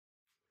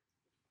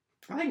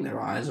I think their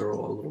eyes are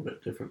all a little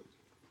bit different.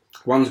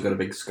 One's got a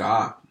big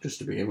scar, just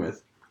to begin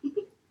with.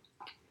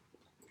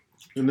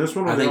 In this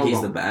one, or I think he's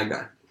one? the bad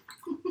guy.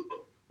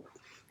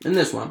 In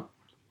this one.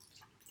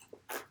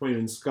 What, you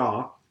mean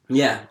Scar?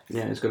 Yeah,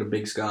 he's got a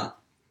big scar.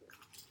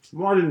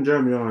 Why didn't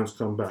Jeremy Irons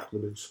come back, the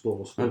big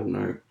spore? I don't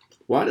know.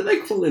 Why did they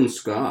call him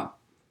Scar?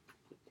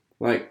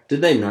 Like, did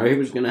they know he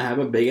was going to have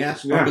a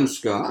big-ass fucking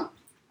scar?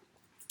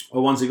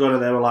 Or once he got it,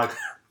 they were like,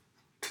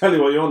 tell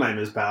you what your name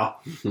is, pal.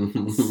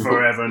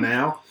 Forever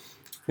now.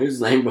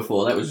 Whose name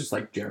before that was just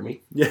like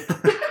Jeremy? Yeah.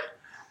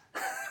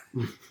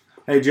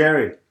 Hey,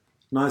 Jerry.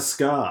 Nice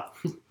scar.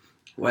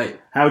 Wait.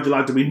 How would you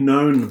like to be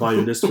known by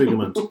your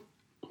disfigurement?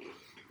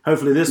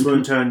 Hopefully this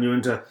won't turn you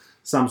into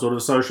some sort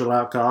of social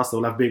outcast that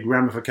will have big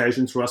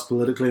ramifications for us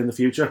politically in the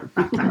future.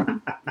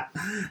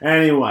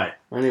 Anyway,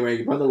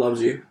 your brother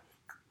loves you.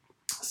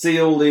 See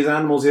all these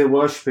animals here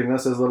worshipping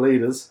us as the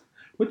leaders.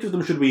 Which of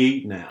them should we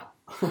eat now?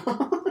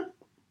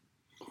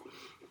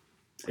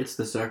 It's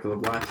the circle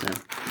of life now.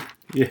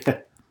 Yeah.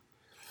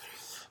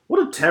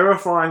 What a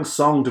terrifying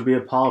song to be a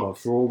part of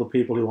for all the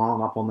people who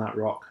aren't up on that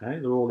rock. Hey?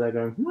 They're all there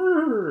going,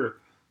 "Rrr,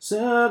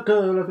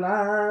 circle of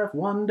life,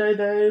 one day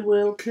they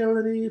will kill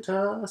and eat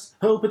us.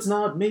 Hope it's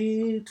not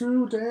me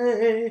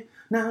today.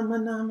 Na, na,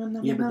 na, na,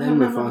 Yeah, but na, then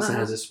na, na, Mufasa na."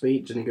 has a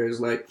speech and he goes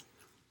like,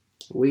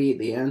 we eat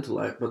the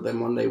antelope, but then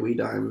one day we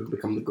die and we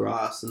become the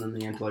grass, and then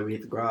the antelope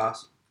eat the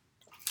grass.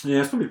 Yeah,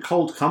 it's probably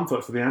cold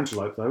comfort for the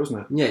antelope though, isn't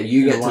it? Yeah,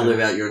 you get to Why? live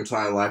out your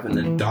entire life and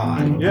then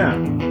die. Yeah.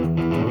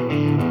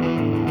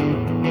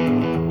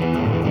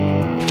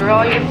 For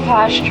all your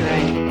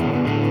posturing,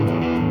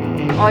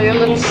 all your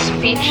little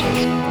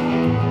speeches,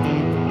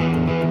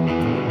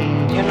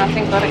 you're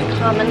nothing but a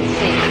common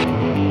thief.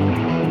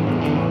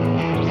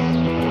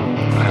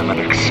 I am an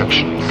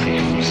exceptional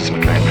thief, Mrs.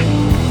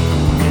 McCain.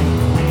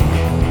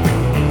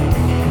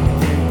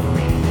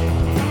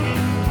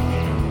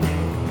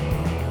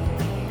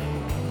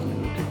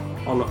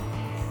 Oh, look.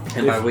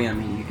 And by we, I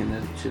mean you can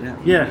edit shit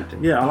out.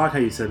 Yeah, I like how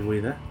you said we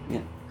there.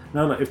 Yeah.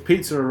 No, look, if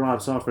pizza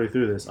arrives halfway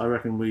through this, I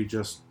reckon we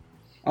just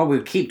Oh,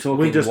 we'll keep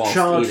talking whilst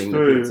charge eating the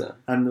through, pizza.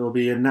 and it'll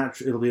be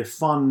a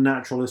fun,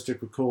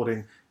 naturalistic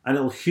recording, and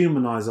it'll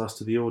humanise us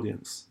to the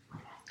audience.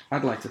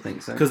 I'd like to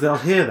think so. Because they'll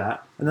hear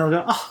that, and they'll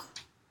go, "Oh,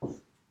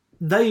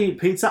 they eat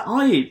pizza,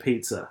 I eat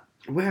pizza.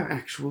 We're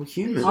actual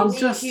humans.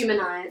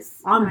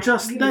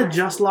 They're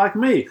just like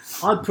me."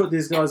 I'd put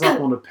these guys up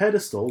on a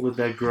pedestal with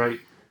their great,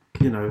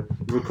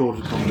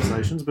 recorded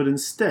conversations, but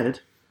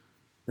instead,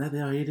 there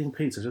they are eating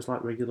pizza just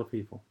like regular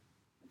people.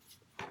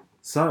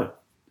 So,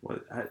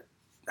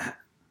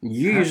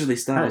 You usually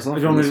start us off.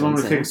 You want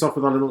to kick us off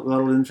with our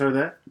little intro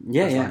there?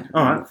 Yeah, yeah.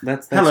 All right.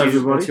 That's Hello, usually,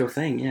 everybody. That's your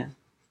thing, yeah.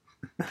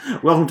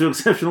 Welcome to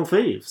Exceptional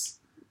Thieves.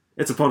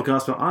 It's a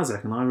podcast where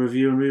Isaac and I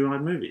review and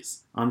rewrite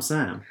movies. I'm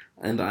Sam.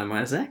 And I'm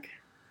Isaac.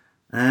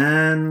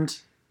 And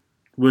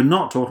we're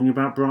not talking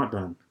about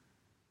Brightburn.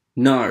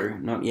 No,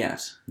 not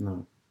yet.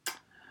 No.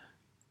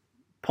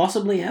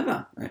 Possibly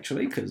ever,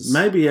 actually, because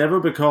Maybe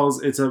ever,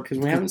 because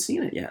we haven't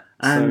seen it yet.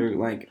 And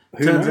so,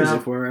 who turns knows out-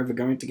 if we're ever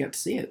going to get to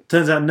see it?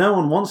 Turns out no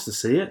one wants to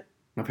see it.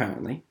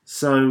 Apparently.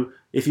 So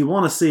if you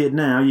want to see it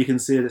now, you can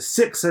see it at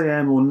 6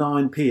 a.m. or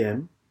 9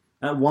 p.m.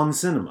 at one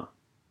cinema.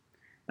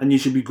 And you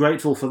should be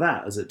grateful for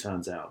that, as it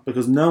turns out,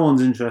 because no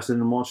one's interested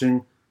in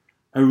watching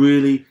a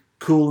really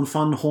cool and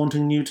fun,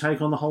 haunting new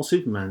take on the whole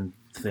Superman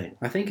thing.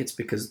 I think it's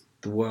because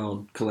the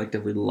world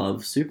collectively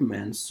loves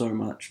Superman so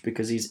much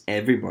because he's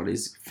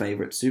everybody's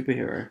favourite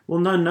superhero.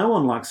 Well, no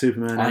one likes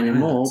Superman I know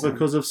anymore that, so-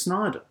 because of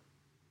Snyder.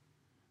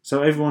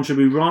 So everyone should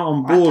be right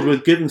on board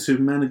with giving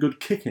Superman a good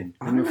kicking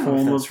I in don't the know form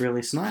if that's of...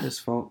 really Snyder's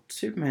fault.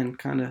 Superman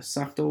kind of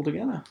sucked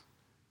altogether.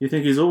 You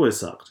think he's always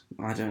sucked?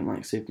 I don't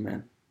like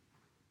Superman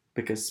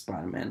because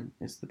Spider-Man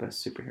is the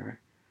best superhero.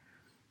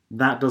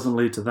 That doesn't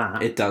lead to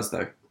that. It does,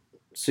 though.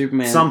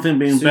 Superman... Something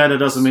being better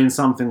doesn't mean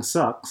something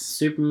sucks.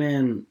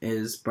 Superman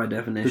is, by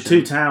definition... The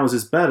Two Towers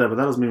is better, but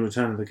that doesn't mean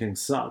Return of the King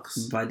sucks.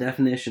 By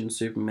definition,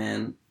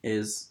 Superman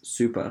is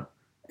super,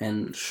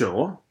 and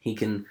Sure. he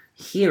can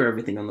hear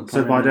everything on the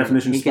So planet. by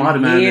definition, He can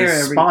Spider-Man hear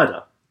is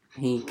Spider.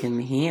 He can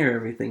hear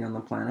everything on the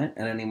planet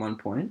at any one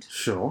point.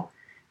 Sure.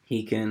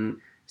 He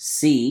can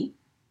see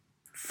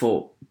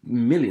for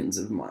millions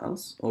of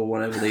miles, or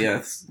whatever the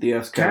Earth's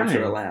Can curvature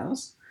he?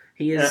 allows.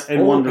 He is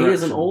In one he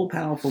is an direction.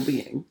 all-powerful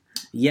being,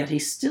 yet he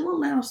still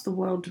allows the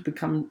world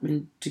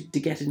to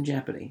get in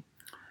jeopardy.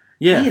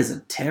 Yeah. He is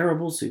a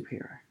terrible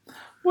superhero,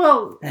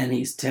 Well, and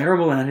he's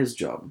terrible at his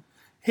job.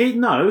 he's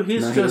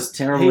he's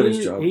terrible at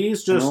his job.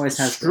 He's And always just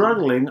has been.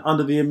 struggling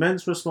under the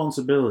immense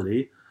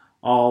responsibility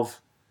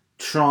of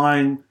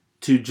trying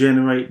to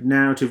generate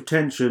narrative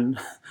tension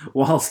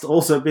whilst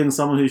also being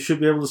someone who should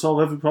be able to solve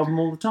every problem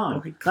all the time.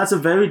 Well, he could- That's a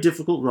very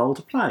difficult role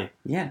to play.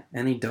 Yeah,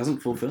 and he doesn't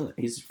fulfill it.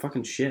 He's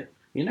fucking shit.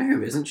 You know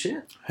who isn't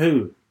shit?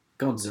 Who?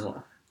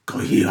 Godzilla.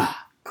 Godzilla.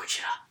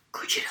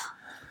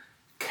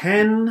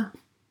 Ken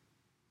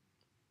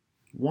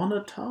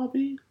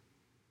Watanabe?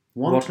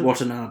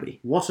 Watanabe.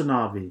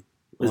 Watanabe.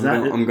 Is I'm, that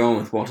going, it? I'm going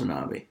with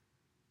Watanabe.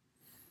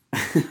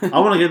 I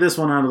want to get this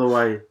one out of the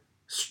way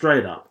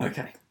straight up.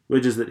 Okay.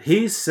 which is that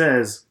he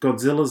says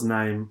Godzilla's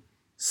name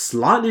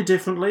slightly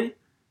differently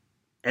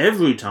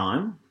every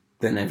time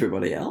Than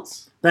everybody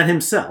else? than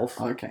himself.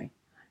 Okay.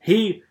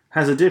 He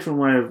has a different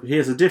way of... He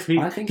has a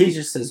different... I think he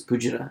just says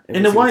Godzilla.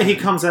 In a way, he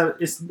comes at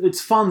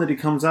it's fun that he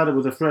comes at it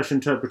with a fresh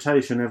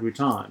interpretation every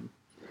time.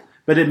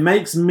 But it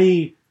makes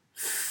me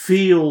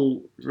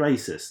feel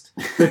racist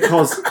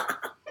because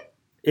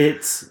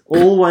it's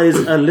always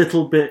a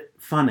little bit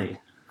funny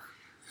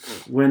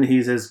when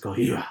he says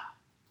Godzilla.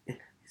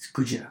 It's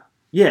Godzilla.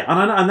 Yeah,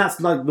 and that's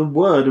like the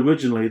word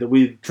originally that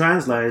we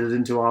translated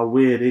into our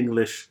weird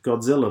English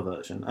Godzilla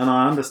version, and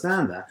I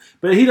understand that.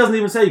 But he doesn't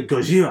even say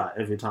Godzilla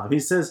every time. He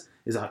says,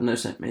 "Is like No,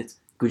 sir, it's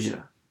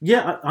Godzilla.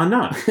 yeah, I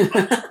know.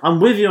 I'm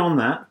with you on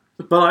that,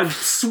 but I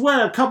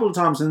swear a couple of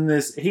times in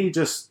this, he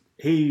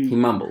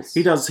mumbles.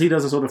 He does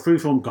a sort of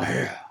freeform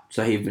Godzilla.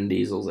 So he Vin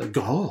Diesel's it.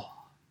 Godzilla.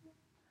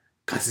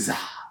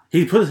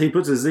 He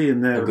puts a Z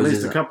in there at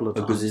least a couple of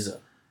times. Godzilla.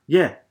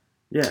 Yeah.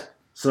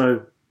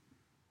 So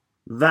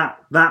that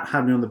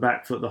had me on the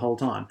back foot the whole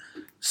time.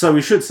 So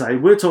we should say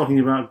we're talking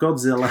about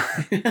Godzilla.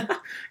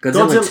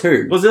 Godzilla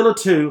 2. Godzilla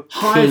 2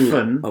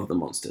 hyphen King of the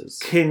Monsters.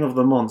 King of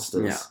the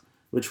Monsters. Yeah.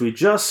 Which we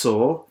just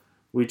saw.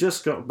 We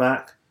just got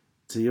back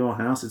to your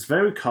house. It's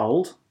very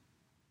cold.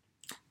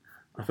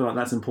 I feel like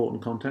that's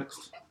important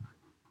context.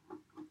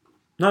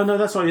 No,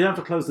 that's right. You don't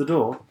have to close the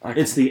door. Okay.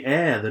 It's the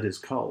air that is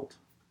cold.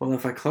 Well,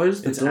 if I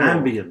close the It's door,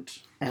 ambient.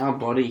 our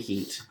body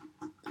heat,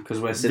 because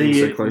we're sitting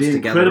The so close the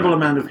together. incredible right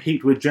amount now. of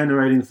heat we're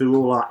generating through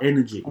all our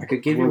energy. I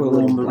could give will you a warm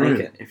little the room.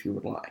 blanket if you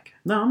would like.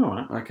 No, I'm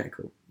alright. Okay,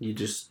 cool. You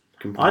just.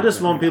 I just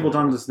want people to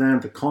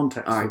understand the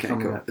context of Okay,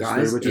 coming cool. at this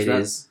Guys, through, which it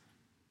is is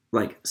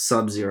like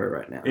sub-zero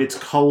right now. it's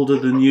colder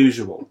than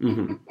usual.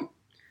 Mm-hmm.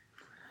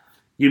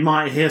 You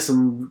might hear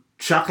some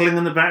chuckling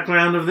in the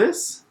background of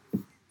this.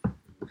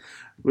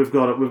 We've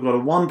got a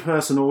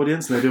one-person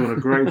audience, and they're doing a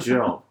great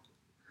job.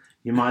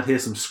 You might hear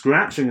some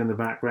scratching in the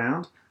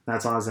background.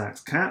 That's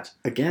Isaac's cat,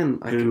 Again,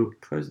 I who can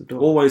close the door.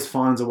 always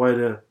finds a way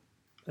to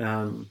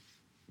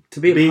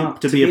be be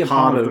a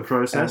part of the our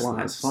process. lives.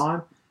 That's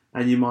fine.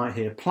 And you might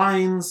hear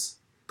planes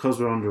because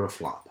we're under a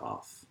flight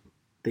path.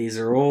 These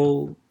are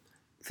all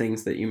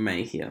things that you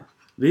may hear.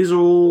 These are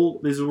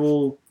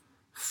all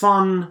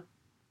fun,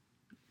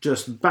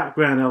 just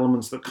background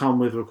elements that come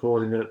with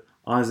recording it.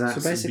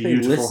 Isaac's So basically,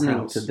 beautiful listening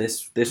house. to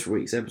this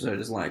week's episode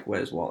is like,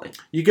 "Where's Wally?"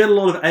 You get a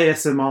lot of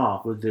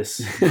ASMR with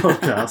this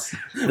podcast.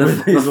 The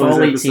with these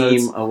Foley episodes.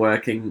 team are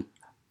working.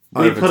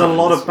 We put a overtime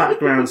lot this of week.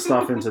 background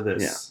stuff into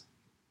this.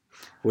 Yeah.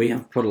 We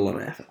have put a lot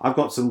of effort. I've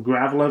got some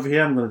gravel over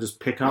here. I'm going to just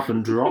pick up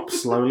and drop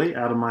slowly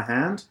out of my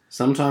hand.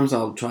 Sometimes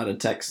I'll try to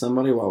text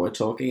somebody while we're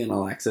talking, and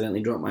I'll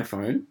accidentally drop my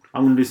phone.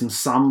 I'm going to do some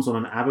sums on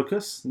an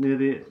abacus near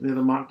the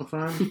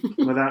microphone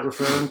without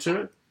referring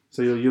to it.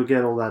 So you'll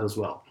get all that as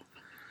well.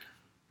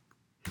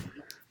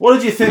 What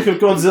did you think of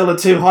Godzilla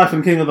 2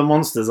 hyphen King of the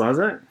Monsters,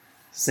 Isaac?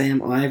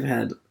 Sam, I've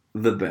had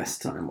the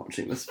best time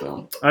watching this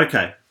film.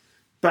 Okay.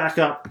 Back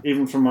up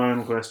even from my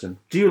own question.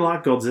 Do you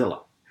like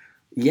Godzilla?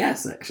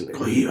 Yes, actually.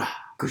 Godzilla.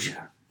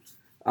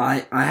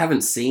 I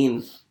haven't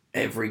seen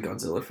every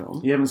Godzilla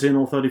film. You haven't seen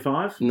all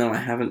 35? No, I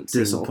haven't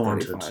seen all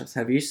Disappointed. 35s.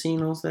 Have you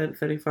seen all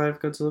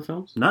 35 Godzilla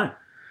films? No.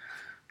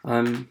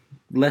 I'm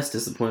less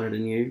disappointed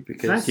in you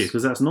because... Thank you,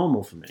 because that's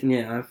normal for me.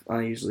 Yeah,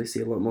 I usually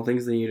see a lot more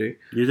things than you do.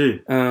 You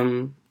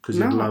do. Because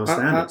you have lower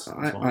standards.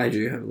 That's why. I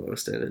do have lower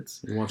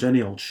standards. You watch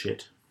any old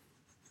shit.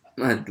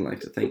 I'd like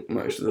to think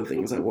most of the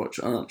things I watch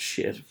aren't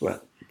shit,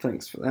 but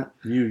thanks for that.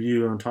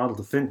 You are entitled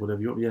to think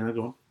whatever you want. Yeah,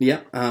 go on.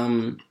 Yep.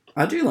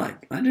 I do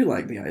like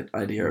the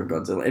idea of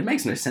Godzilla. It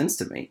makes no sense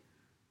to me.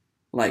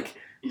 Like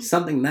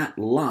something that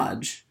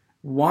large.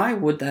 Why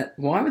would that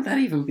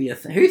even be a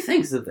thing? Who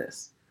thinks of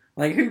this?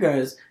 Like who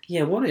goes,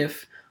 yeah? What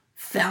if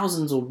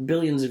thousands or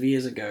billions of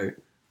years ago,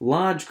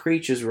 large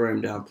creatures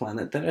roamed our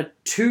planet that are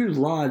too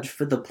large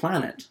for the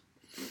planet?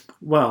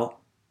 Well,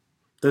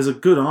 there's a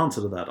good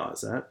answer to that,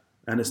 Isaac,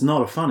 and it's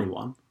not a funny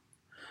one.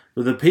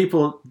 But the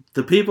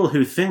people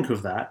who think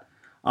of that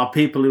are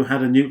people who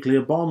had a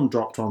nuclear bomb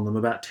dropped on them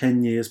about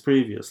 10 years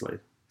previously.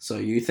 So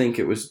you think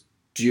it was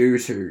due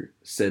to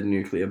said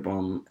nuclear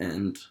bomb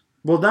and...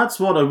 Well, that's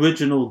what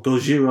original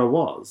Gojira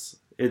was.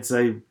 It's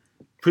a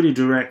pretty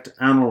direct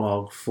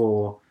analogue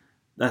for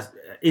that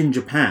in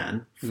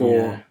Japan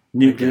for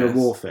nuclear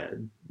warfare.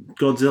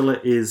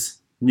 Godzilla is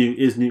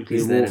nuclear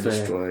He's there to warfare,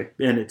 destroy.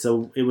 and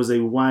it was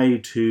a way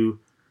to,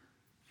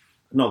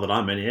 not that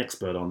I'm any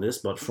expert on this,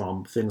 but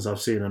from things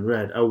I've seen and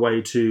read, a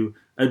way to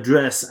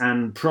address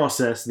and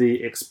process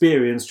the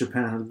experience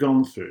Japan had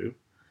gone through.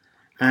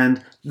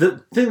 And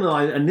the thing that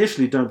I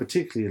initially don't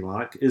particularly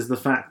like is the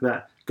fact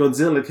that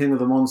Godzilla King of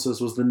the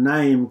Monsters was the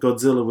name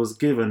Godzilla was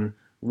given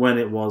when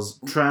it was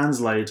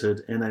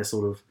translated in a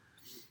sort of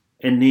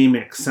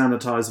anemic,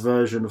 sanitized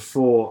version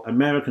for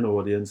American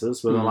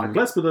audiences, where they're like,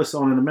 let's put this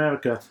on in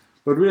America,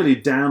 but really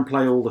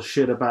downplay all the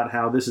shit about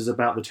how this is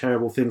about the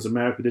terrible things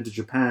America did to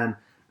Japan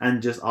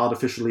and just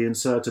artificially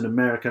insert an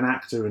American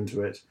actor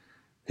into it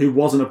who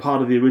wasn't a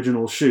part of the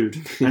original shoot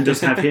and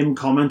just have him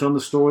comment on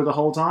the story the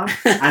whole time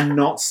and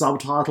not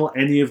subtitle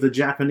any of the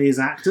Japanese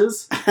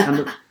actors.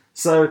 And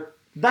So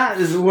that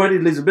is already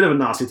leaves a bit of a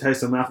nasty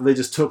taste in the mouth. They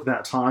just took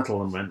that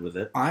title and went with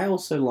it. I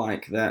also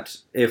like that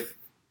if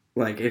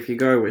you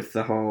go with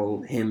the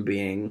whole him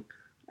being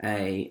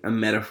a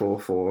metaphor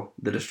for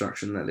the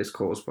destruction that is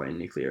caused by a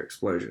nuclear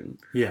explosion,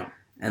 Yeah.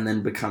 and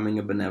then becoming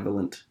a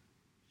benevolent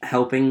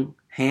helping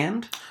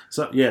hand,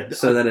 So yeah.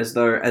 so that as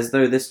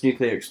though this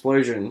nuclear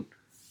explosion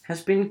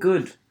has been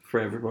good for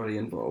everybody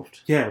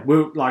involved. Yeah,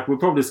 we're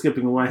probably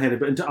skipping away ahead,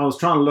 but I was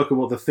trying to look at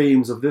what the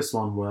themes of this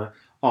one were.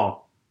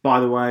 Oh, by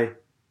the way,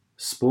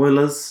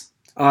 spoilers.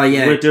 Oh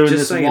yeah, We're doing just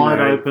this so you wide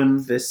know,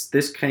 open.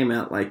 This came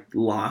out like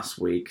last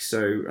week,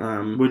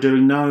 so We're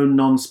doing no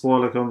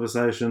non-spoiler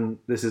conversation.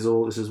 This is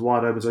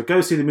wide open. So go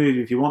see the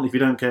movie if you want. If you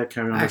don't care,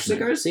 carry on. actually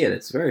listening. go see it.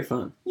 It's very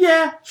fun.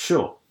 Yeah,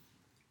 sure.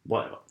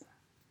 Whatever.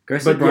 Go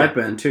see But, yeah.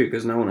 Brightburn too,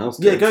 because no one else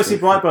did. Yeah, go see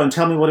Brightburn.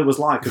 Tell me what it was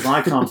like, because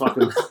I can't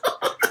fucking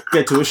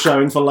get to a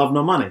showing for love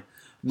nor money.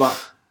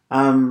 But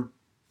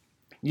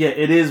yeah,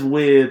 it is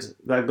weird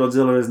that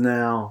Godzilla is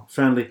now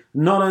friendly.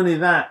 Not only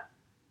that,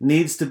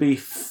 needs to be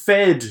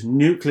fed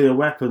nuclear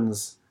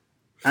weapons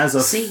as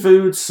a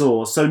food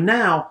source. So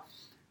now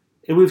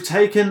we've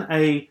taken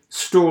a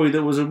story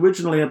that was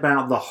originally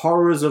about the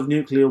horrors of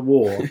nuclear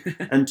war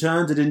and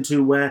turned it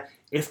into where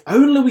if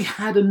only we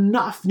had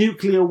enough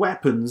nuclear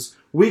weapons,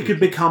 we could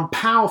become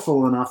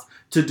powerful enough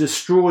to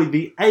destroy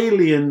the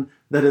alien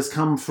that has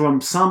come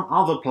from some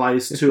other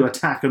place to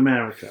attack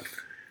America.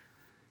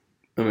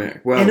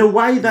 Well, in a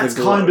way, that's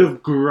the kind glow.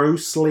 of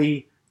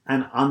grossly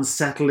and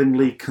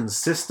unsettlingly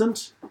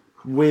consistent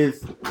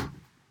with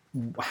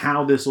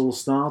how this all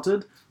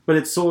started, but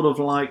it's sort of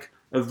like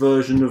a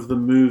version of the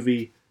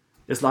movie.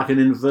 It's like an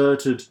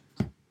inverted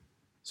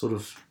sort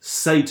of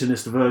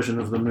Satanist version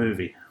of the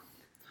movie,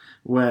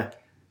 where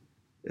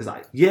it's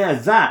like, yeah,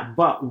 that,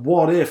 but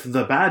what if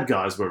the bad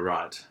guys were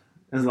right?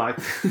 And it's like,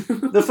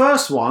 the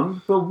first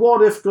one, but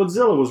what if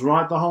Godzilla was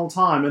right the whole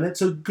time? And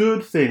it's a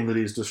good thing that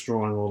he's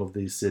destroying all of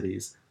these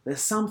cities.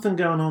 There's something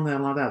going on there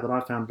like that I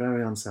found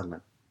very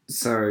unsettling.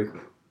 So,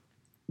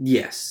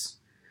 yes.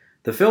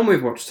 The film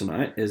we've watched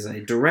tonight is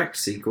a direct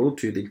sequel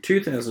to the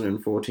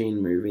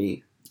 2014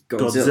 movie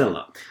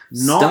Godzilla.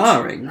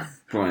 Starring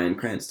Bryan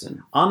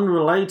Cranston.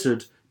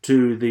 Unrelated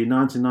to the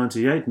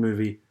 1998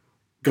 movie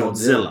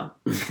Godzilla.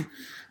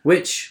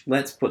 Which,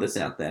 let's put this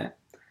out there,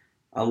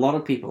 a lot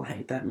of people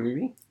hate that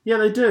movie. Yeah,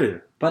 they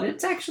do. But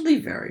it's actually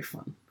very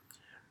fun.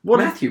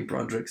 Matthew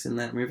Broderick's in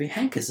that movie.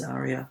 Hank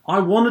Azaria. I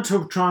wanted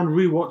to try and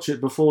rewatch it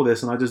before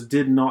this, and I just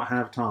did not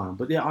have time.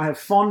 But yeah, I have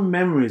fond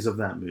memories of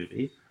that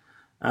movie.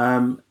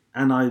 And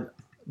I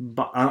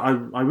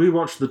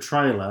rewatched the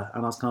trailer,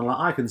 and I was kind of like,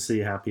 I can see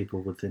how people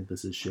would think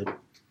this is shit.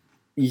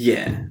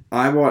 Yeah.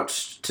 I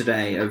watched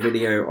today a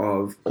video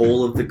of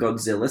all of the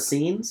Godzilla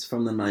scenes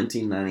from the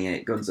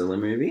 1998 Godzilla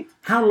movie.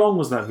 How long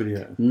was that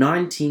video?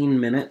 19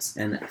 minutes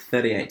and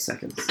 38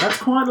 seconds. That's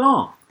quite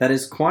long. That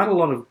is quite a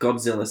lot of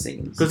Godzilla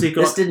scenes.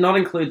 This did not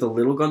include the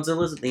little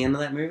Godzillas at the end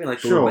of that movie,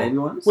 like the little baby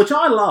ones. Which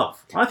I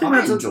love. I think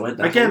I enjoyed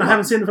that. Again, I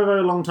haven't seen it for a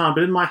very long time,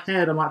 but in my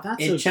head, I'm like,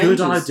 that's a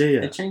good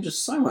idea. It changes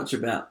so much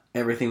about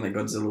everything that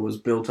Godzilla was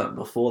built up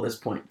before this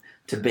point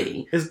to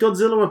be. Is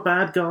Godzilla a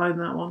bad guy in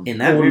that one? In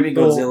that movie,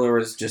 Godzilla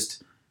is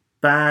just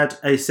bad,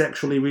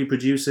 asexually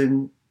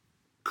reproducing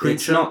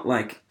creature.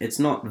 It's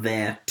not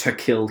there to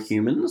kill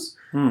humans.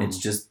 It's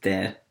just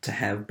there to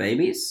have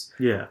babies.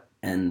 Yeah.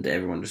 And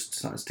everyone just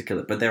decides to kill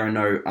it. But there are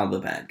no other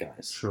bad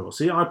guys. Sure.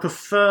 See, I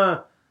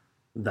prefer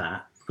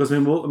that because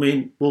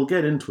we'll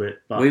get into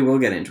it. But we will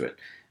get into it.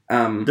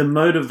 The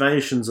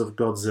motivations of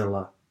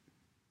Godzilla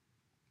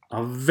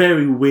are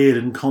very weird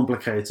and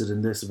complicated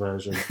in this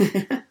version.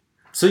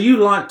 So you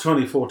like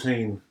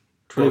 2014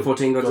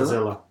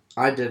 Godzilla?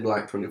 I did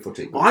like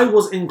 2014 Godzilla. I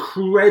was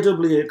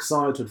incredibly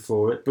excited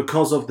for it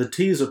because of the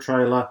teaser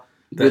trailer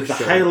with the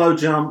halo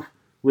jump,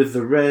 with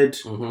the red,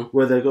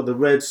 where they've got the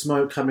red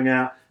smoke coming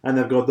out, and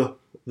they've got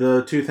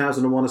the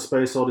 2001 A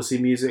Space Odyssey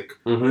music,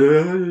 and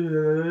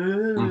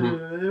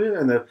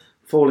they're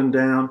falling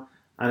down,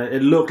 and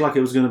it looked like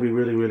it was going to be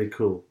really, really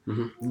cool.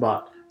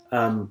 But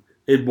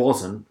it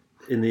wasn't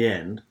in the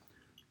end.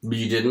 But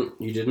you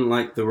didn't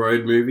like the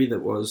road movie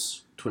that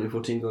was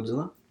 2014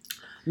 Godzilla?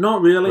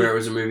 Not really. Where it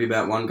was a movie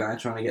about one guy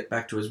trying to get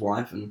back to his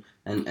wife and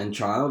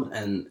child,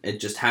 and it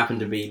just happened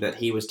to be that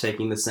he was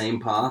taking the same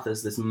path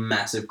as this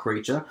massive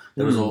creature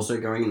that was also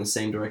going in the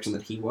same direction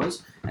that he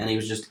was, and he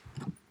was just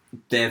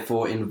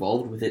therefore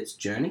involved with its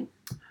journey?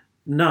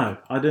 No,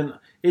 I didn't.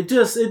 It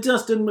just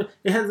didn't.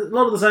 It has a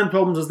lot of the same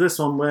problems as this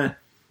one, where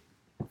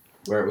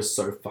it was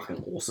so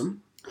fucking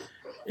awesome.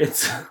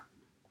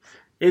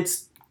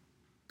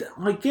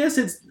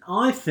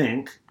 I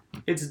think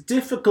it's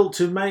difficult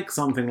to make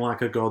something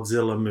like a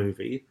Godzilla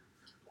movie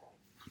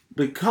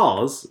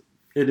because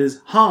it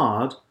is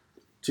hard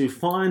to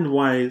find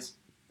ways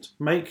to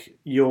make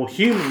your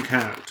human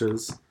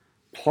characters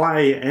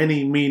play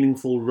any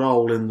meaningful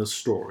role in the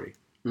story.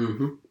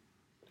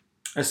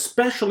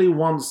 Especially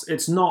once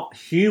it's not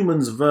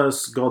humans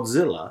versus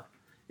Godzilla,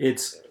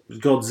 it's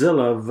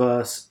Godzilla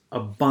versus a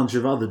bunch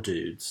of other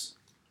dudes.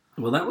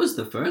 Well, that was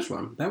the first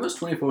one. That was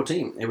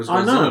 2014. It was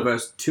I know. Godzilla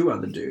versus two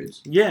other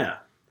dudes. Yeah.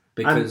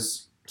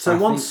 Because So I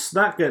once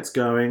that gets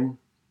going,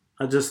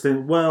 I just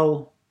think,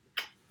 well,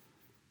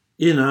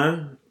 you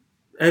know,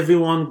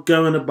 everyone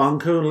go in a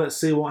bunker and let's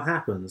see what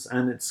happens.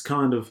 And it's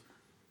kind of,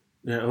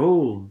 you know,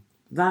 oh,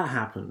 that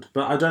happened.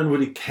 But I don't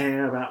really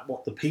care about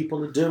what the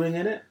people are doing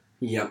in it.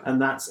 Yep.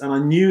 And I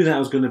knew that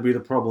was going to be the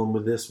problem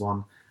with this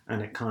one,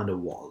 and it kind of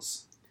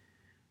was.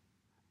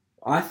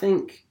 I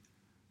think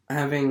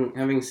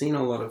having seen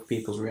a lot of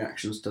people's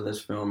reactions to this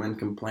film and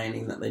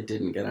complaining that they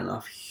didn't get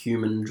enough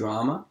human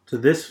drama To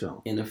this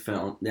film. in a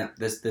film. Yeah,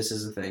 this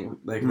is the thing.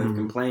 They've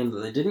complained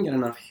that they didn't get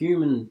enough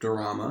human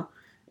drama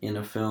in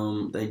a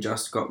film. They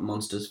just got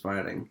monsters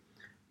fighting.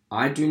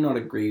 I do not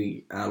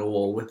agree at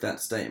all with that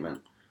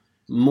statement.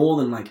 More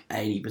than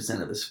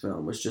 80% of this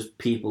film was just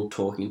people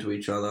talking to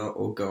each other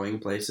or going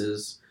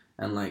places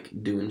and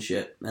doing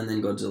shit, and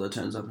then Godzilla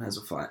turns up and has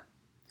a fight.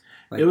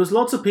 It was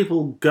lots of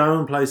people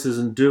going places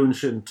and doing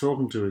shit and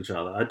talking to each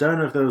other. I don't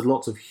know if there was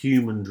lots of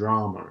human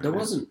drama. There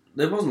wasn't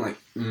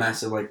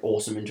massive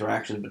awesome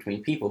interactions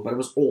between people, but it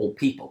was all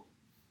people.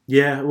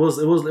 Yeah, it was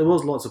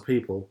lots of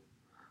people,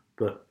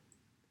 but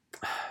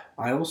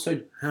I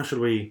also how should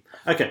we?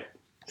 Okay,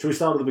 should we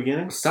start at the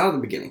beginning? start at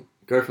the beginning.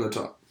 Go from the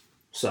top.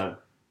 So,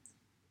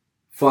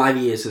 5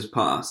 years has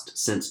passed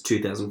since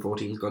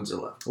 2014's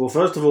Godzilla. well,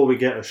 first of all, we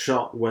get a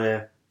shot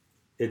where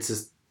it's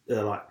just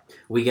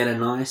We get a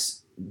nice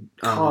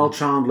Kyle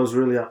Chandler's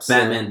really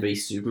upset. Batman v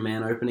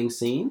Superman opening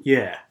scene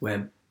Yeah,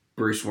 where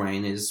Bruce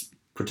Wayne is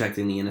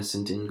protecting the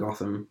innocent in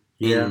Gotham,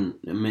 Yeah.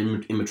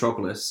 in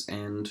Metropolis,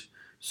 and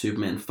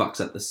Superman fucks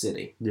up the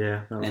city.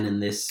 yeah. And in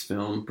this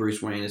film,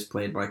 Bruce Wayne is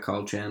played by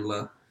Kyle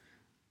Chandler,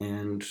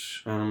 and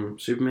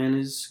Superman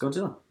is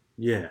Godzilla.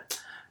 Yeah,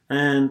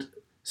 and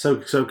so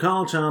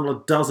Kyle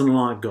Chandler doesn't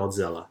like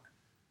Godzilla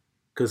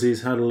because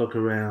he's had a look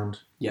around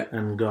Yeah.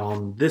 and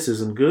gone, this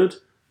isn't good.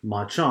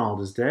 My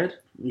child is dead.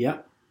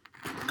 Yep.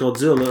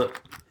 Godzilla,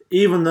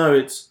 even though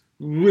it's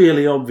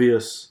really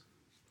obvious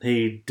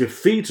he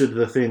defeated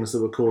the things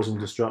that were causing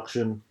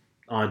destruction,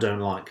 I don't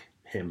like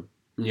him.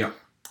 Yep.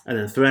 And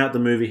then throughout the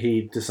movie,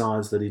 he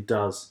decides that he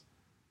does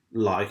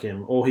like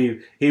him, or he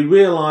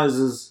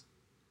realizes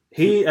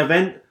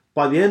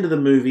by the end of the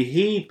movie,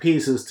 he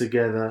pieces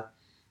together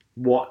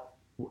what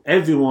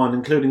everyone,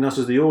 including us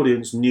as the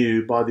audience,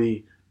 knew by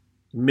the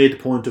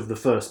midpoint of the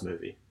first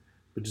movie,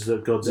 which is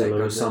that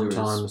Godzilla is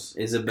sometimes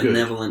is a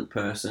benevolent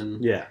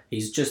person. Yeah.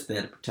 He's just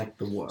there to protect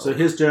the world. So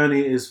his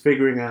journey is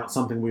figuring out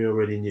something we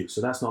already knew. So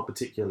that's not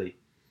particularly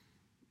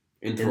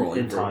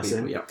Enthralling for enticing.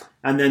 people, yep.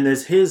 And then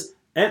there's his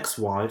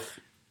ex-wife.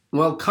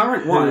 Well,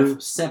 current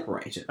wife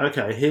separated.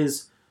 Okay,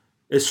 his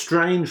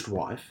estranged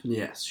wife.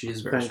 Yes, she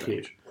is very Thank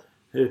strange.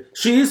 you.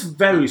 She is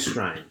very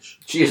strange.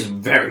 She is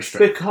very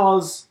strange.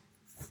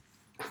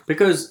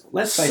 Because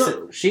let's face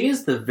it, she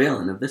is the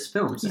villain of this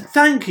film. Sam.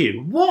 Thank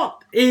you.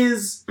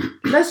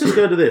 Let's just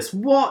go to this.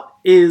 What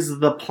is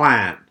the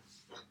plan?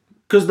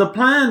 Because the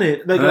plan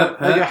is, they go,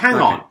 hang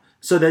on.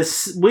 So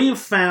we've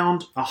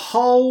found a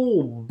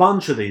whole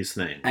bunch of these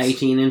things.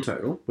 18 in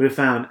total. We've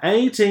found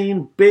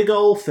 18 big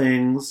old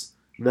things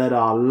that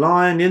are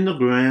lying in the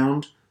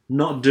ground,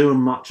 not doing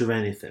much of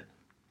anything.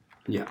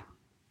 Yeah.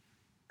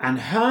 And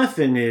her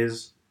thing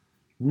is,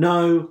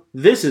 no,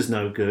 this is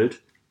no good.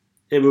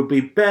 It would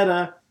be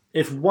better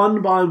if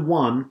one by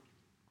one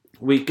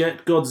we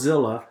get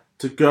Godzilla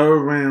to go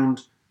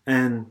around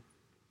and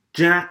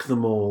jack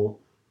them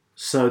all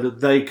so that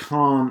they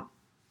can't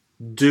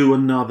do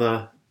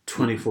another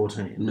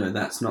 2014. No,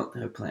 that's not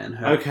her plan.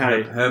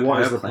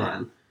 What is the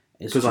plan?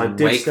 Because I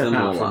did step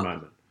out for a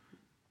moment.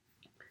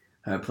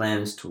 Her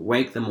plan is to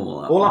wake them all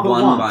up at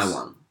one once. by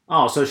one.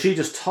 Oh, so she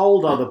just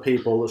told other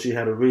people that she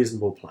had a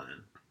reasonable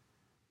plan.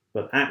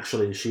 But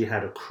actually, she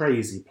had a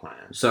crazy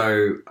plan.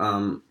 So,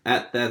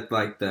 at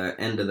the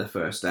end of the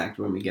first act,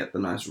 when we get the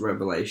nice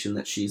revelation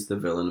that she's the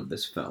villain of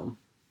this film,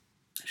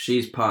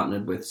 she's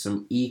partnered with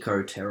some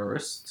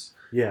eco-terrorists.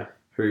 Yeah.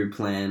 Who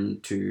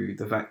plan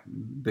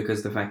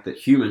because the fact that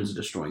humans are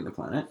destroying the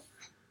planet,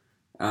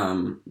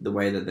 the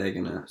way that they're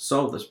going to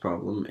solve this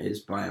problem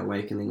is by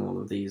awakening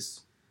all of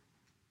these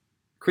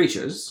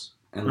creatures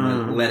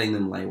and letting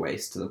them lay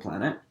waste to the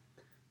planet,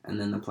 and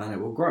then the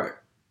planet will grow.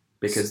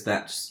 Because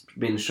that's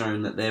been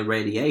shown that their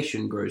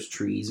radiation grows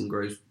trees and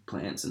grows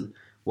plants and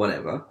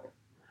whatever.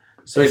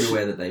 So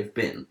everywhere that they've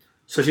been.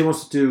 So she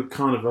wants to do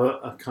kind of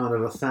a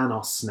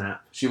Thanos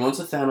snap. She wants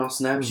a Thanos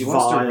snap. She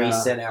wants to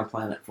reset our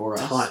planet for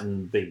us.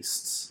 Titan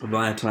beasts.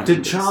 Via Titan Did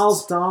beasts.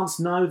 Charles Dance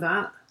know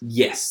that?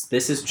 Yes,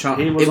 this is Charles.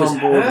 He was on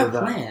board with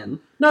that. Plan.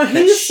 No,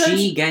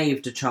 she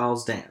gave to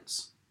Charles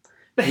Dance.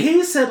 But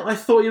he said, "I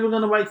thought you were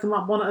going to wake them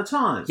up one at a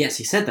time." Yes,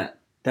 he said that.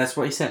 That's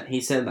what he said.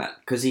 He said that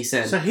because he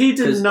said. So he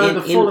didn't know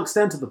the full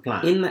extent of the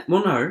plan.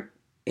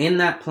 In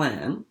that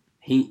plan,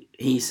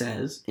 he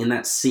says in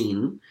that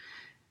scene,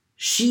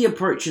 she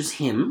approaches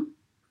him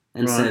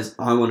and says,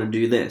 "I want to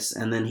do this,"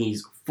 and then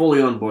he's fully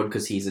on board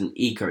because he's an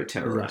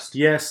eco-terrorist. Right.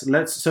 Yes,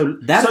 let's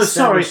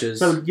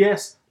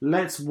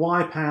let's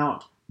wipe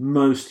out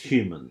most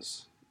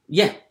humans.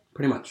 Yeah,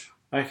 pretty much.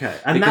 Okay,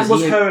 and Because that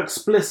was her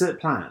explicit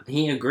plan.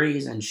 He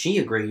agrees, and she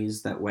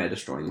agrees that we're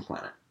destroying the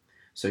planet.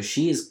 So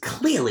she is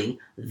clearly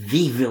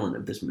the villain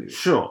of this movie.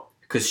 Sure.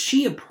 Because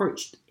she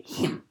approached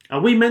him. Are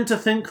we meant to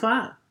think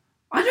that?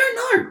 I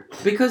don't know,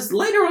 because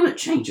later on it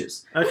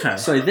changes. Okay.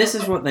 So this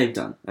is what they've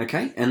done,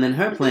 okay? And then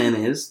her plan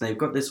is they've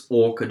got this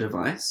orca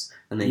device,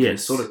 and they can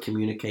sort of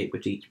communicate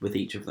with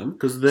each of them.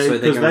 Because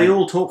they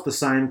all talk the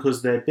same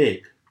because they're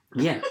big.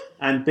 Yeah.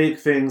 And big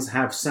things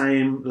have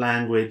same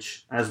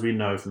language as we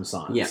know from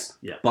science.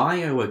 Yeah.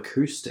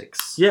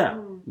 Bioacoustics. Yeah.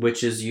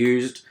 Which is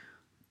used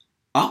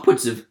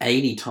upwards of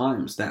 80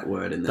 times, that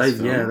word in this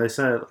film. Yeah, they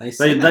say it. They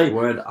say that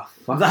word a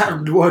fuck That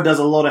ton. word does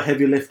a lot of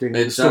heavy lifting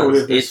in the story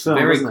of this It's film,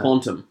 very isn't it?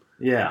 quantum.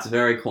 Yeah. It's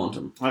very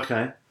quantum.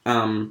 Okay.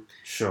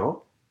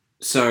 Sure.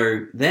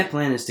 So their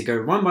plan is to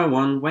go one by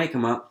one, wake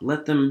them up,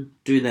 let them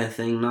do their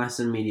thing nice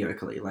and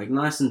mediocrely, like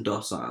nice and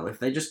docile. If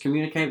they just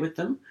communicate with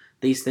them,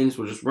 these things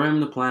will just roam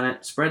the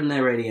planet, spreading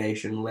their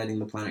radiation, letting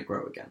the planet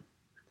grow again.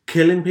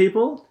 Killing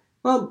people?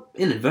 Well,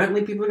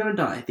 inadvertently, people are going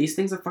to die. These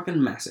things are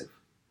fucking massive.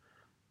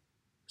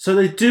 So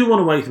they do want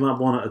to wake them up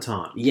one at a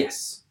time?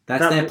 Yes,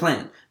 that's their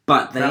plan.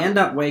 But they end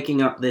up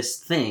waking up this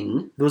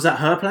thing. Was that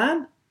her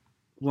plan?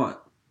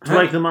 What? To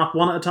wake them up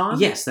one at a time?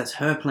 Yes, that's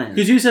her plan.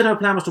 Because you said her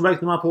plan was to wake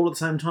them up all at the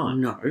same time.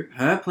 No,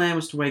 her plan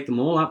was to wake them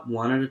all up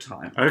one at a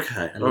time.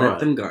 Okay, and let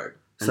them go.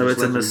 So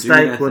it's a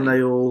mistake when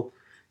they all...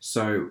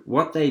 So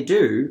what they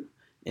do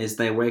is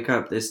they wake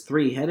up this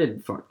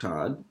 3-headed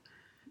fucktard.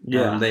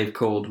 Yeah. They've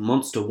called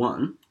Monster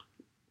 1.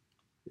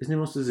 Isn't he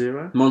Monster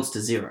 0? Monster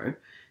 0.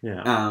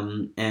 Yeah.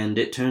 And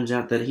it turns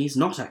out that he's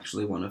not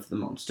actually one of the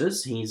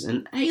monsters. He's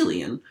an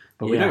alien,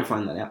 but we don't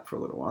find that out for a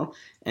little while.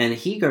 And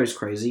he goes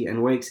crazy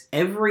and wakes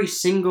every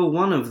single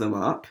one of them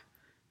up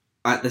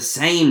at the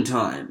same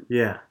time.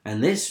 Yeah.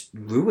 And this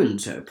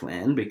ruins her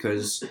plan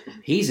because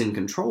he's in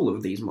control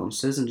of these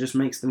monsters and just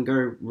makes them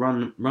go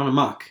run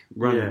amok,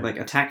 like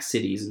attack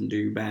cities and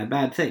do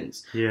bad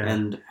things. Yeah.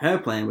 And her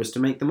plan was to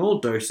make them all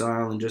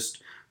docile and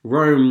just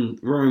roam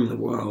the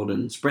world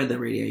and spread their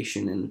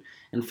radiation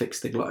and fix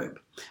the globe.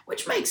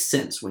 Which makes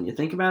sense when you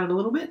think about it a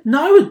little bit.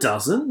 No, it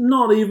doesn't.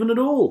 Not even at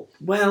all.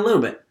 Well, a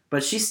little bit.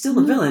 But she's still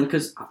the villain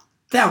because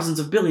thousands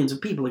of billions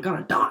of people are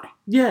going to die.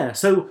 Yeah,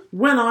 so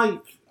when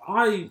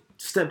I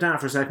stepped out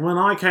for a second, when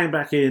I came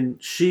back in,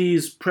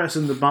 she's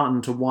pressing the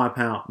button to wipe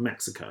out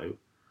Mexico.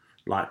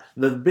 Like,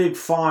 the big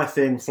fire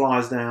thing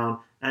flies down,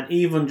 and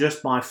even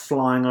just by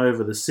flying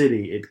over the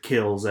city, it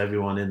kills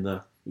everyone in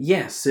the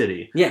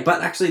city. Yeah,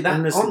 but actually,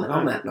 on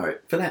that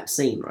note, for that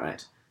scene,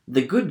 right,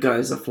 the good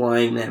guys are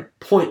flying their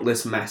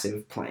pointless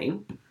massive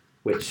plane,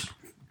 which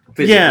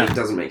physically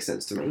doesn't make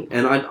sense to me.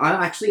 And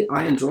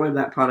I enjoy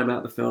that part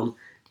about the film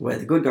where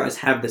the good guys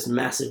have this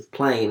massive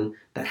plane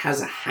that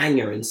has a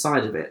hangar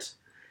inside of it,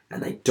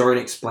 and they don't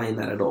explain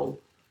that at all.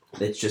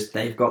 It's just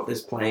they've got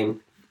this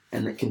plane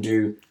and it can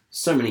do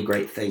so many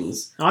great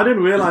things. I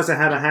didn't realise they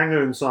had a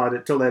hangar inside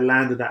it till they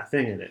landed that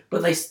thing in it.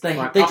 But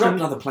they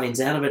dropped other planes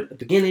out of it at the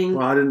beginning.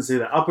 Well, I didn't see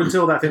that. Up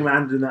until that thing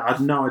landed in there, I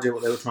had no idea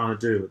what they were trying to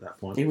do at that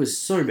point. It was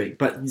so big.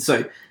 But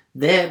so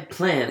their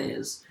plan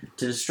is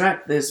to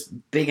distract this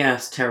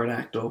big-ass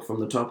pterodactyl from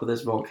the top of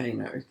this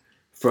volcano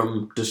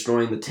from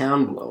destroying the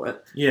town below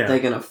it. Yeah. They're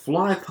going to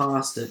fly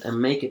past it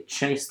and make it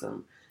chase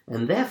them.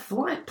 And their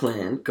flight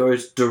plan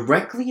goes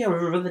directly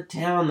over the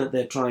town that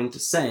they're trying to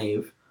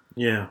save.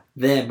 Yeah.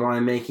 Thereby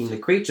making the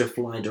creature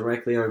fly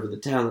directly over the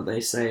town that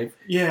they save,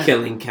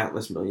 killing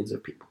countless millions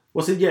of people.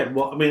 Well, see,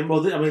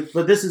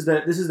 but this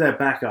is their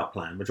backup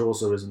plan, which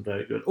also isn't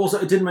very good. Also,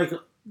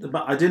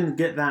 but I didn't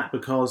get that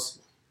because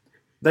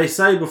they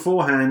say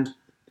beforehand,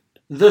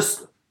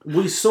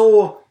 we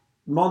saw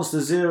Monster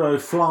Zero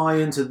fly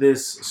into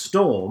this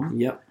storm,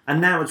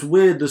 and now it's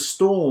weird the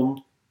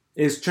storm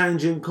is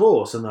changing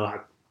course, and they're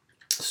like,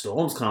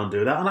 storms can't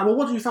do that. And I'm like, well,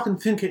 what do you fucking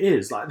think it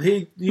is? Like,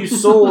 you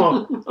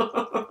saw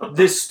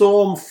this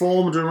storm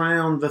formed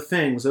around the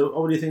thing, so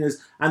what do you think it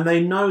is? And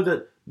they know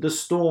that the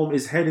storm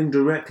is heading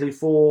directly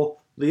for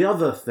the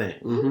other thing.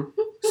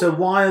 Mm-hmm. So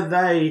why are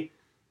they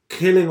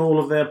killing all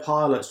of their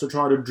pilots to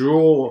try to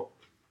draw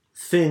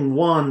thing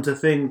 1 to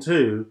thing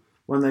 2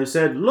 when they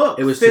said, look,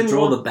 it was to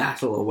draw the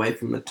battle away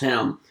from the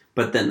town,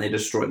 but then they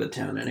destroyed the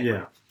town anyway.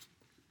 Yeah.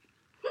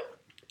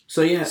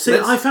 So yeah, see,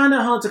 I found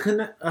it hard to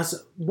connect.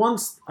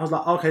 Once I was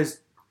like, okay,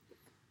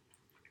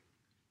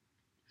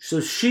 so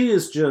she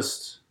is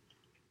just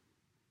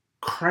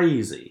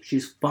crazy.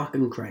 She's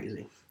fucking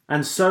crazy,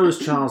 and so is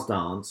Charles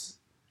Dance.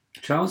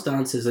 Charles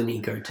Dance is an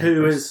egotetrist.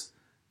 Who is,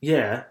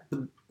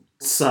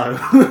 so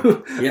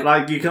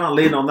like you can't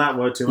lean on that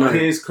word too much. No.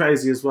 He is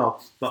crazy as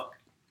well, but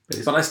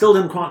I still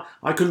didn't quite.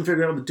 I couldn't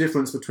figure out the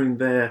difference between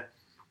their.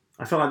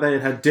 I felt like they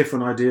had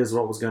different ideas of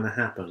what was going to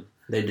happen.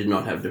 They did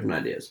not have different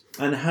ideas,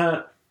 and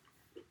her.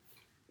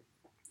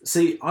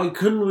 See, I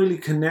couldn't really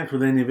connect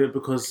with any of it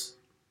because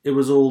it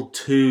was all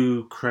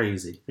too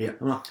crazy. Yeah.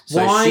 I'm like,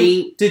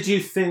 why did she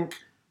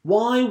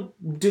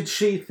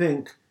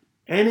think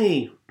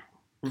any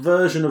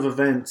version of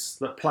events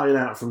that played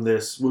out from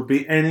this would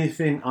be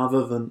anything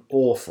other than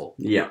awful?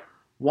 Yeah.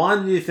 Why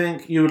do you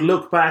think you would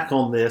look back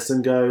on this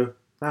and go,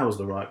 That was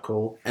the right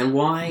call. And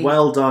why?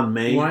 Well done,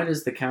 me. Why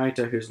does the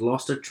character who's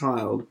lost a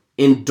child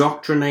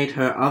indoctrinate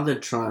her other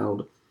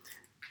child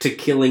to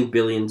killing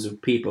billions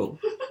of people?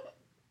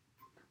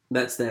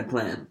 That's their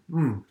plan.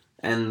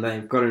 And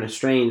they've got an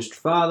estranged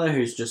father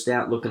who's just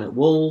out looking at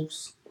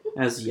wolves,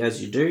 as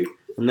you do,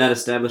 and that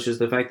establishes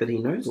the fact that he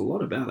knows a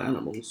lot about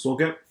animals. We'll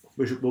get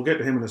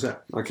to him in a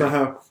sec. Okay.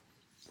 So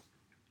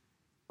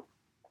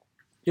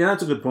yeah,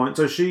 that's a good point.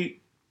 So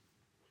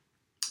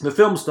the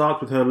film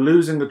starts with her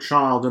losing a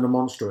child in a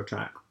monster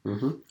attack.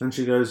 Mm-hmm. And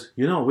she goes,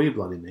 you know what we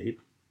bloody need?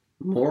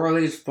 More of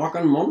these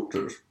fucking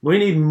monsters. We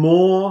need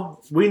more.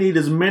 We need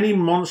as many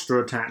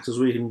monster attacks as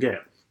we can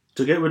get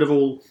to get rid of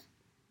all.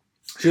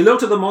 She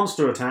looked at the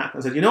monster attack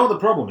and said, you know what the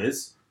problem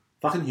is?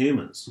 Fucking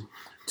humans.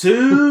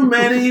 Too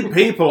many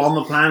people on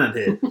the planet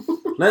here.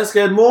 Let's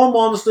get more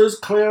monsters,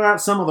 clear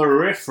out some of the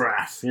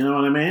riffraff. You know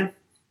what I mean?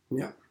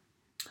 Yeah.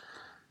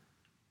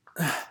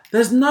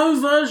 There's no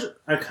version.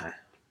 Okay.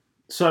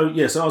 So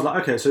I was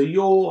like, okay, so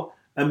you're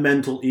a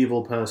mental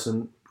evil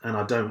person, and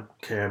I don't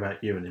care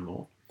about you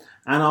anymore.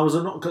 And I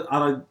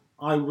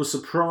was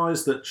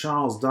surprised that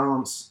Charles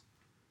Dance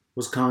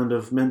was kind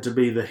of meant to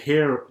be the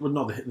hero, well,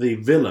 not the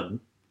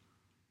villain.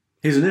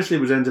 He's initially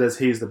presented as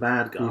he's the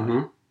bad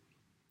guy,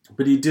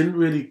 but he didn't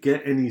really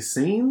get any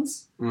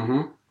scenes.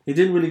 He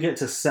didn't really get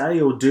to say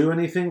or do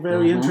anything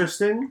very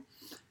interesting.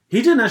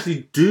 He didn't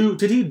actually do.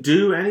 Did he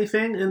do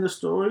anything in the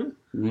story?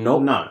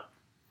 Nope. No.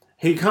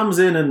 He comes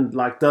in and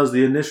does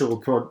the initial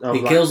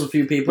he kills a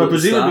few people. But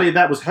presumably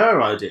that was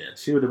her idea.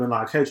 She would have been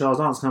like, "Hey, Charles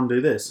Dance, come do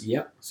this."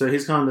 Yep. So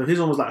he's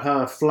almost like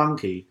her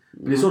flunky.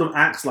 But he sort of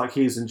acts like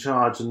he's in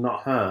charge and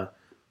not her.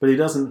 But he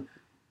doesn't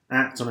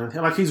act on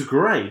anything. Like, he's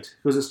great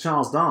because it's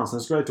Charles Dance, and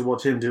it's great to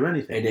watch him do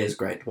anything. It is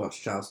great to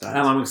watch Charles Dance.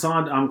 And I'm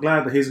excited. I'm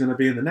glad that he's going to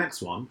be in the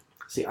next one.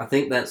 See, I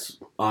think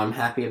I'm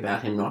happy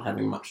about him not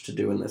having much to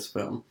do in this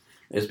film,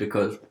 is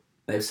because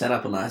they've set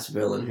up a nice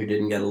villain who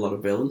didn't get a lot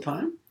of villain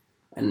time,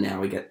 and now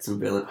we get some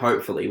villain.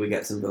 Hopefully, we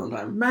get some villain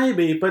time.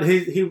 Maybe, but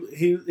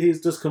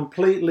he's just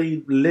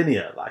completely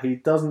linear. Like, he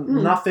doesn't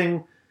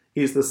nothing.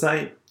 He's the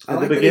same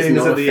at the beginning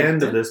as at the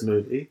end of this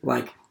movie.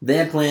 Like,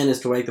 their plan is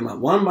to wake them up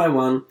one by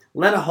one,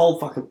 let a whole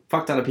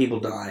fuck ton of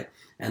people die,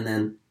 and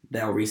then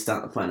they'll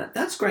restart the planet.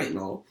 That's great and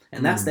all,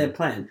 and that's their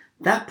plan.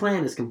 That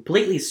plan is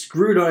completely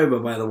screwed over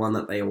by the one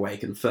that they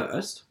awaken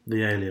first.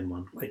 The alien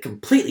one. Like,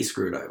 completely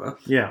screwed over.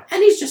 Yeah.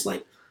 And he's just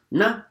like,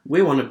 nah,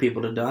 we wanted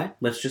people to die.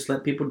 Let's just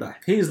let people die.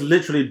 He's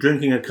literally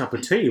drinking a cup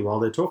of tea while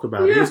they talk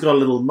about it. He's got a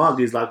little mug.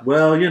 He's like,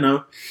 well, you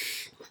know,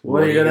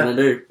 what are you going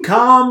to do?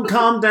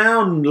 Calm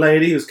down,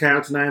 lady, whose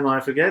character name I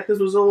forget. This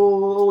was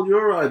all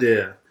your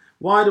idea.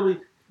 Why do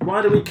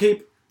we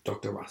keep...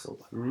 Dr.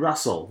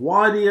 Russell.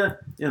 Why do you,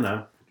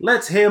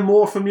 let's hear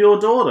more from your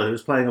daughter,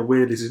 who's playing a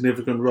weirdly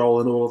significant role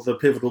in all of the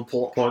pivotal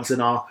plot points in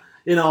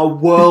our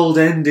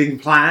world-ending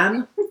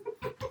plan.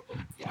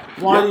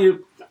 Why do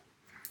you...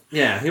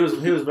 Yeah, he was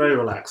very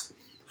relaxed.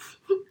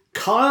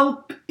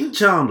 Kyle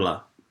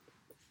Chandler.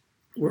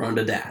 We're on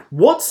to Dad.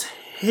 What's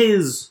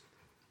his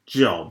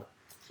job?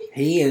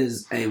 He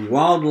is a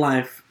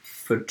wildlife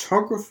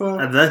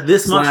photographer. And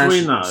this much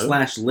we know.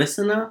 /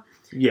 listener.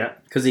 Yeah.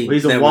 Because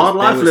he's a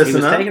wildlife listener.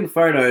 He was taking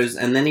photos,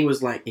 and then he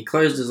was like, he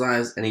closed his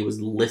eyes and he was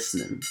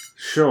listening.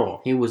 Sure.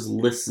 He was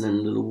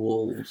listening to the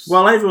wolves.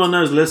 Well, everyone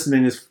knows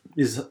listening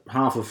is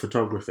half of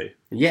photography.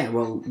 Yeah,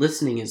 well,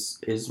 listening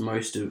is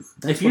most of...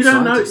 If you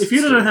don't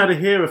know how to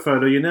hear a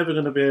photo, you're never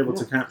going to be able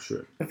to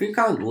capture it. If you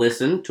can't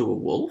listen to a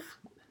wolf,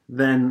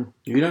 then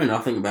you know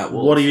nothing about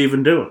wolves. What are you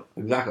even doing?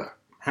 Exactly.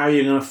 How are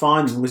you going to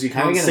find them? Because you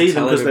can't see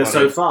them because they're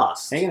so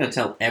fast. How are you going to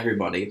tell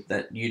everybody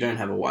that you don't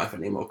have a wife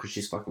anymore because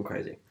she's fucking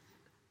crazy?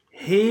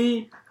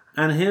 He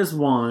and his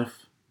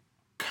wife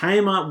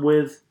came up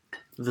with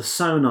the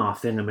sonar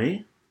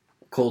thingamy.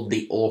 Called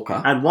the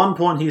Orca. At one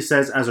point he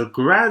says as a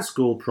grad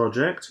school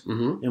project,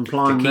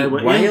 implying to keep they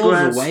were whales in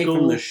grad away school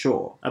from the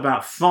shore.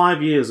 About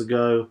 5 years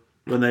ago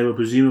when they were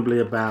presumably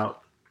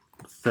about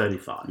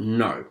 35.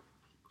 No.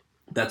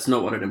 That's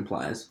not what it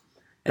implies.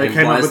 They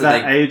came up with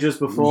that ages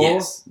before?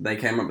 Yes, they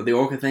came up with the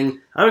Orca thing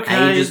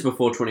ages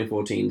before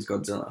 2014's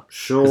Godzilla.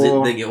 Sure.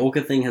 Because the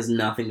Orca thing has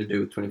nothing to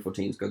do with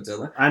 2014's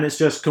Godzilla. And it's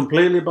just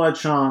completely by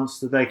chance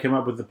that they came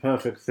up with the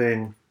perfect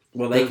thing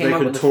they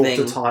could talk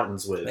to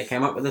Titans with. They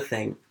came up with a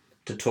thing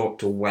to talk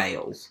to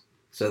whales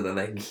so that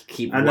they can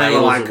keep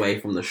whales away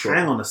from the shore.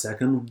 Hang on a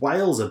second,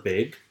 whales are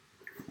big.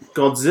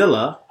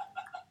 Godzilla,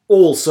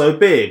 also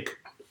big.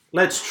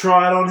 Let's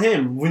try it on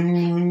him.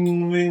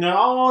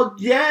 Oh,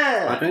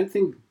 yeah! I don't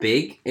think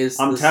big is...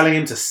 I'm telling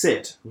him to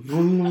sit. I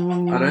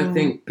don't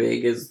think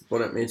big is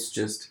what it means,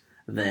 just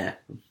their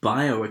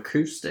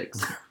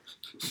bioacoustics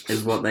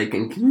is what they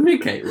can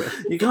communicate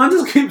with. You can't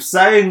just keep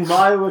saying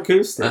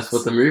bioacoustics. That's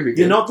what the movie did.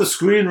 You're not the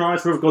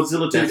screenwriter of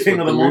Godzilla 2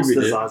 King of the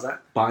Monsters, Isaac.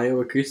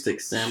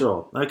 Bioacoustics, Sam.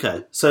 Sure,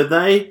 okay. So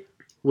they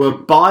were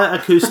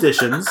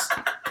bioacousticians...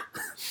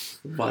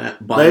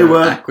 They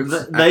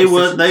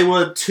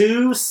were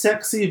two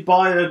sexy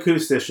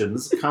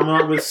bioacousticians coming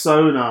up with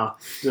sonar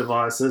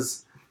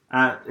devices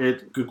at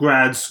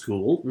grad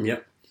school.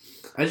 Yep.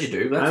 As you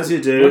do. As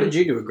you do. What did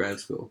you do at grad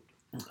school?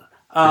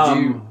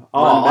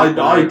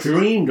 I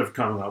dreamed of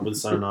coming up with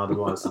sonar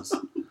devices.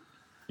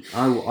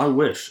 I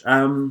wish.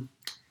 And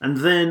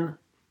then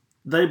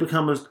they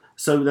become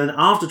so then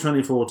after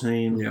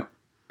 2014, Yeah.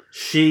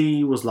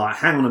 she was like,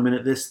 hang on a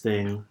minute, this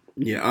thing.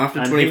 Yeah, after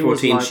And he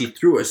was 2014, like- she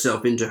threw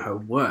herself into her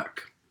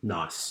work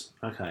Nice.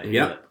 Okay. Yep.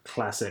 Yeah.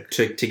 Classic.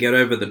 to get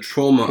over the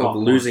trauma Plot of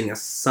point. losing a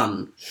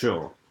son.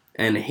 Sure.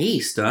 And he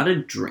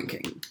started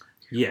drinking.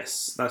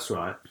 Yes, that's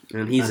right.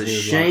 And he's And he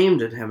was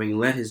ashamed at having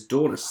let his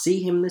daughter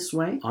see him this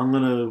way. I'm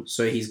gonna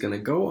So he's going to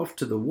go off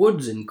to the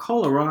woods in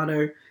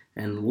Colorado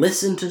and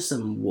listen to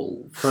some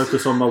wolves.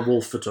 focus on my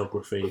wolf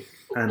photography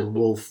and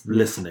wolf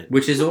listening.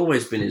 Which has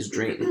always been his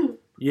dream,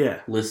 Yeah.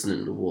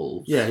 listening to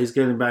wolves. Yeah, he's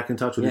getting back in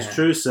touch with Yeah. his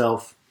true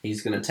self.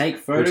 He's going to take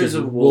Which photos is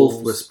of wolf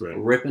wolves,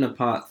 whispering. ripping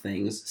apart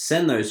things,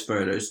 send those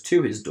photos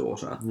to his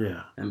daughter,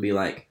 Yeah. and be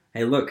like,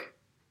 hey, look,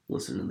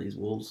 listen to these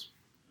wolves.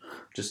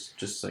 Just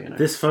so you know.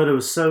 This photo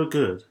is so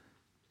good.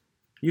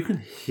 You can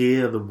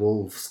hear the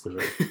wolves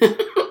through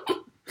it.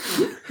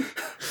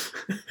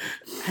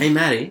 Hey,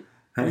 Maddie.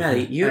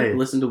 Maddie, you hey,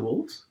 listen to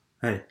wolves?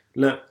 hey,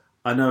 look,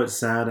 I know it's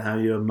sad how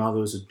your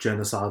mother is a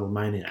genocidal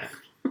maniac.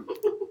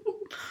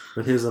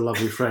 But here's a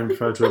lovely framed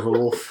photo of a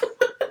wolf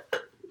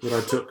that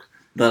I took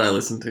That I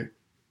listen to.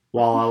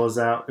 while I was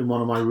out in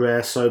one of my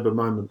rare sober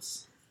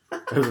moments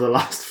over the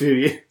last few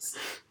years.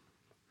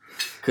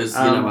 Because,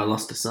 I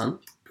lost a son.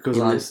 Because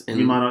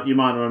you might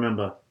not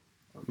remember.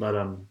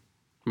 But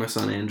My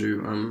son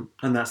Andrew,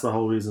 and that's the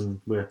whole reason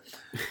we're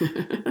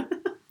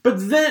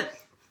But then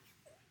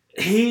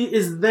he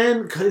is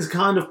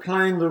kind of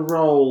playing the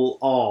role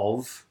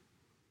of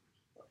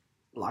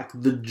like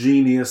the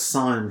genius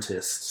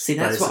scientist. See,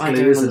 that's what I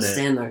basically, don't isn't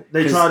understand, though.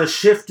 They 'cause- try to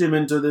shift him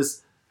into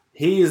this.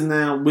 He is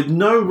now with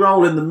no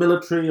role in the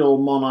military or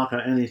monarch or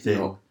anything.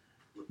 No.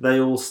 They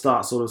all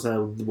start sort of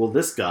saying, "Well,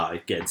 this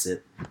guy gets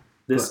it.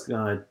 This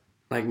guy."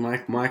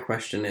 Like, my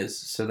question is,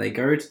 so they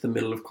go to the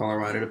middle of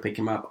Colorado to pick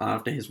him up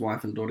after his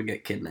wife and daughter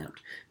get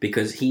kidnapped.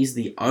 Because he's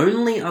the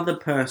only other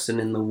person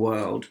in the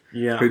world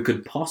Yeah, who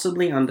could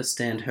possibly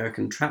understand her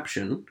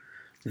contraption,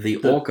 the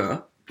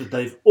orca, that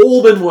they've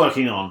all been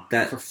working on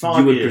that for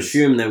 5 you would years.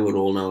 presume they would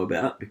all know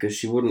about, because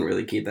she wouldn't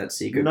really keep that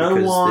secret, No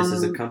because this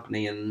is a one-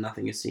 company and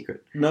nothing is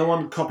secret. No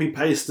one copy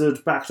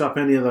pasted, backed up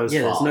any of those.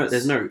 Yeah, files.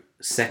 there's no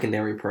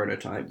secondary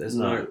prototype. There's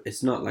no.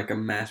 It's not like a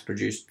mass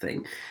produced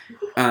thing.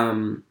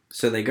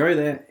 So they go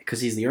there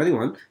because he's the only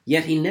one.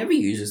 Yet he never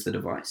uses the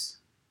device.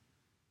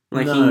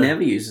 Like he No.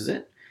 never uses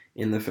it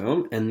in the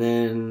film. And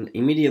then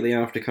immediately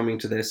after coming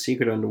to their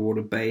secret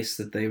underwater base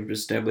that they've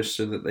established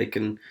so that they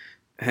can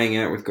hang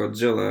out with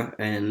Godzilla,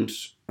 and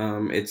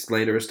it's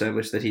later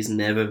established that he's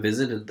never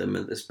visited them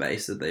at this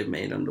base that they've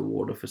made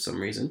underwater for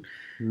some reason.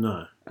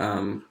 No.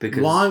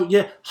 Because Why?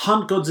 Yeah,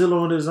 hunt Godzilla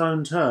on his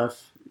own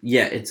turf.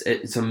 yeah,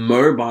 it's a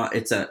mobile.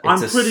 I'm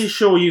pretty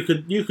sure you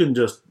can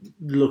just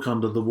look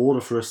under the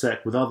water for a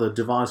sec with other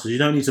devices. You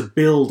don't need to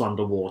build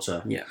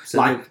underwater. Yeah, so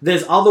Like,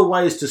 there's other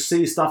ways to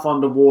see stuff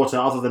underwater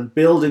other than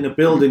building a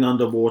building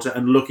underwater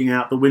and looking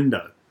out the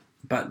window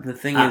but the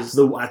thing at is,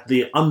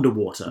 the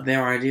underwater.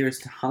 their idea is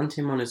to hunt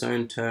him on his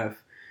own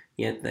turf.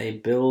 Yet they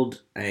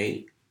build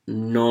a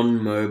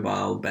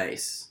non-mobile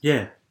base.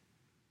 Yeah.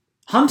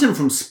 Hunt him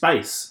from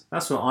space.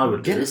 That's what I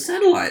would Get do. a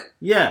satellite.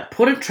 Yeah.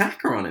 Put a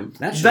tracker on him.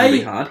 That shouldn't They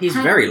be hard. He's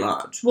have- very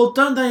large. Well,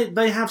 don't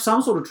they have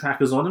some sort of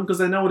trackers on him because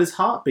they know what his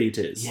heartbeat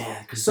is?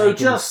 Yeah, because So they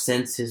can just-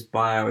 sense his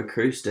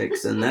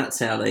bioacoustics, and that's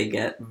how they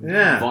get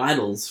Yeah.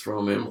 vitals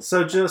from him.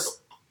 So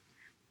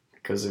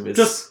Because of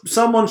his.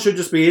 someone should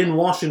just be in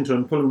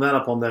Washington pulling that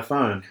up on their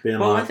phone, being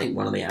Well, like, I think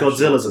one of the Godzilla's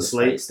astronauts in the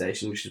asleep. space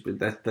station, which is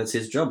that's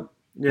his job.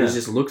 yeah. He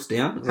just looks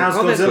down. It's How's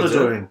like, "Oh, there's Godzilla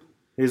doing?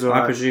 He's I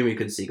alright. presume you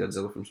could see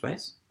Godzilla from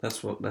space.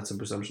 That's a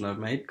presumption I've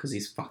made because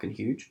he's fucking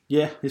huge.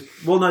 Yeah.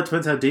 Well, no, it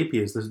depends how deep he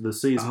is. The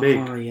sea's big.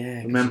 Oh yeah,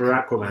 'cause Remember you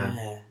Aquaman?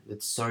 Yeah,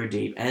 it's so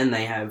deep, and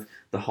they have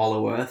the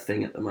Hollow Earth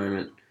thing at the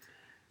moment.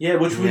 Yeah,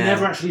 which we Yeah.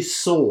 never actually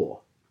saw,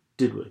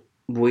 did we?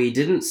 We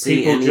didn't see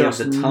People any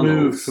just of the moved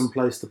tunnels. from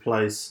place to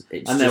place,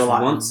 It's and just they were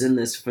like, once in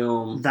this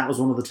film. that was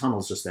one of the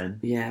tunnels just then.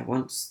 Yeah,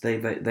 once they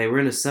were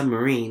in a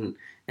submarine,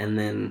 and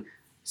then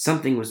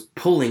something was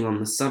pulling on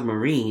the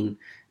submarine,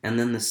 and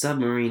then the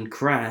submarine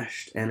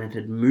crashed, and it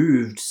had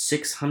moved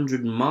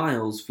 600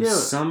 miles for Yeah.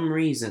 some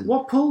reason.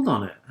 What pulled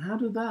on it? How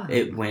did that happen?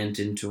 It went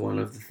into one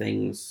of the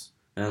things,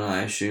 and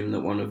I assume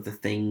that one of the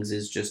things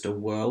is just a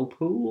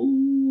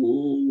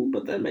whirlpool,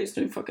 but that makes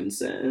no fucking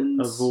sense.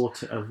 A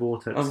vortex. A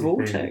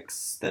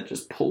vortex that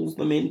just pulls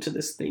them into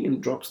this thing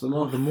and drops them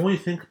Oh, off. the more you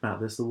think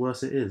about this, the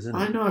worse it is, isn't it?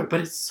 I know,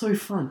 but it's so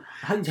fun.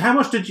 How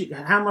much did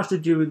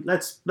you?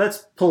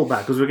 Let's pull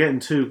back because we're getting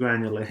too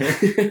granular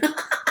here.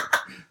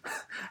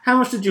 How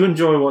much did you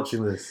enjoy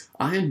watching this?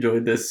 I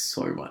enjoyed this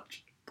so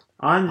much.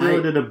 I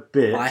enjoyed it a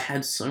bit. I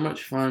had so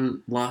much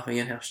fun laughing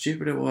at how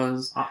stupid it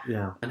was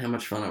Yeah. and how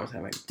much fun I was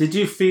having. Did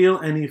you feel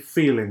any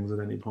feelings at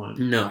any point?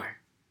 No.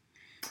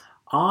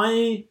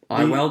 I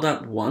welled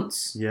up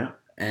once, Yeah.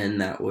 and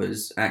that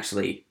was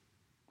actually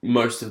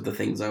most of the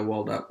things I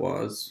welled up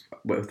was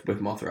with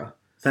Mothra.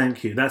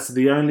 Thank you. That's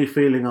the only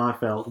feeling I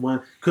felt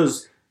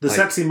because The Like-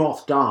 sexy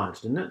moth died,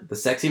 didn't it? The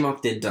sexy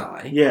moth did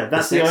die. Yeah,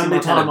 that's the sexy only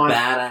moth had time a I.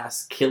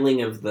 badass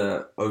killing of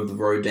the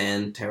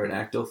Rodan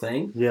pterodactyl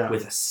thing. Yeah.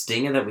 With a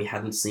stinger that we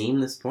hadn't seen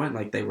this point.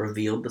 Like, they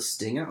revealed the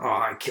stinger.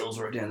 Oh, it kills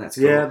Rodan. That's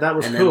cool. Yeah, that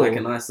was and cool. then, like,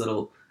 a nice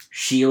little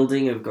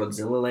shielding of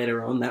Godzilla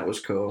later on. That was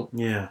cool.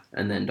 Yeah.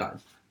 And then died.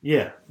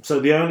 Yeah. So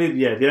the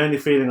only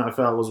feeling I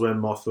felt was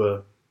when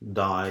Mothra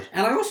died.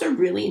 And I also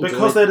really enjoyed...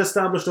 Because they'd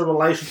established a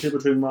relationship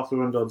between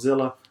Mothra and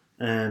Godzilla,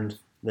 and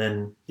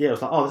then, yeah, it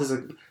was like, this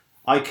is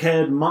I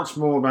cared much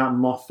more about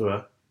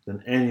Mothra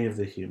than any of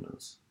the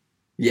humans.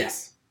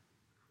 Yes.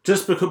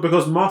 Just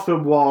because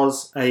Mothra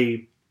was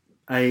a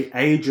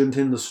agent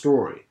in the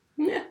story.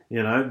 Yeah.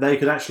 You know, they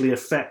could actually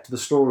affect the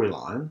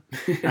storyline,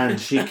 and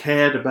she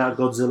cared about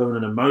Godzilla in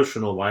an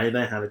emotional way.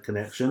 They had a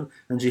connection,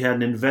 and she had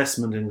an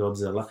investment in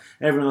Godzilla.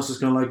 Everyone else was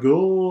kind of like,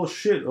 oh,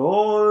 shit,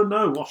 oh,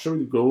 no, what should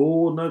we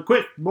go? Oh, no,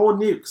 quick, more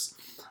nukes.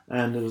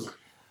 And it was,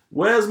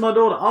 where's my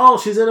daughter? Oh,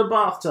 she's in a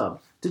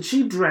bathtub. Did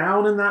she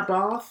drown in that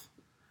bath?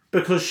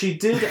 Because she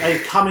did a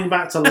coming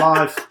back to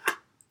life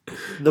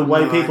the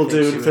way No, people I think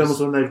do she in films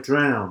was- when they've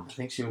drowned. I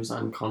think she was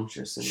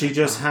unconscious. In She that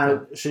just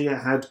time.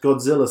 had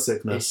Godzilla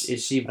sickness.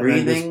 Is she And then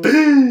breathing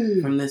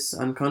just- from this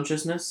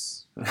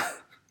unconsciousness?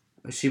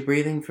 Is she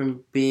breathing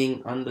from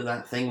being under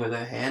that thing with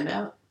her hand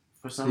out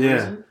for some Yeah.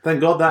 reason? Thank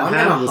God that I'm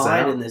hand gonna was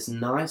hide out. in this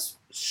nice,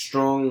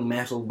 strong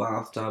metal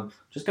bathtub.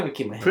 Just gonna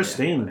keep my hand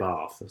Pristine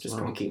out. bath. as Just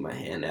well. gonna keep my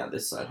hand out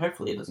this side.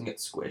 Hopefully, it doesn't get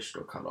squished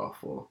or cut off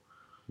or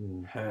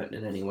hurt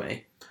in any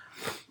way.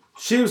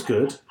 She was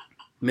good.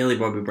 Millie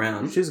Bobby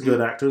Brown. She's a good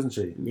actor, isn't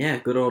she? Yeah,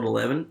 good old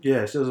 11.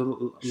 Yeah, she does a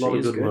lot of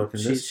She's good work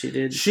in this. She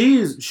did.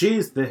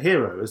 She's the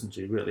hero, isn't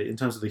she? Really, in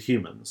terms of the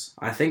humans.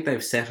 I think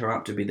they've set her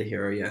up to be the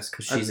hero, yes,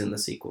 because she's in the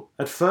sequel.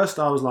 At first,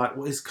 I was like,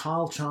 well, is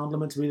Kyle Chandler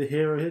meant to be the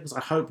hero here? Because I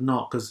hope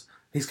not, because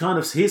he's kind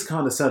of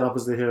set up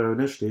as the hero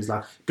initially. He's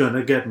like,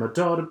 gonna get my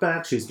daughter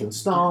back. She's been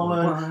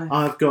stolen.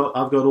 I've got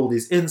all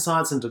these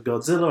insights into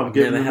Godzilla. I've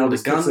never held a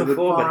gun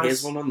before, but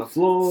here's one on the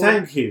floor.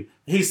 Thank you.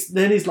 He's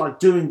like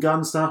doing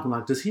gun stuff. I'm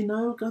like, does he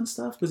know gun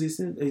stuff? Because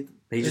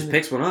He just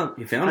picks one up.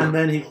 You found and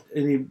it. then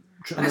they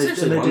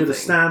actually do one the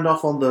thing.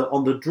 standoff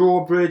on the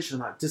drawbridge.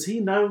 And like, does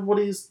he know what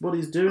he's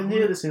doing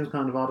here? This seems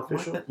kind of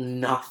artificial. Like that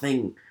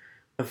nothing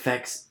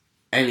affects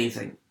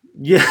anything.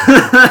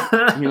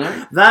 Yeah, You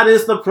know? that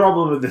is the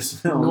problem with this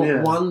film. Not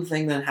yeah. one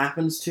thing that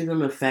happens to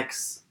them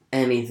affects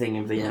anything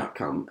of the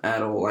outcome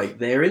at all. Like,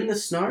 they're in the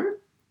snow,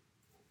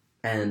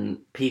 and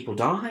people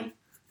die,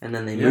 and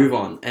then they Yeah. move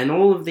on. And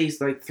all of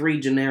these, like, 3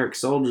 generic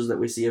soldiers that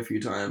we see a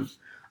few times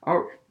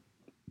are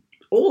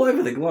all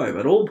over the globe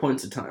at all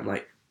points of time.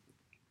 Like,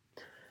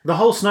 The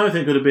whole snow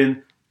thing could have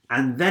been,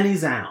 and then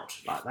he's out.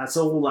 Like, that's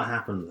all that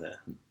happened there.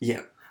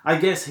 yeah. I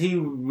guess he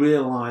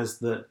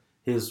realised that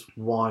his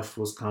wife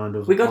was kind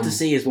of We got on to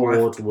see his board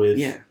wife. with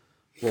Yeah.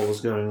 what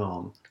was going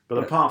on. But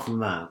But- apart from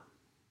that,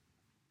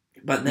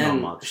 But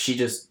then Not much. she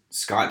just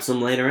Skypes them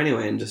later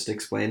anyway and just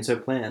explains her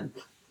plan.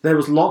 there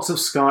was lots of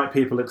Skype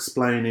people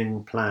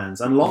explaining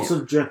plans, and lots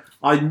of.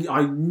 I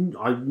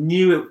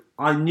knew it.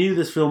 I knew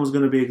this film was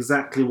going to be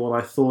exactly what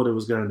I thought it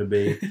was going to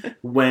be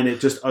when it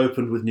just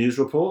opened with news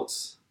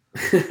reports.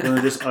 When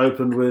it just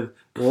opened with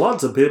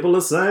lots of people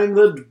are saying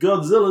that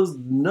Godzilla's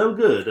no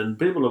good, and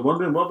people are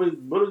wondering what are we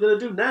going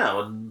to do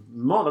now. And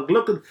Monarch,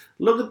 look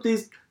at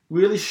these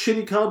really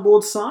shitty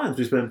cardboard signs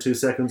we spent 2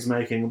 seconds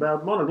making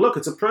about Monarch. Look,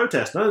 it's a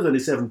protest. No, there's only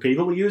 7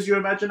 people. We use your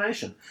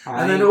imagination.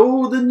 And then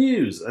all the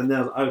news, and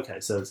then okay,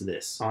 so it's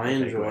this. I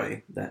Okay, enjoy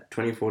great. that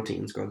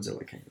 2014's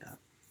Godzilla came out,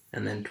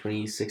 and then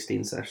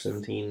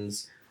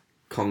 2016/17's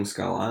Kong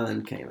Skull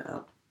Island came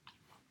out.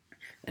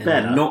 And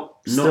Better.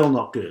 Still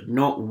not good.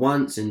 Not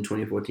once in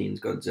 2014's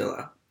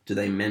Godzilla do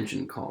they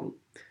mention Kong.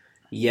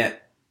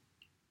 Yet,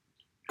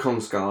 Kong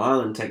Skull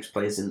Island takes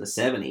place in the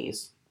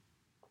 70s.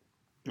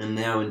 And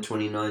now in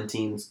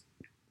 2019's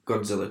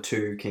Godzilla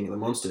 2, King of the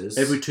Monsters,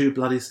 Every 2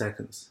 bloody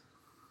seconds.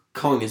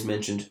 Kong is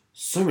mentioned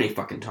so many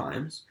fucking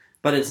times.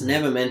 But it's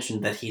never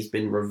mentioned that he's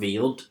been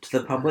revealed to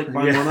the public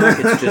by Yeah. Monarch.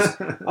 It's just,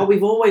 oh,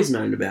 we've always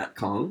known about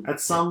Kong. At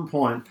some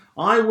point,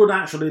 I would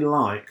actually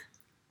like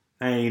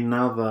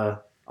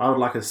I would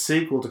like a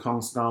sequel to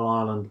Kong Skull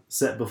Island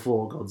set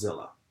before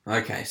Godzilla.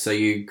 Okay, so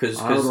because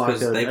I would like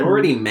they've a-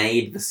 already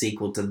made the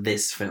sequel to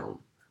this film.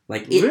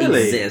 Like, it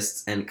Really?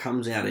 exists and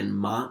comes out in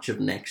March of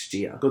next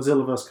year.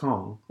 Godzilla vs.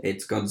 Kong.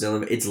 It's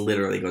Godzilla. It's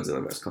literally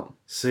Godzilla vs. Kong.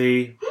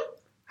 See,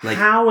 Like-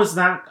 how is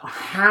that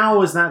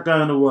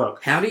going to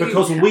work? How do you?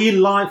 Because how- we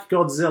like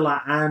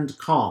Godzilla and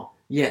Kong.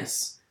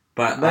 yes,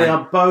 but They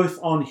are both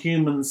on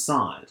human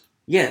side.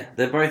 yeah,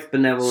 they're both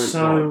benevolent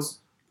So- lords.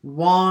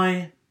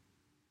 Why?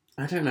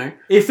 I don't know.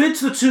 If it's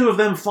the 2 of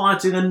them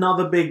fighting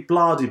another big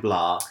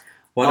blah-de-blah,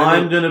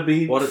 I'm going to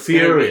be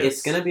furious.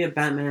 It's gonna be a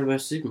Batman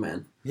vs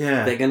Superman.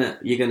 Yeah.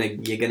 You're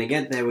gonna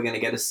get there. We're gonna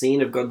get a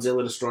scene of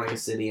Godzilla destroying a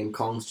city, and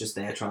Kong's just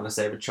there trying to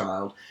save a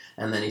child.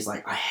 And then he's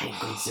like, "I hate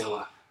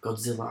Godzilla.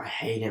 Godzilla, I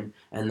hate him."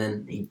 And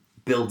then he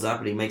builds up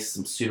and he makes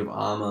some suit of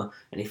armor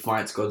and he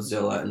fights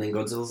Godzilla, and then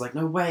Godzilla's like,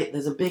 no, wait,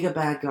 there's a bigger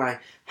bad guy.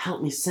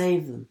 Help me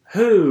save them.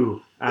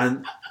 Who?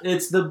 And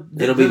it's It'll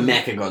be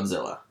Mecha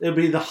Godzilla. It'll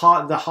be the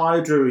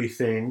Hydra-y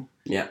thing.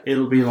 Yeah.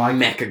 It'll be like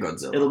Mecha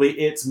Godzilla. It'll be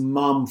its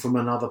mum from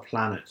another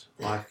planet.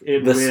 Like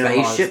the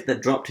spaceship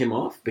that dropped him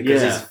off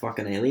because he's a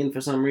fucking alien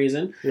for some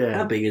reason. Yeah.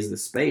 How big is the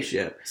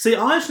spaceship? See,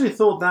 I actually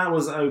thought that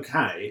was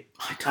okay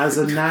as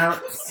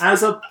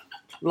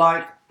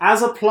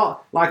a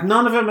plot. Like,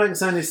 none of it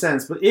makes any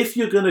sense. But if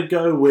you're going to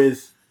go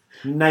with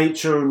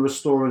nature and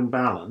restoring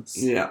balance,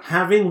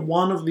 having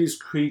one of these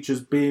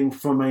creatures being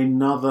from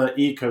another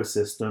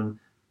ecosystem,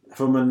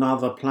 from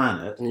another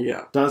planet,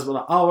 does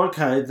like, oh,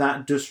 okay,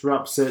 that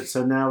disrupts it.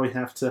 So now we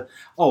have to.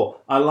 Oh,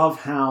 I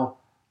love how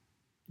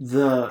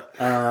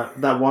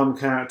that one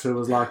character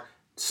was like,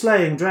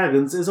 slaying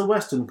dragons is a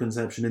Western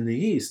conception. In the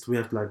East, we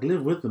have to like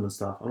live with them and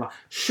stuff. I'm like,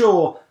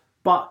 sure,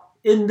 but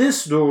in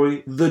this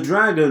story, the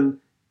dragon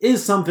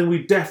is something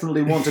we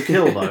definitely want to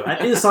kill, though,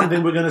 and is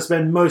something we're going to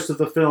spend most of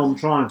the film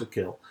trying to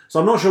kill. So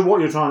I'm not sure what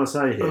you're trying to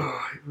say here,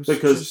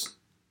 because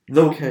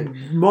the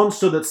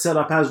monster that's set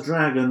up as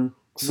dragon,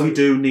 we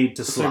do need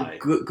to slay.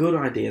 So good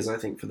ideas, I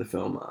think, for the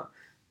film are...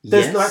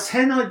 There's like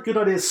 10 good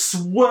ideas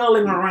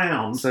swirling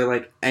around. So,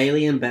 like,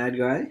 alien bad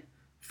guy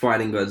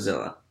fighting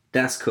Godzilla.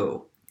 That's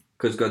cool,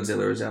 because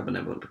Godzilla is our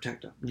benevolent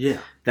protector. Yeah.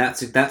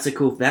 That's a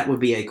cool... That would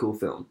be a cool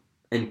film.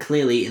 And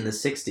clearly, in the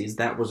 60s,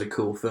 that was a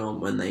cool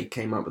film when they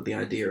came up with the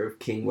idea of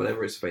King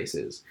whatever his face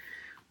is.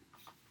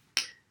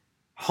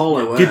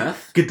 Hollow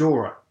Earth...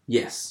 Ghidorah.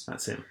 Yes.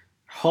 That's him.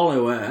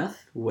 Hollow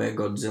Earth, where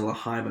Godzilla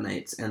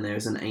hibernates and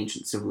there's an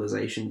ancient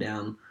civilization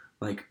down,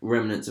 like,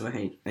 remnants of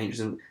an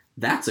ancient...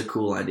 That's a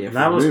cool idea for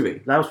a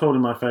movie. That was probably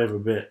my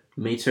favourite bit.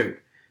 Me too.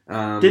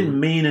 Didn't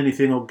mean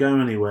anything or go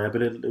anywhere,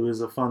 but it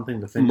was a fun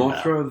thing to think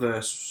about. Mothra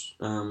versus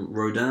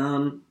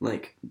Rodan,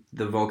 like,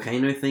 the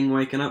volcano thing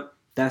waking up.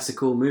 That's a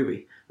cool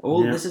movie.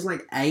 This is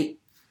like eight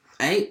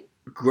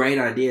great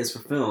ideas for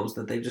films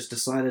that they just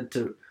decided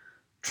to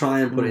try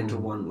and put into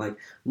one. Like,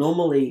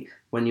 normally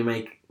when you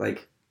make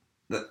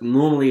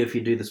normally if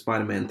you do the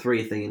Spider-Man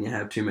 3 thing and you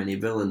have too many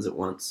villains at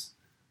once,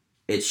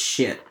 it's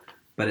shit.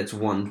 But it's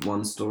one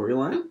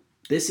storyline.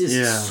 This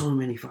is so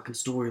many fucking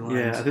storylines.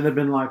 Yeah, I think they've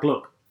been like,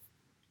 look,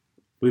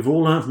 we've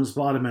all learned from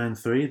Spider-Man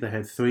 3 they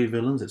had 3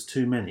 villains. It's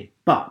too many.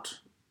 But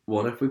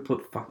what if we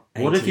put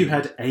 18? What if you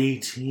had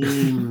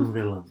 18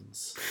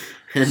 villains?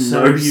 And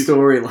no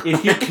storyline.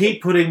 If you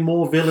keep putting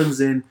more villains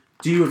in,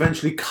 do you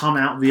eventually come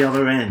out the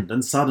other end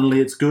and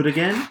suddenly it's good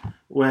again?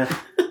 Where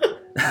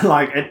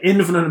like an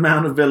infinite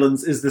amount of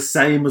villains is the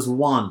same as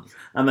one,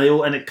 and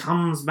it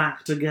comes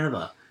back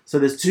together. So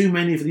there's too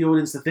many for the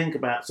audience to think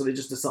about, so they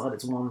just decide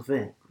it's one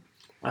thing.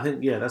 I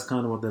think, that's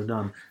kind of what they've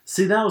done.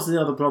 See, that was the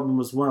other problem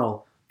as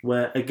well,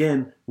 where,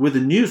 again, with the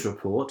news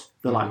report,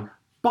 they're like,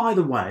 by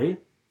the way,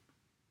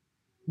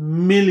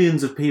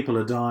 millions of people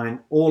are dying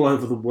all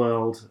over the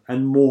world,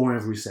 and more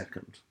every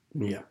second.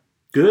 Yeah.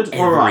 Good?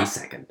 Every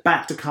second.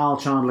 Back to Carl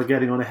Chandler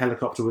getting on a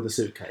helicopter with a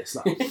suitcase.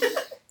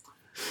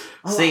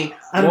 See,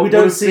 and we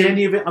don't see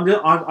any of it.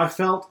 I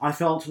felt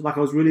like I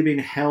was really being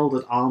held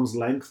at arm's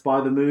length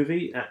by the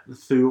movie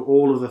through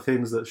all of the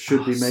things that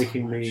should be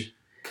making me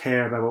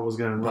care about what was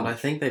going on. But I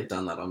think they've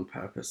done that on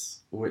purpose,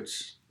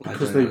 which I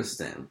don't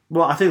understand.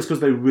 Well, I think it's because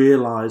they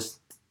realised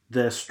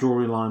their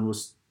storyline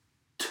was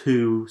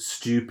too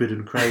stupid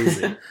and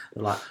crazy. They're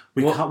like,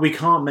 we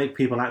can't make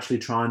people actually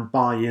try and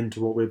buy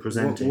into what we're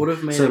presenting. What would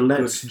have made so a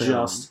let's good film,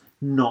 just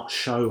not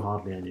show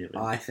hardly any of it.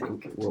 I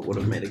think what would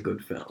have made a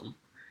good film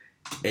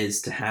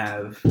is to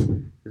have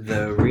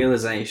the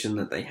realization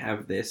that they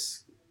have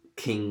this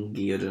King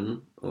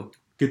Geodon or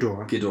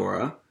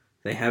Ghidorah.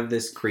 They have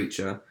this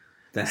creature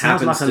that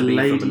happens to be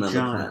from another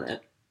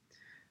planet,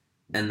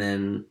 and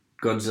then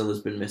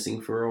Godzilla's been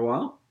missing for a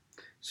while,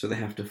 so they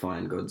have to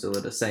find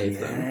Godzilla to save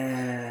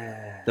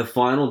them. The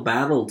final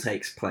battle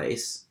takes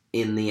place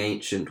in the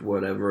ancient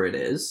whatever it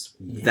is.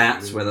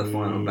 That's where the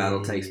final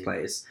battle takes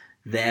place.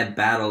 Their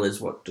battle is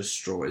what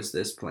destroys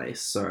this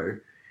place. So,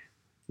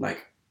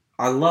 like,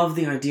 I love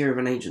the idea of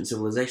an ancient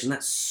civilization.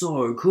 That's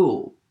so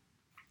cool.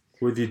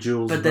 With your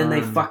jewels. But then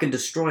they fucking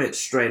destroy it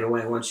straight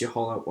away once your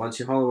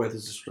Hollow Earth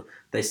is destroyed.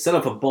 They set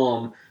up a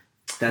bomb.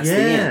 That's the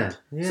end.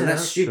 Yeah, so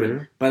that's stupid.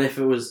 True. But if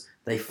it was,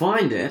 they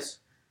find it,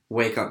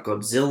 wake up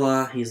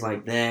Godzilla, he's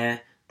like there.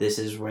 This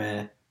is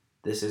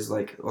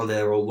like,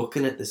 they're all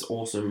looking at this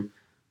awesome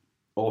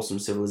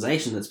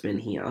civilization that's been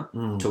here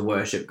to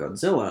worship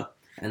Godzilla.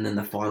 And then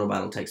the final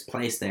battle takes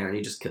place there and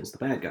he just kills the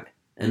bad guy.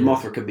 And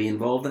Mothra could be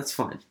involved, that's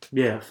fine.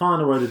 Yeah,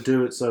 find a way to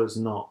do it so it's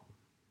not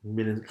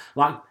millions.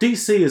 Like,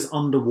 DC is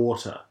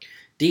underwater.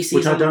 DC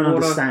which is I don't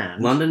underwater.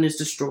 understand. London is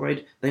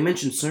destroyed. They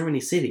mentioned so many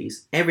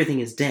cities. Everything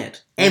is dead.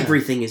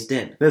 Everything is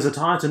dead. There's a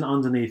titan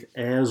underneath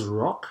Ayers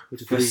Rock,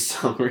 which is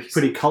some reason.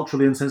 pretty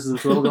culturally insensitive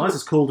as well, guys.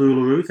 It's called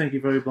Uluru. Thank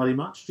you very bloody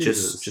much.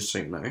 Just so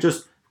you know.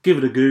 Just give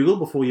it a Google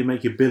before you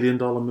make your $1 billion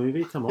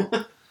movie. Come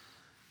on.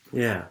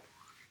 Yeah.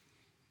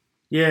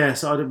 Yeah,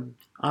 so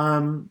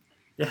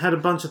it had a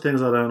bunch of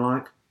things I don't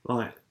like.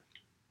 Like,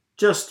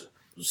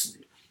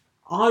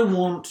 I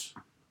want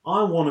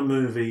a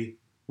movie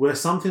where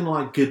something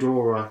like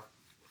Ghidorah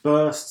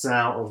bursts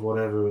out of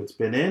whatever it's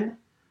been in,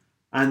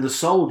 and the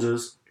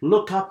soldiers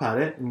look up at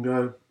it and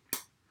go,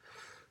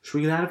 "Should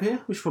we get out of here?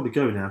 We should probably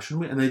go now,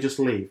 shouldn't we?" And they just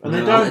leave. And they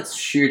don't. Let's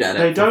shoot at it.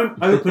 They don't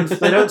open.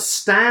 They don't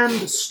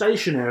stand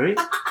stationary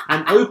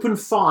and open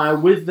fire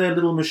with their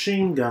little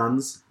machine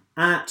guns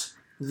at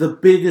the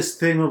biggest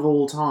thing of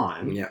all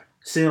time. Yeah.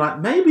 So you're like,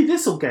 maybe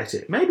this will get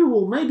it.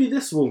 Maybe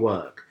this will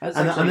work. And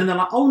then they're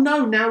like, oh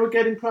no, now we're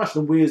getting crushed.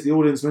 And we as the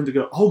audience meant to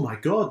go, oh my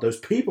god, those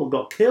people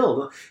got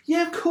killed.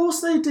 Yeah, of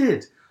course they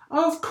did.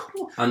 Oh, of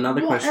course.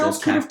 Another question of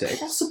tactics. What else could have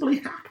possibly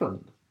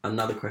happened?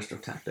 Another question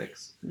of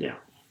tactics. Yeah.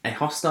 A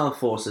hostile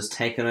force has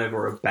taken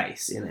over a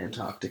base in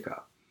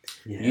Antarctica.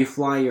 Yeah. You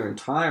fly your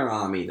entire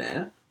army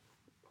there,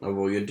 of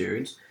all your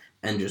dudes,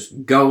 and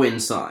just go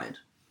inside.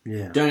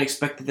 Yeah. Don't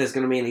expect that there's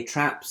going to be any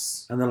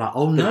traps. And they're like,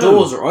 oh no. The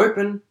doors are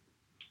open.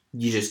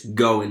 You just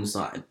go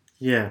inside.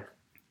 Yeah.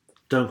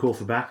 Don't call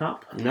for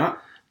backup. No.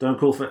 Don't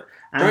call for...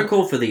 Don't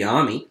call for the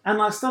army. And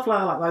like stuff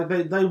like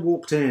they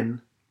walked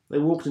in. They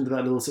walked into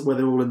that little... where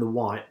they're all in the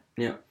white.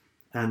 Yeah.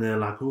 And they're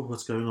like, oh,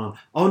 what's going on?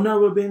 Oh no,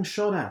 we're being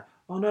shot at.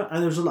 Oh no. And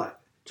there was like...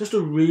 just a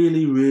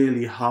really,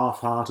 really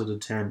half-hearted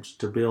attempt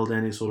to build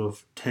any sort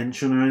of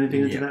tension or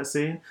anything into that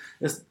scene.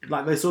 It's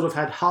like they sort of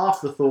had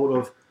half the thought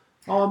of,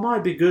 oh, it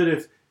might be good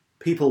if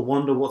people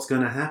wonder what's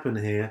going to happen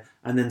here,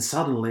 and then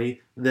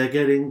suddenly they're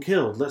getting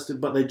killed.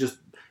 But they just...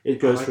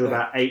 it goes for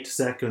about 8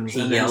 seconds,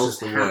 He and then it's yells just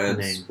the happening.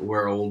 words,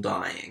 "We're all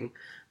dying,"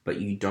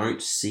 but you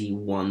don't see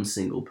one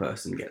single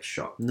person get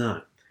shot.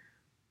 No.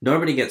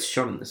 Nobody gets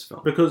shot in this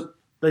film. Because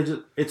they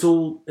just... it's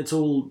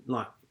all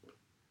like...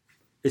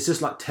 it's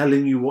just like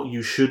telling you what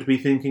you should be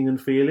thinking and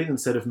feeling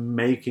instead of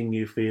making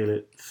you feel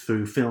it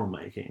through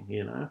filmmaking,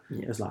 you know?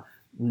 Yeah. It's like,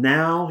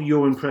 now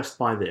you're impressed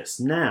by this.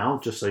 Now,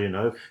 just so you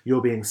know,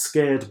 you're being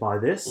scared by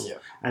this. Yeah.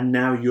 And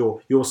now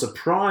you're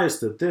surprised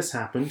that this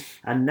happened.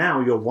 And now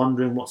you're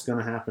wondering what's going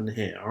to happen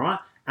here, all right?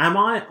 Am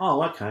I?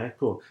 Oh, okay,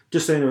 cool.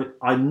 Just so you know,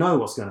 I know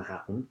what's going to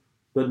happen.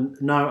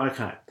 But no,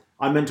 okay.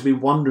 I'm meant to be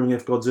wondering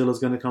if Godzilla's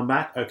going to come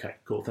back? Okay,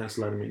 cool. Thanks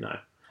for letting me know.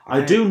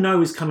 I do know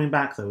he's coming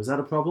back, though. Is that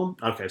a problem?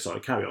 Okay, sorry,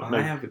 carry on. No,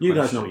 I have a you guys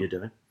question. know what you're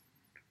doing.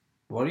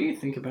 What do you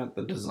think about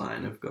the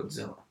design of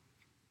Godzilla?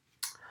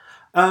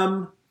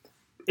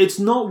 It's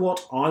not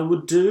what I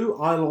would do.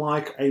 I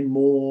like a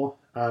more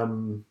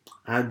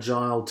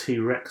agile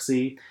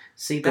T-Rexy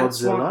See,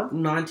 that's Godzilla. what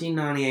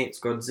 1998's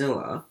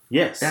Godzilla.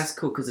 Yes. That's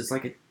cool because it's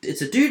like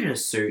it's a dude in a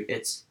suit.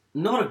 It's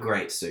not a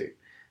great suit,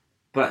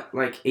 but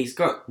like he's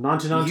got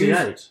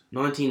 1998.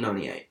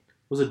 1998.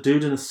 Was a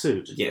dude in a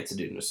suit. Yeah, it's a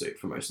dude in a suit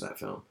for most of that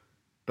film,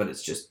 but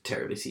it's just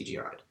terribly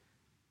CGI'd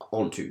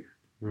onto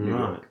New Right.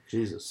 York.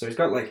 Jesus. So he's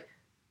got like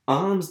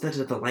arms that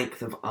are the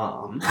length of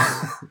arms,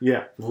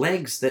 Yeah.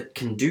 legs that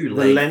can do The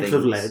leg length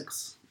of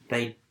things.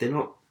 legs. They're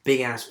not big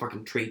ass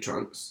fucking tree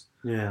trunks,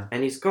 Yeah.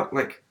 and he's got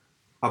like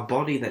a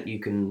body that you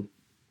can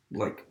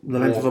like The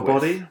length of a walk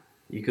with. body.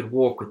 You could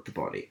walk with the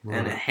body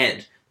and a Right.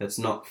 head that's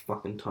not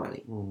fucking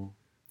tiny. Mm.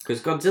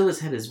 Because Godzilla's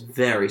head is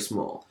very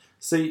small.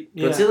 See,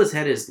 yeah. Godzilla's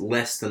head is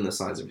less than the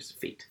size of his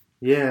feet.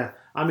 Yeah,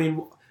 I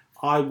mean,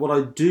 what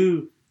I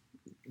do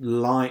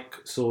like,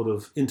 sort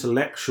of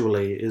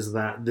intellectually, is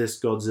that this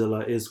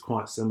Godzilla is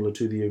quite similar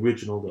to the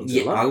original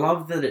Godzilla. Yeah, I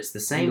love that it's the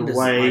same. The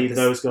way like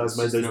those guys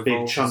made system those big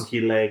evolves.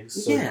 chunky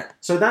legs. So, Yeah,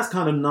 so that's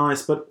kind of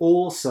nice, but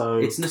also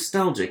it's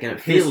nostalgic and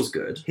it His- feels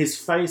good. his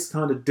face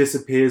kind of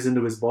disappears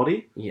into his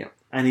body, Yeah,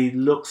 and he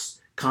looks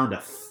kind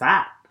of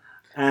fat,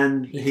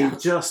 and He he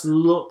does. just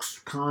looks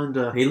kind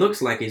of... he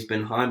looks like he's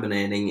been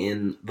hibernating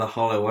in the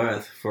Hollow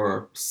Earth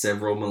for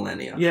several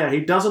millennia. Yeah, he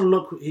doesn't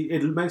look...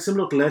 it makes him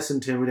look less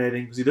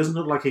intimidating, because he doesn't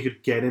look like he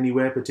could get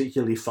anywhere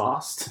particularly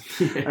fast.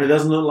 And it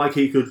doesn't look like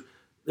he could...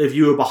 if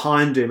you were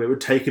behind him, it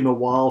would take him a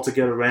while to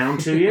get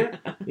around to you.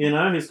 You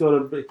know, he's got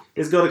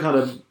a kind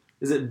of...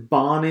 is it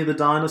Barney the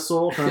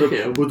dinosaur? Kind of...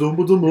 Yeah.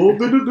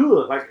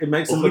 Like, it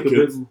makes him look a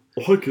bit...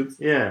 So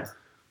Yeah.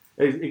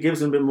 It gives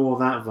him a bit more of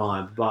that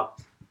vibe, but...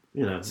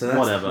 you know, that's,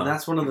 whatever.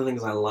 That's one of the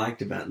things I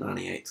liked about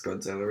 98's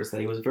Godzilla is that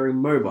he was very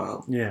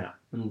mobile. Yeah.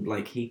 And,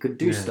 like, he could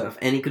do Yeah. stuff.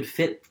 And he could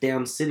fit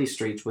down city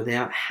streets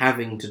without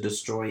having to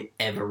destroy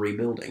every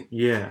building.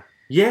 Yeah.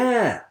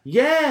 Yeah.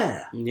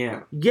 Yeah. Yeah.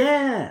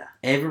 Yeah.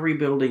 Every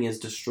building is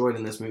destroyed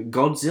in this movie.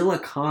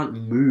 Godzilla can't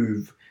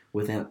move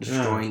without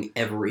destroying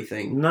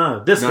everything.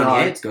 No, this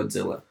guy... 98's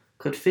Godzilla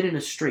could fit in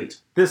a street.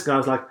 This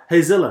guy's like,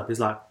 hey Zilla. He's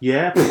like,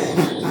 yeah.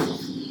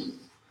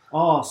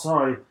 Oh,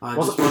 sorry. I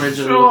Was just it- wanted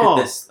you to Sure. look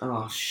at this.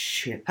 Oh,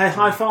 shit. Hey,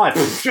 high five.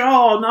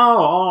 Oh, no.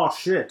 Oh,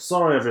 shit.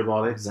 Sorry,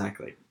 everybody.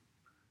 Exactly.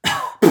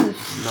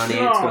 98's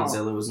Sure.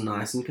 Godzilla was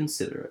nice and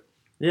considerate.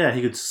 Yeah,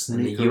 he could And the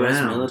sneak US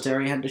around.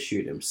 military had to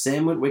shoot him.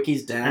 Sam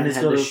Witwicky's dad And he's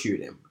had got to a- shoot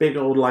him. Big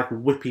old, like,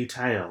 whippy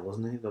tail,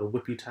 wasn't he? Got a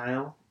whippy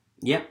tail.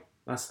 Yep.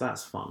 That's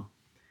fun.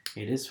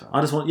 It is fun.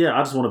 I just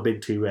want a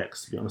big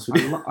T-Rex, to be honest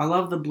with you. I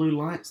love the blue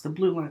lights. The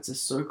blue lights are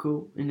so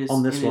cool in his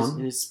On this in his, one?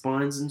 in his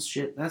spines and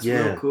shit. That's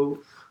Yeah. real cool.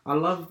 I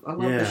love the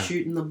Yeah.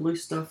 shooting the blue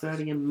stuff out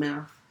of your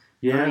mouth.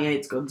 Yeah.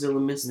 98's Godzilla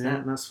missed Yeah,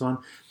 that. that's fun.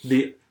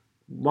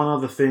 one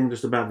other thing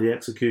just about the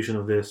execution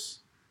of this,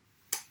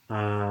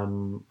 I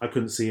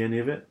couldn't see any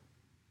of it.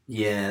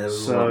 Yeah, there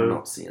was a lot of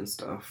not seeing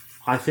stuff.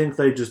 I think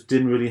they just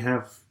didn't really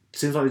have...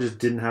 Seems like they just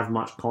didn't have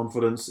much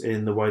confidence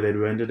in the way they'd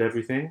rendered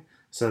everything.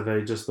 So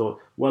they just thought,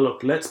 well,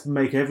 look, let's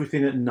make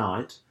everything at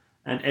night,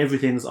 and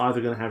everything's either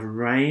going to have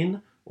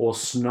rain or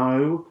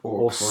snow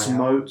or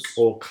smoke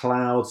or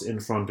clouds in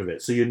front of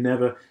it. So you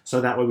never...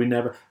 So that way we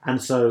never...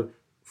 And so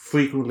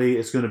frequently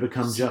it's going to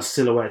become just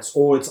silhouettes,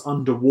 or it's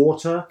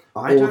underwater,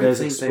 I or don't there's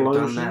think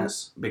explosions. they've done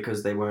that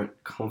because they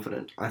weren't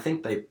confident. I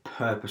think they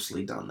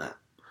purposely done that.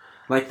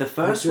 Like the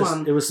first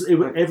one...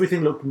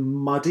 everything looked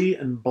muddy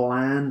and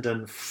bland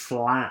and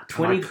flat,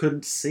 and I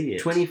couldn't see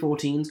it.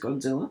 2014's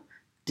Godzilla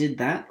did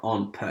that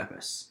on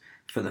purpose.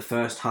 For the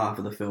first half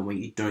of the film where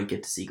you don't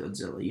get to see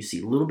Godzilla. You see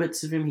little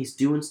bits of him, he's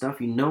doing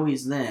stuff, you know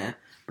he's there,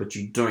 but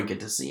you don't get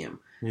to see him.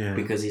 Yeah.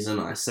 Because he's a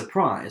nice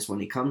surprise. When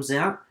he comes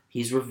out,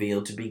 he's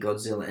revealed to be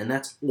Godzilla, and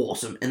that's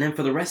awesome. And then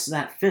for the rest of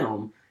that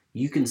film,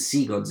 you can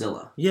see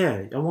Godzilla.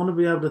 Yeah, I want to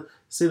be able to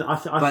see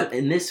that. But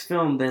in this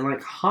film, they're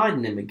like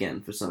hiding him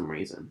again for some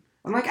reason.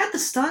 I'm like, at the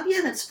start,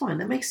 yeah, that's fine.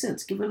 That makes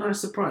sense. Give a nice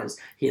surprise.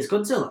 Here's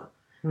Godzilla.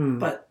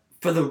 But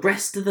for the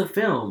rest of the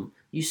film,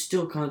 you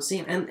still can't see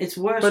him. And it's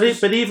worse.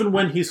 But even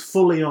when he's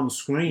fully on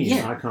screen,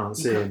 I can't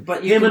see him.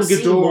 But you can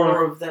see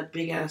more of that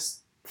big-ass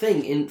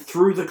thing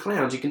through the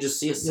clouds. You can just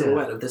see a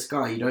silhouette of this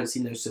guy. You don't see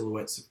no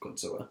silhouettes of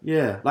Godzilla.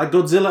 Yeah, like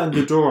Godzilla and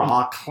Ghidorah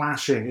are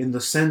clashing in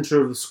the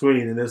center of the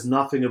screen, and there's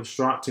nothing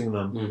obstructing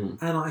them.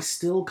 Mm-hmm. And I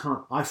still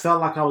can't... I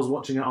felt like I was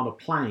watching it on a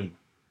plane.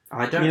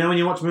 I don't... You know when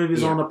you watch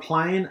movies on a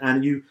plane,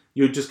 and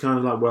you're just kind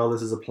of like, well,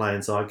 this is a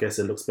plane, so I guess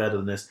it looks better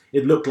than this.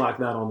 It looked like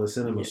that on the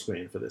cinema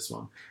screen for this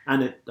one.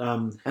 And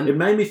it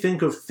made me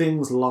think of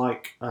things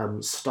like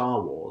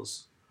Star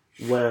Wars,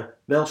 where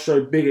they'll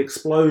show big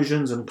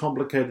explosions and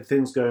complicated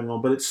things going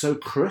on, but it's so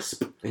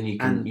crisp and you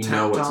tactile,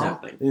 know what's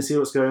happening. And you see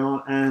what's going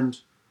on. And,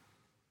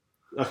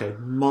 okay,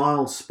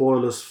 mild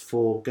spoilers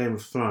for Game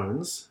of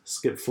Thrones.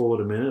 Skip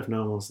forward a minute if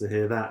no one wants to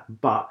hear that.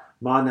 But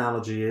my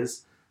analogy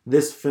is,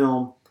 this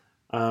film...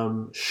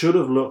 should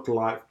have looked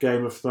like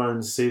Game of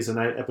Thrones Season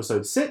 8,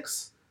 Episode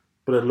 6,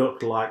 but it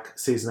looked like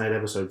Season 8,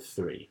 Episode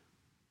 3.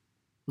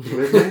 You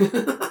with me?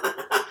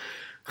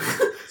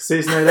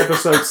 Season 8,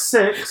 Episode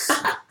 6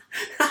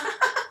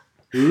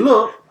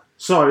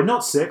 Sorry,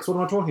 not 6, what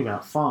am I talking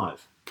about?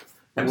 5.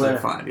 Episode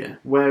 5, yeah.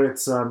 Where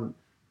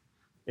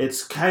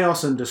it's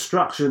chaos and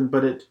destruction,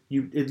 but it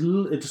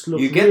just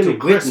looks you get really to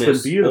crisp and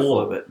witness beautiful. all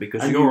of it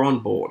because you're on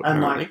board. And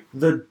apparently. like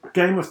the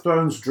Game of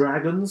Thrones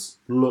dragons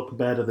look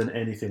better than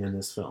anything in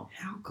this film.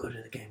 How good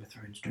are the Game of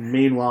Thrones dragons?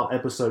 Meanwhile,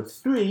 Episode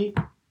 3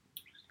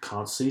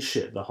 can't see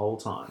shit the whole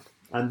time,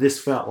 and this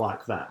felt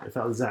like that. It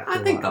felt exactly. I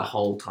think like the that.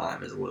 whole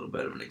time is a little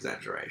bit of an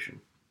exaggeration.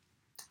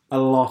 A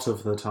lot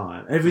of the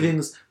time,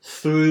 everything's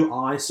through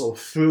ice or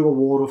through a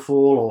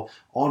waterfall or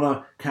on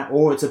a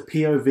or it's a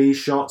POV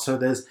shot. So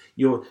there's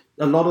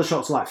a lot of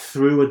shots like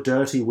through a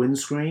dirty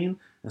windscreen.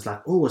 It's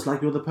like, oh, it's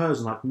like you're the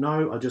person. Like,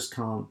 no, I just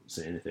can't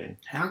see anything.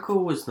 How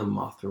cool was the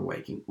Mothra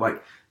waking?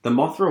 Like the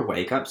Mothra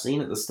wake up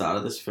scene at the start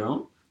of this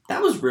film.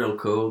 That was real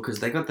cool because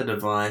they got the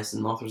device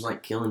and Mothra's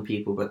like killing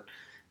people, but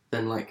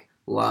then like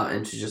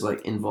and she's just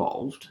like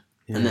involved.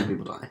 Yeah. And then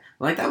people die.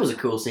 Like, that was a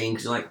cool scene,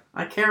 because like,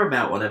 I care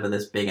about whatever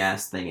this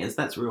big-ass thing is.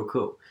 That's real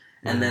cool.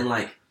 Yeah. And then,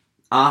 like,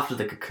 after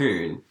the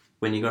cocoon,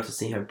 when you got to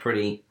see her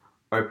pretty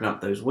open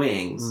up those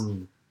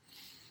wings,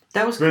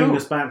 that was cool. Bringing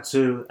us back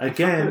to,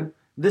 again,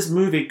 this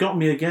movie got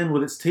me again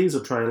with its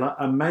teaser trailer.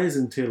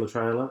 Amazing teaser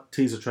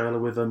trailer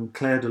with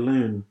Claire de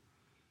Lune.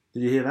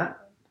 Did you hear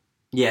that?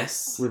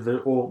 Yes. With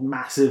the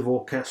massive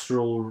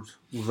orchestral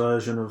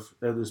version of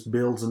this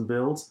Builds and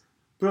Builds.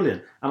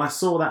 Brilliant. And I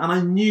saw that, and I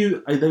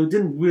knew they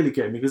didn't really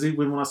get me, because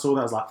even when I saw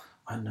that, I was like,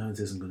 I know this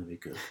isn't going to be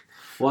good.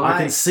 Well, I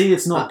can see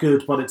it's not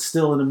good, but it's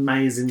still an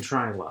amazing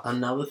trailer.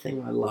 Another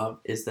thing I love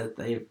is that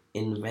they've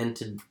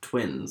invented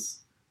twins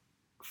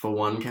for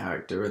one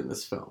character in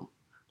this film.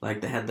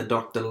 Like, they had the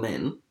Dr.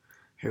 Lin,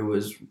 who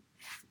was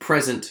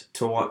present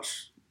to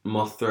watch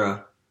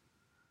Mothra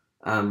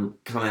come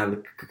out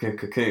of the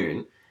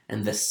cocoon,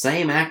 and the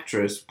same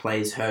actress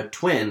plays her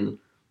twin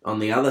on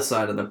the other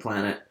side of the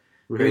planet,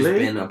 who's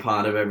been a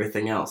part of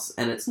everything else.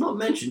 And it's not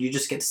mentioned. You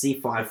just get to see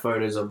 5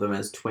 photos of them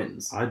as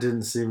twins. I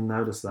didn't even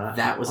notice that.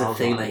 That was a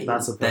thing. Like,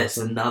 that's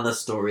another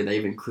story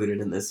they've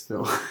included in this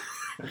film.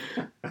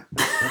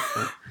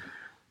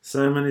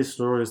 So many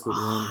stories that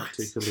weren't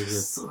particularly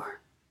good. So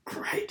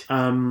great.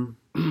 I'm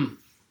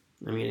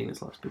eating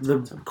this last bit.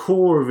 The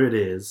core of it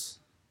is,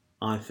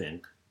 I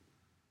think,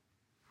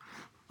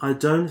 I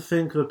don't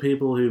think the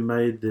people who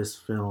made this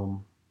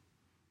film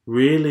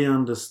really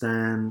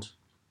understand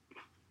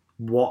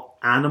what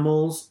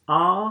animals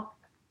are,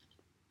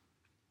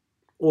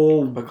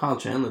 but Kyle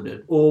Chandler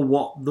did, or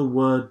what the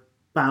word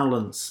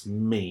balance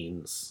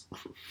means.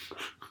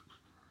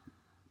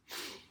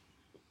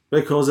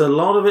 Because a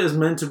lot of it is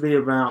meant to be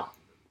about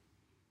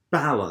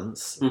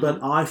balance,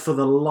 but I, for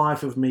the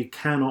life of me,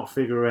 cannot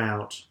figure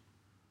out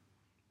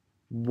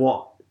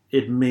what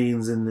it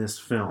means in this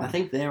film. I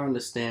think their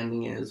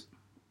understanding is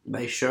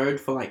they showed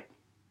for like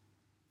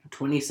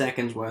 20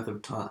 seconds worth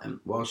of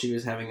time while she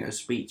was having her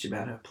speech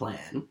about her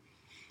plan.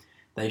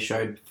 They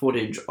showed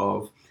footage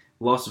of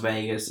Las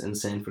Vegas and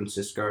San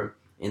Francisco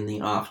in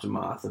the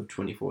aftermath of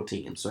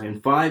 2014. So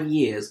in 5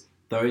 years,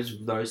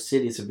 those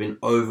cities have been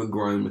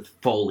overgrown with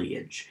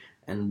foliage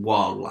and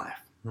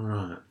wildlife.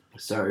 Right.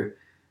 So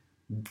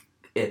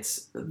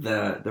it's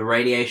the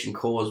radiation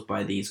caused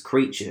by these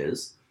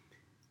creatures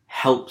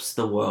helps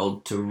the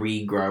world to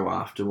regrow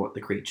after what the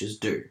creatures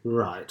do.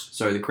 Right.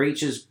 So the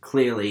creatures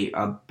clearly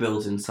are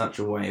built in such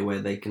a way where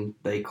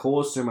they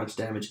cause so much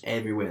damage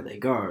everywhere they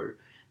go,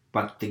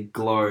 but the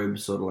globe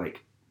sort of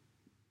like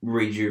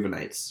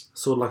rejuvenates.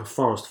 Sort of like a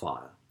forest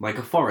fire. Like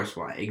a forest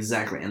fire,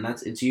 exactly. And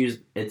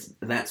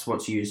that's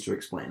what's used to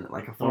explain it.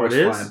 Like a Oh, forest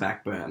it is? fire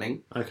back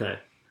burning. Okay.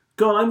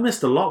 God, I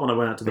missed a lot when I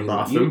went out to the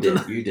bathroom.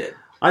 You did.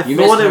 I You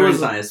thought missed it her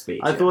was. entire speech.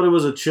 I thought it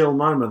was a chill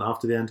moment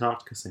after the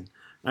Antarctica scene.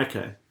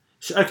 Okay.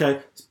 Okay.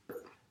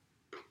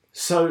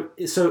 So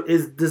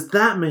does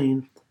that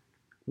mean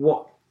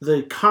what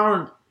the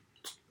current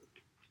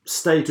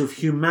state of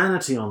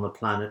humanity on the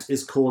planet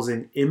is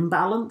causing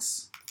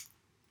imbalance?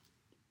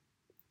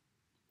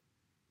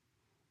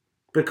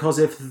 Because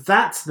if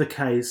that's the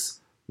case,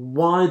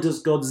 why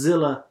does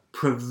Godzilla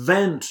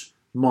prevent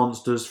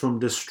monsters from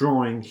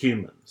destroying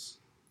humans?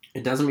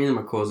 It doesn't mean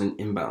we're causing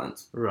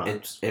imbalance.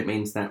 Right. It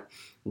means that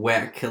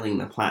we're killing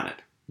the planet.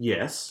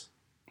 Yes.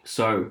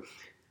 So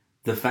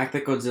the fact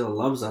that Godzilla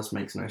loves us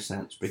makes no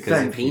sense,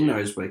 because if he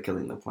knows we're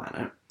killing the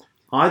planet,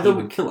 he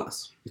would kill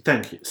us.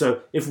 Thank you.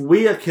 So if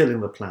we are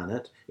killing the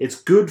planet, it's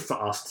good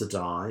for us to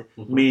die,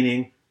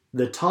 meaning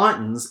the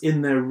Titans,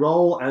 in their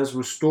role as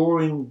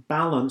restoring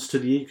balance to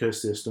the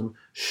ecosystem,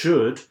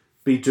 should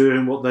be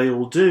doing what they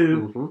all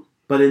do.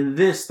 But in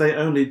this, they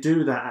only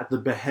do that at the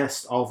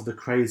behest of the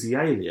crazy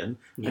alien.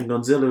 Yeah. And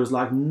Godzilla is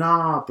like,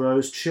 nah,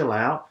 bros, chill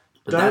out.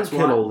 But Don't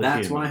kill all the humans.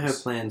 That's humans. why her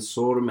plan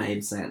sort of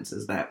made sense,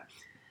 is that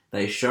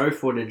they show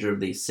footage of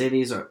these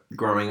cities are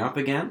growing up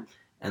again,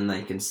 and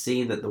they can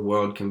see that the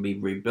world can be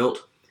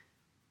rebuilt.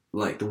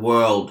 Like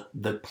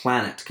the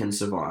planet can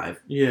survive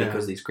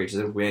because these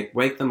creatures,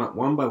 wake them up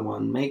one by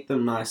one, make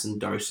them nice and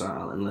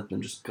docile, and let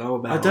them just go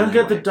about. I don't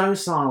get the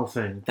docile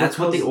thing. That's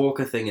what the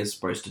orca thing is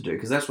supposed to do,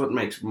 because that's what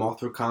makes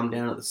Mothra calm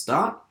down at the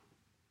start.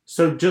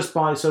 So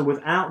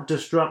without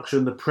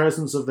destruction, the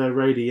presence of their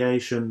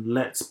radiation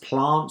lets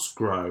plants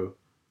grow.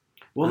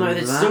 Well, no,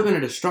 they're still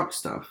going to destruct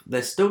stuff.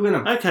 They're still going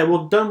to... Okay,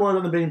 well, don't worry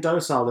about them being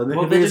docile then. They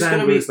can be as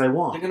angry as they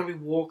want. They're going to be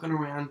walking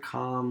around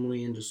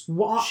calmly and just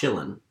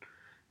chilling.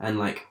 And,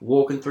 like,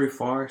 walking through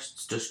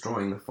forests,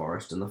 destroying the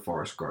forest, and the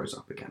forest grows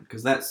up again.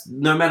 Because that's...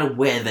 No matter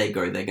where they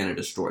go, they're going to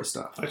destroy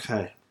stuff.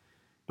 Okay.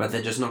 But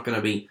they're just not going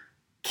to be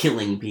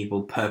killing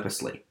people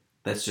purposely.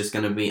 That's just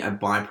going to be a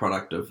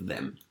byproduct of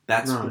them.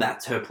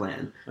 That's her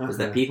plan. Is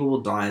that people will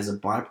die as a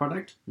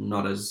byproduct,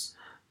 not as...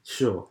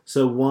 Sure.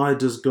 So why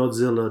does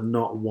Godzilla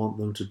not want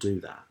them to do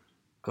that?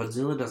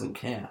 Godzilla doesn't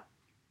care.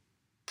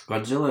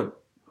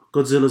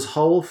 Godzilla's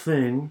whole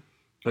thing...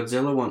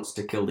 Godzilla wants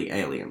to kill the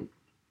alien.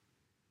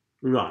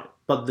 Right.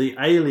 But the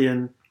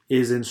alien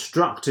is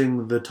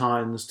instructing the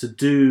Titans to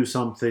do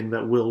something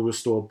that will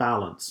restore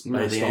balance.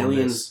 No, the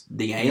alien's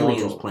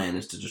plan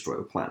is to destroy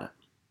the planet.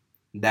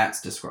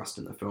 That's discussed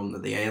in the film,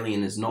 that the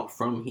alien is not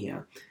from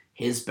here.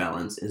 His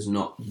balance is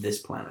not this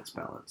planet's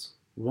balance.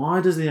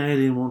 Why does the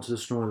alien want to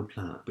destroy the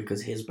planet?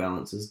 Because his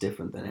balance is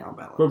different than our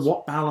balance. But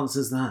what balance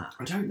is that?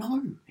 I don't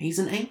know. He's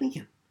an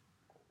alien.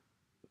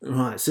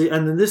 Right, see,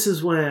 and then this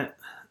is where...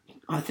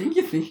 I think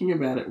you're thinking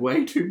about it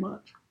way too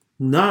much.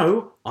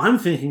 No, I'm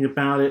thinking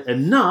about it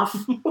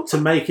enough to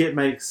make it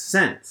make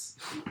sense.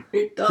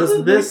 It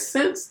doesn't make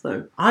sense,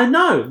 though. I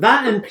know.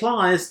 That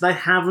implies they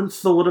haven't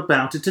thought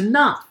about it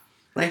enough.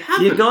 They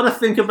haven't. You got to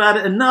think about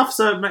it enough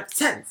so it makes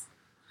sense.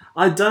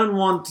 I don't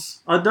want,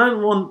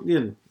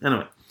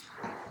 anyway.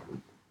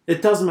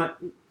 It doesn't matter.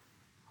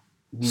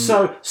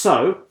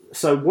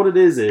 So what it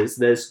is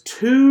there's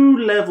two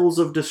levels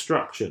of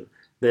destruction.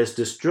 There's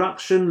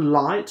destruction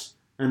light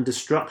and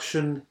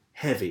destruction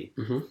heavy.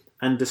 Mm-hmm.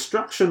 And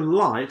destruction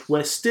light,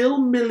 where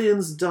still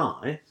millions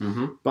die,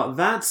 but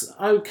that's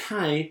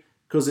okay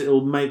because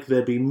it'll make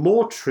there be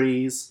more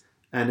trees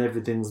and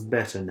everything's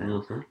better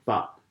now. Mm-hmm.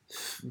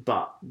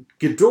 But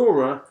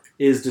Ghidorah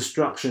is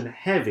destruction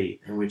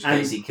heavy. In which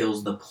case he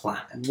kills the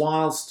planet.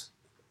 Whilst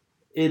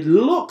it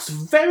looks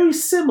very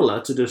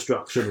similar to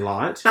destruction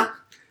light,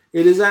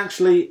 it is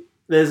actually,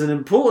 there's an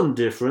important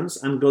difference,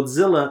 and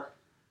Godzilla,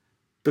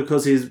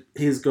 because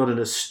he's got an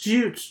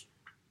astute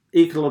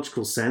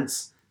ecological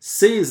sense,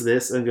 sees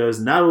this and goes,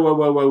 no,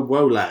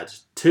 whoa, lad.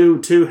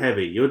 Too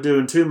heavy. You're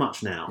doing too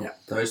much now. Yeah,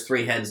 those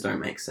three heads don't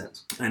make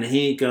sense. And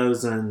he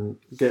goes and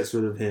gets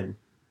rid of him.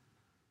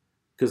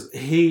 Because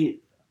he,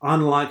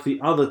 unlike the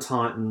other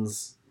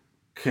Titans,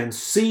 can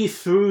see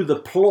through the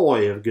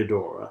ploy of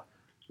Ghidorah,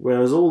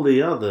 whereas all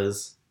the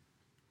others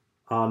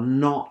are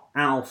not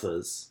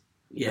alphas.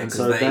 Yeah, because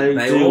so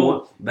they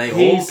all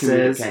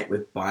communicate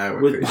with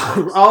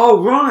bioacoustics.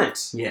 Oh,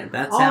 right. Yeah,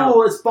 that's how...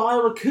 Oh, it's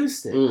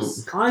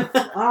bioacoustics.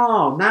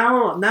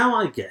 Now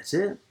I get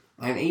it.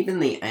 And even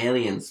the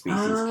alien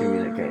species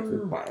communicates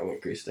with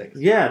bioacoustics.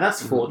 Yeah,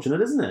 that's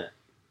fortunate, isn't it?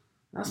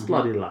 That's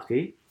bloody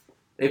lucky.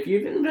 If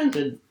you've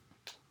invented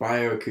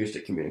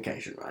bioacoustic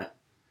communication, right?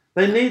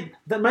 They need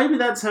that. Maybe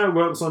that's how it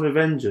works on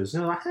Avengers.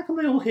 You know, like, how can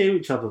they all hear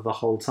each other the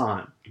whole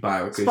time? It's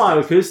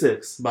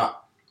bioacoustics.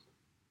 But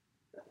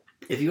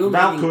if you were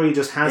Valkyrie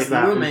just has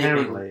that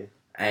inherently.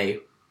 A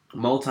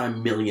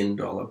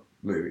multi-million-dollar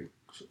movie,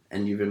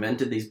 and you've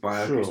invented these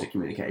bioacoustic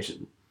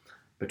communication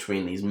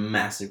between these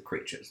massive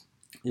creatures,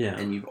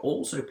 and you've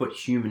also put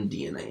human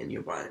DNA in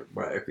your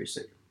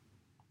bioacoustic,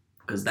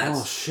 because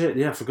that's shit,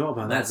 yeah, I forgot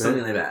about that. That's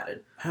something they've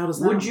added. How does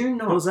that? Would you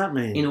not? What does that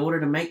mean? In order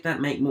to make that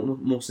make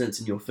more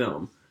sense in your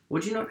film,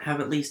 would you not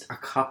have at least a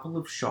couple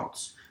of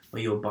shots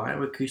where your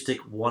bioacoustic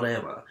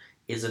whatever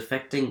is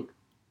affecting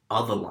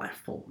other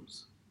life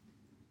forms?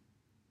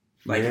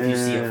 Like if you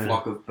see a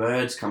flock of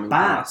birds coming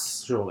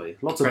past, surely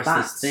lots of press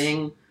bats. this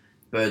thing,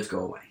 birds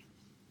go away.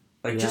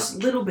 Like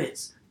just little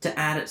bits to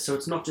add it, so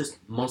it's not just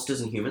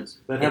monsters and humans.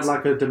 They'd have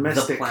like a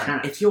domestic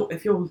cat. If your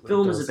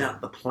film is about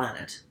the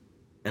planet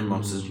and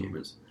monsters and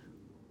humans,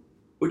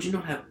 would you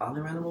not have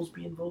other animals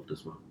be involved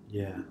as well?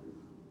 Yeah.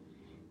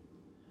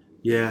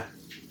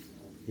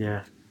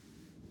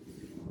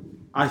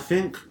 I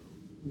think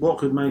what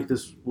could make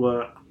this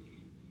work.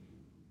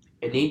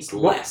 It needs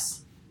less.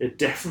 It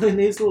definitely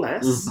needs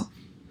less.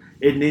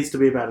 It needs to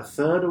be about a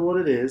third of what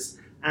it is.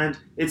 And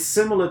it's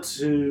similar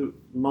to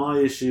my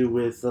issue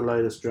with the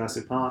latest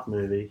Jurassic Park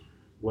movie,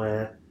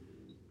 where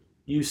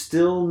you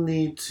still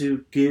need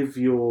to give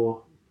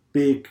your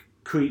big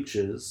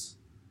creatures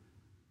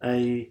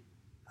a,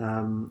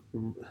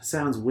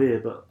 sounds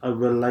weird, but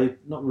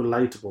not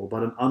relatable,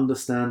 but an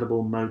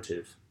understandable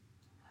motive.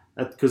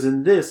 Because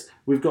in this,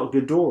 we've got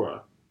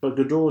Ghidorah, but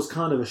Ghidorah's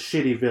kind of a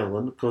shitty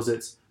villain because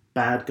it's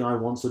bad guy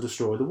wants to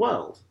destroy the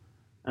world.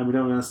 And we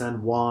don't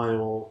understand why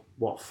or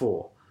what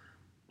for.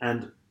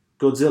 And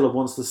Godzilla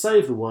wants to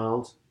save the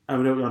world, and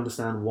we don't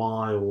understand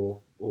why or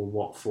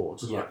what for.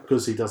 Just like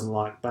because he doesn't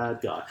like bad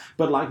guy.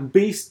 But like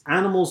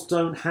animals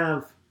don't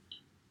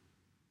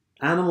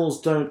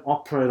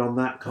operate on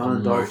that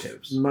kind of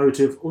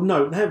motive. Well,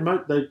 no, they have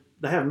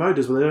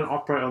motives, but they don't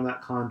operate on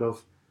that kind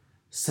of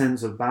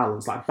sense of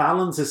balance. Like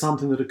balance is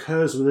something that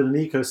occurs within an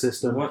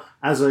ecosystem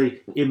as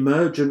a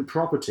emergent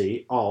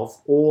property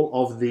of all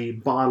of the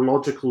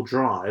biological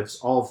drives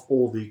of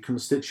all the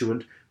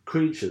constituent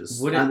creatures,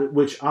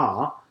 which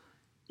are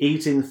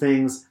eating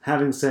things,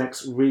 having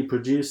sex,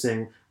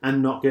 reproducing,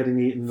 and not getting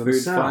eaten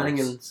themselves. Food, fighting,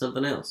 and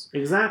something else.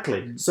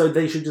 Exactly. So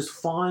they should just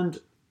find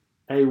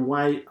a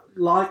way,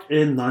 like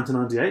in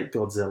 1998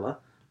 Godzilla,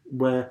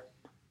 where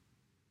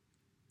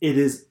it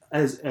is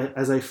as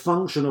a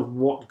function of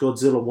what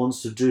Godzilla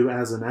wants to do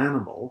as an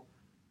animal,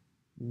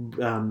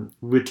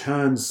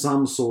 returns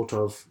some sort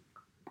of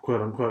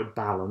quote-unquote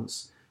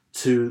balance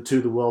to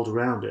the world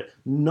around it.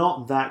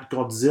 Not that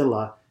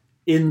Godzilla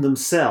in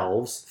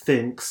themselves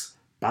thinks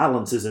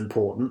balance is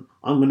important.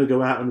 I'm going to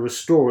go out and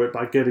restore it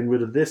by getting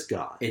rid of this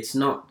guy. It's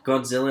not.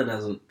 Godzilla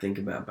doesn't think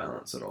about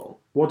balance at all.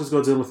 What does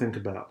Godzilla think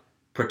about?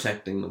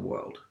 Protecting the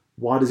world.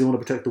 Why does he want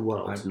to protect the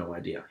world? I have no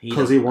idea.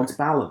 Because he wants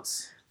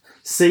balance.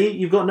 See,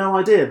 you've got no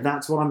idea.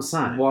 That's what I'm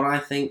saying. What I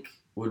think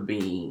would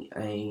be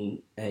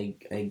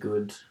a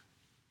good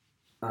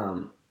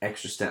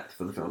extra step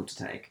for the film to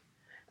take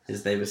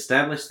is they've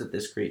established that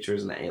this creature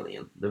is an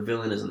alien. The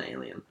villain is an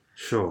alien.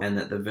 Sure. And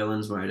that the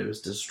villain's motive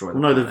is to destroy the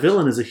planet. No, the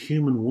villain is a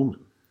human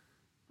woman.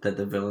 That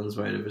the villain's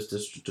motive is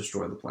to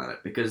destroy the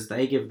planet. Because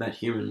they give that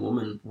human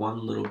woman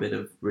one little bit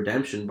of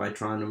redemption by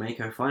trying to make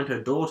her find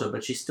her daughter,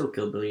 but she still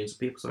killed billions of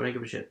people, so I don't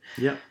give a shit.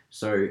 Yep.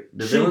 So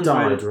the she villain's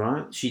died, motive,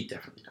 right? She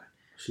definitely died.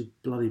 She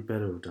bloody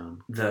better have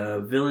done.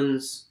 The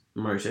villain's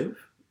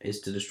motive is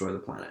to destroy the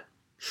planet.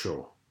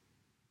 Sure.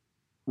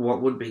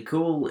 What would be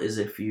cool is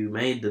if you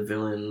made the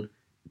villain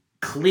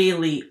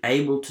clearly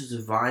able to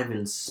survive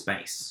in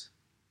space.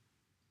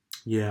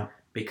 Yeah.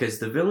 Because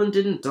the villain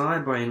didn't die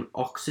by an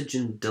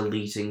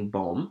oxygen-deleting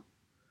bomb,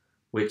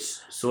 which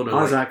sort of...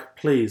 Isaac,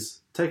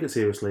 please, take it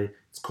seriously.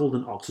 It's called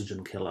an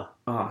oxygen killer.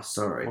 Oh,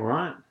 sorry. All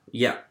right?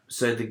 Yeah,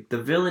 so the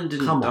villain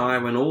didn't die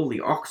when all the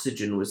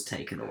oxygen was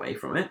taken away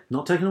from it.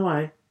 Not taken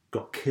away,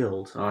 got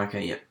killed. Oh,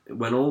 okay, yeah.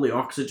 When all the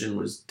oxygen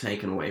was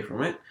taken away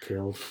from it...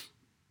 Killed.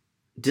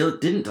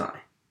 It didn't die.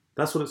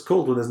 That's what it's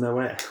called when there's no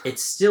air. It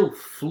still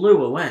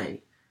flew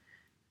away.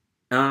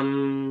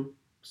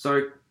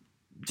 So...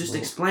 Just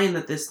explain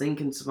that this thing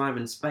can survive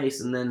in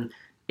space, and then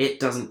it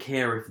doesn't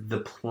care if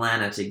the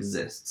planet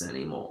exists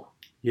anymore.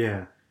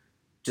 Yeah.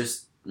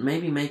 Just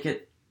maybe make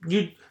it...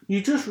 You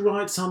just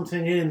write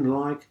something in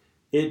like,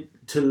 it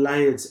to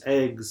lay its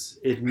eggs,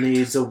 it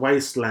needs a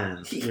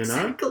wasteland, you know?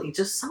 Exactly,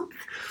 just something.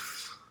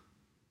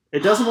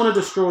 It doesn't want to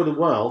destroy the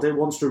world, it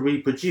wants to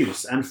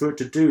reproduce, and for it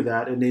to do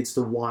that, it needs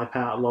to wipe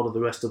out a lot of the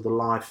rest of the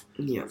life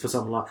for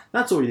something like...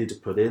 That's all you need to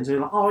put in. So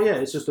you're like, oh yeah,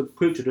 it's just a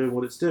creature doing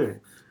what it's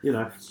doing. You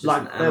know,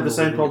 like they have the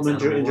same problem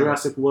in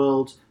Jurassic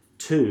World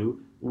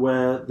 2,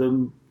 where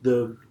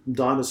the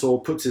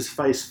dinosaur puts his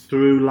face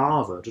through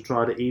lava to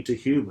try to eat a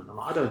human. And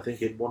I don't think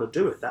he'd want to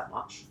do it that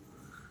much.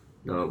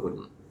 No, it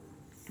wouldn't.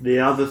 The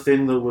other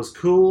thing that was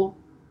cool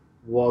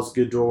was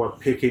Ghidorah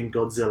picking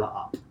Godzilla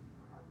up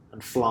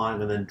and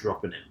flying and then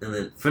dropping him. And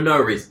then, for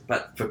no reason,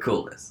 but for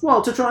coolness.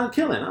 Well, to try and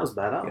kill him, that was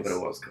badass. Yeah, but it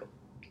was cool.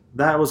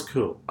 That was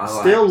cool. I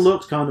Still liked-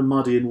 looked kind of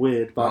muddy and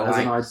weird, but as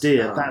an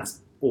idea, that's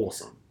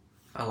awesome.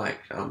 I like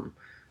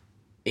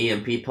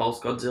EMP Pulse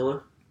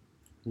Godzilla.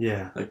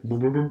 Yeah. Like,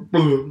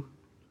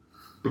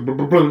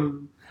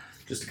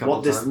 just a couple What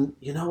of this, times.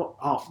 you know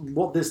what?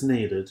 What this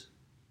needed,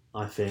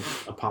 I think,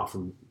 apart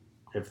from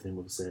everything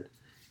we've said,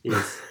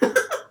 is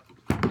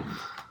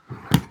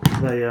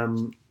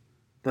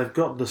they've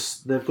got the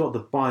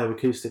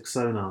bioacoustic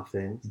sonar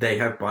thing, They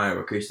have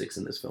bioacoustics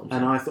in this film.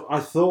 and I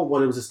thought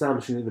what it was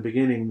establishing at the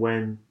beginning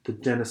when the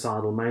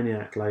genocidal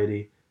maniac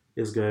lady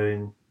is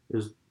doing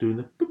the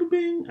bing,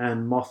 bing,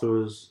 and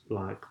Mothra is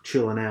like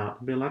chilling out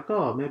and being like,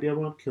 oh, maybe I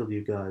won't kill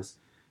you guys,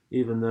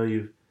 even though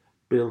you've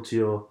built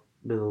your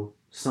little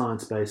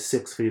science base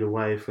 6 feet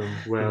away from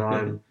where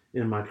I'm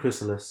in my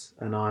chrysalis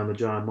and I'm a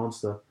giant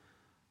monster.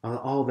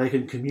 Oh, they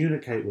can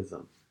communicate with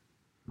them.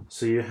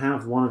 So you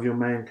have one of your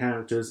main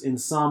characters in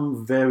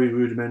some very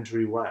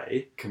rudimentary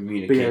way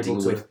communicating be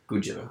able to with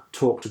Godzilla.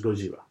 talk to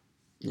Godzilla.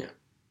 Yeah.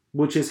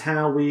 Which is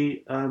how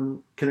we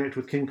connect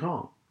with King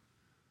Kong.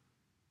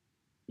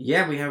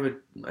 Yeah, we have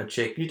a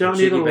chick. You don't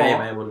need a babe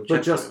lot, able to but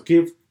chat just to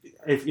him. give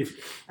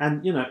if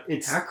and you know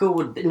it's How cool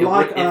would it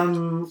like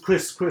would,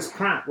 Chris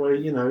Pratt, where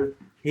you know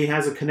he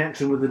has a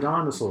connection with the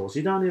dinosaurs.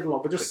 You don't need a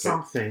lot, but just Okay.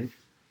 something.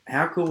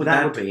 How cool would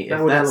That that, would- be that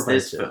if would that's elevate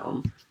this it.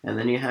 film, and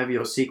then you have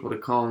your sequel to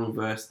Kong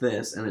versus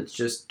this, and it's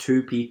just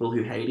two people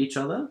who hate each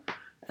other,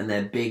 and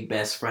their big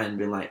best friend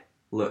being like,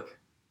 "Look,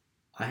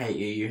 I hate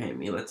you, you hate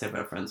me. Let's have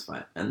our friends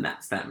fight," and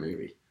that's that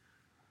movie.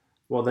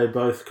 Well, they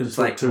both can It's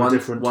talk like to a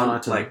different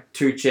titan. like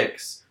two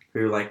chicks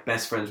who are like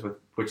best friends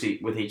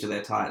with each of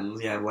their titans.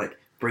 You have like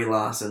Brie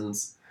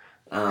Larson's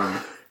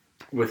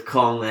with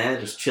Kong there,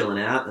 just chilling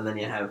out, and then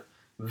you have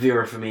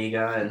Vera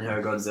Farmiga and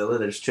her Godzilla,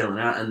 they're just chilling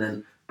out, and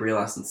then Brie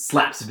Larson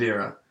slaps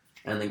Vera,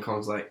 and then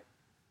Kong's like,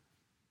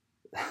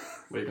 "What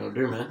are you gonna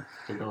do, man?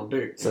 What are you gonna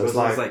do?" So And it's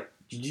Godzilla's like-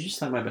 "Did you just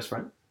slap my best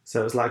friend?"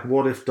 So it's like,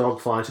 what if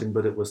dogfighting,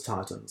 but it was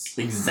titans?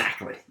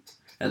 Exactly.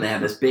 And they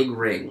have this big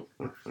ring.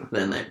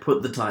 Then they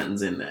put the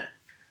Titans in there,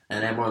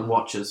 and everyone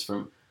watches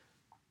from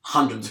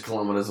hundreds of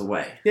kilometers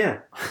away. Yeah,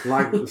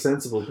 like the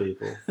sensible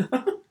people.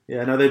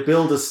 Yeah, no, they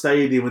build a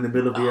stadium in the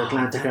middle of the Oh,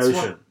 Atlantic that's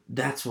Ocean.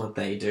 That's what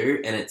they do,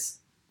 and it's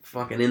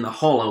fucking in the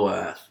Hollow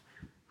Earth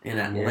in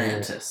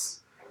Atlantis.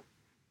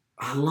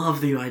 I love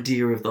the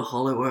idea of the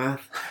Hollow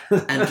Earth,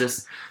 and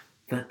just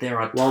that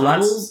there are Well,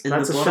 tunnels that's in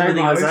a the bottom shame, of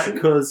the Isaac, ocean.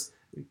 because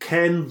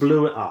Ken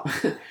blew it up.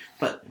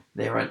 But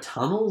there are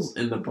tunnels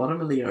in the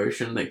bottom of the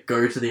ocean that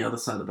go to the other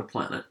side of the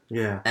planet,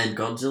 Yeah, and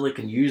Godzilla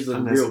can use them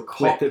and there's real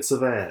quick pockets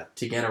of air.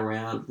 to get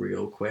around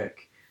real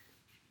quick.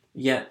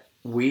 Yet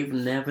we've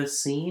never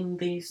seen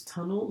these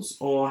tunnels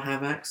or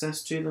have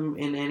access to them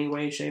in any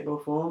way, shape, or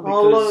form.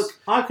 Oh look,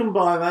 I can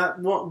buy that.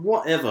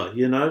 Whatever,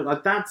 you know.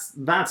 Like that's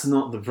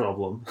not the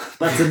problem.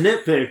 That's a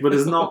nitpick, but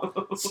it's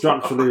not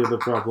structurally the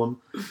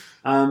problem.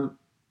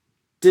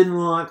 Didn't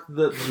like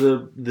that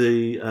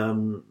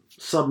the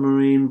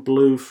submarine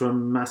blew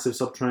from massive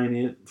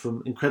subterranean,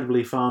 from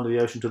incredibly far into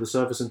the ocean to the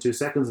surface in 2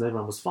 seconds, and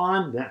everyone was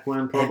fine. The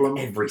Aquaman problem.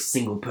 Every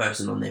single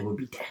person on there would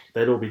be dead.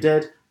 They'd all be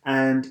dead.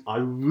 And I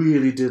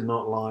really did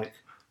not like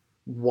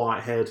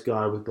white-haired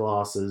guy with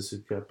glasses who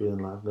kept being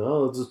like,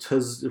 "Oh, it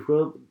has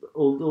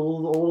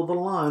all of the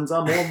lines.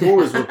 I'm on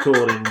Rory's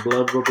recording."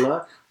 Blah blah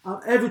blah.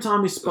 Every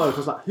time he spoke, I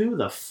was like, "Who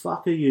the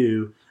fuck are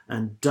you?"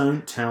 And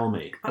don't tell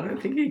me. I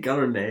don't think he got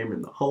a name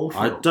in the whole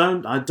film. I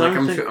don't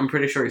I'm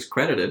pretty sure he's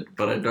credited,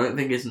 but I don't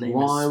think his name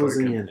Why is was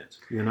he spoken. in it?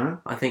 You know?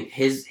 I think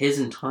his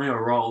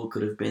entire role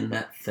could have been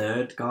that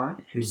third guy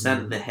who sat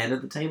at the head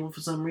of the table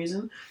for some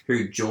reason,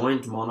 who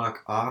joined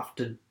Monarch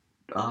after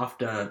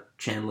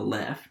Chandler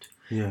left.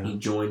 Yeah. He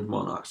joined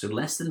Monarch. So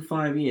less than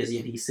 5 years,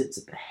 yet he sits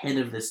at the head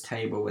of this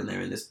table when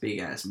they're in this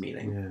big-ass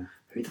meeting. Yeah.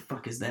 Who the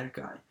fuck is that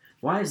guy?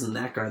 Why isn't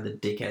that guy the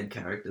dickhead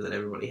character that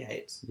everybody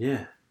hates?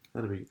 Yeah.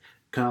 That'd be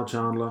Carl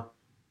Chandler.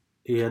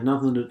 He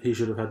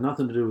should have had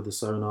nothing to do with the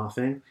sonar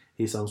thing.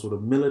 He's some sort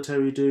of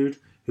military dude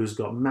who's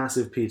got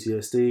massive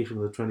PTSD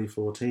from the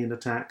 2014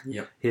 attack.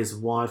 Yep. His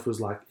wife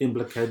was like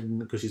implicated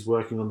because she's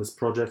working on this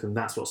project, and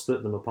that's what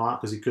split them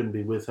apart, because he couldn't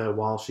be with her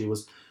while she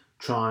was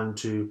trying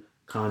to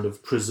kind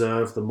of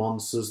preserve the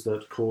monsters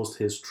that caused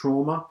his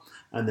trauma.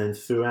 And then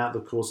throughout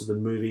the course of the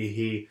movie,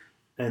 he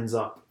ends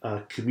up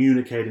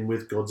communicating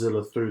with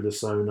Godzilla through the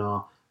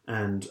sonar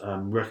and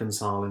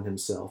reconciling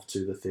himself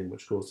to the thing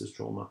which caused his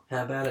trauma.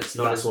 How about it's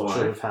not That's his what wife?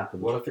 should have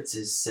happened. What if it's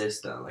his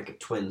sister, like a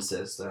twin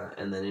sister,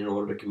 and then in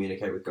order to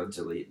communicate with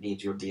Godzilla, it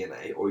needs your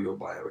DNA or your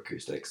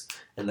bioacoustics,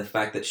 and the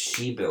fact that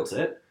she built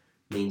it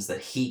means that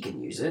he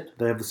can use it.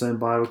 They have the same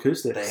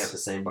bioacoustics. They have the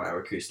same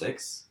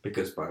bioacoustics,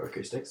 because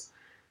bioacoustics,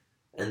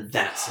 and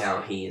that's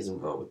how he is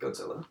involved with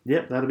Godzilla.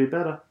 Yep, that'd be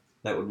better.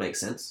 That would make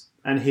sense.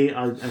 And he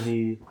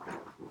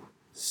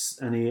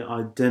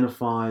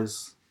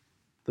identifies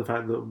the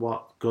fact that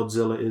what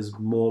Godzilla is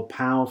more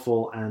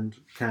powerful and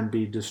can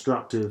be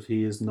destructive.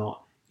 He is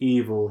not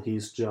evil.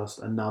 He's just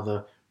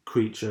another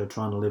creature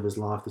trying to live his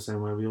life the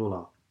same way we all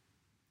are.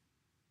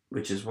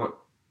 Which is what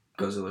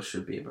Godzilla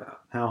should be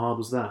about. How hard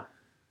was that?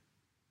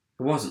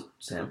 It wasn't,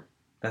 Sam.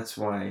 That's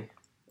why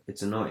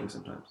it's annoying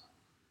sometimes.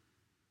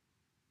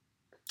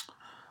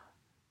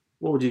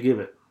 What would you give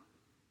it?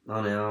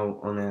 On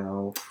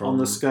On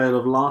the scale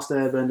of Last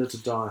Airbender to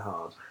Die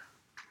Hard.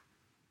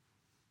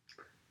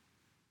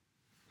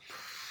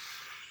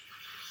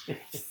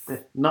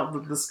 Not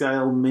that the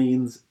scale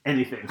means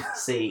anything.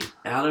 See,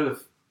 out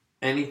of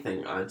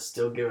anything, I'd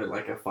still give it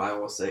like a 5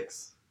 or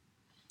 6.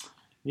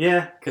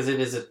 Yeah. Because it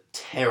is a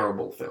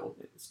terrible film.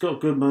 It's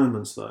got good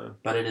moments, though.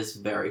 But it is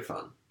very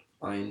fun.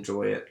 I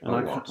enjoy it a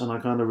lot. And I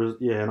kind of...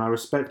 and I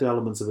respect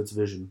elements of its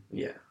vision.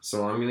 Yeah.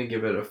 So I'm going to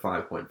give it a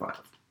 5.5.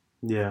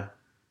 Yeah.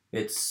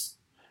 It's...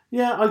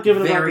 Yeah, I'd give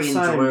it about very the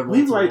same. enjoyable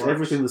We to rate watch.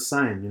 everything the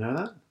same, you know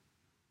that?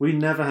 We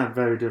never have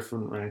very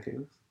different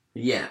rankings.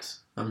 Yet.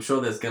 I'm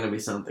sure there's going to be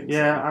something.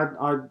 Yeah,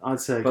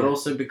 I'd say. But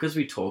also, because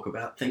we talk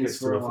about things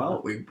for a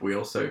while, we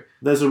also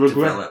there's a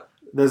develop.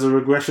 There's a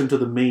regression to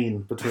the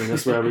mean between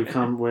us where we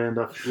come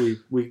to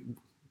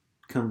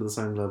the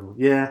same level.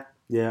 Yeah,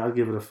 I'd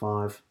give it a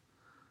 5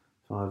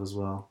 as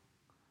well.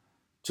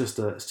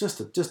 It's just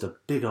a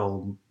big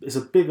old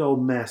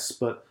mess,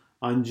 but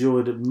I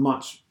enjoyed it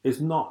much. It's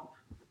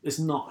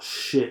not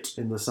shit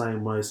in the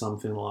same way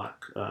something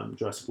like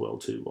Jurassic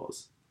World 2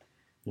 was,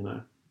 you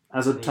know,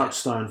 as a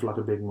touchstone for like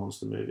a big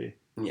monster movie.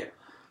 Yeah.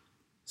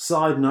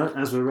 Side note,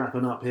 as we're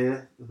wrapping up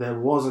here, there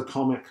was a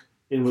comic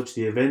in which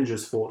the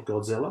Avengers fought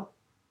Godzilla,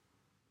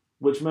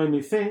 which made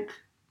me think,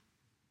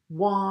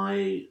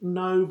 why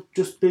no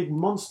just big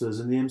monsters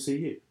in the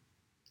MCU?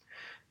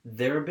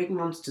 There are big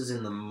monsters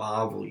in the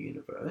Marvel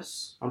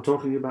universe. I'm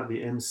talking about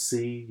the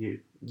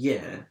MCU.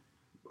 Yeah.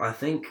 I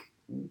think...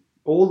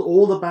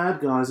 All the bad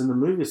guys in the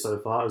movie so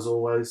far is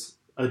always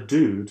a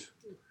dude,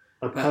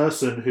 a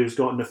person who's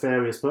got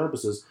nefarious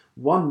purposes.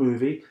 One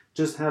movie,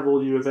 just have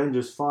all your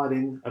Avengers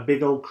fighting a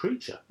big old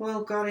creature.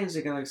 Well, Guardians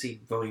of the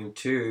Galaxy Volume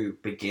 2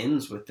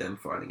 begins with them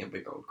fighting a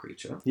big old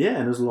creature. Yeah,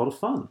 and it was a lot of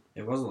fun.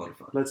 It was a lot of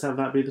fun. Let's have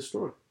that be the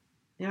story.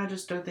 Yeah, I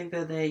just don't think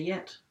they're there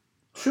yet.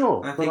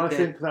 Sure, I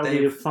think that would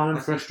be a fun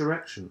and fresh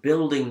direction.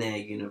 Building their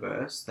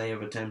universe, they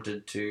have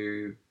attempted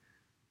to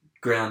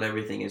ground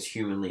everything as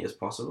humanly as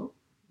possible.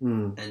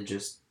 And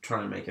just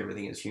try and make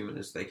everything as human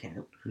as they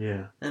can.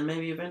 Yeah. And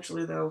maybe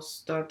eventually they'll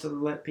start to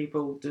let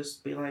people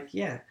just be like,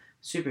 yeah,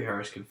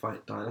 superheroes can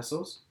fight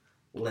dinosaurs.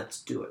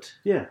 Let's do it.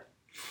 Yeah.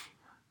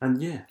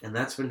 And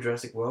that's when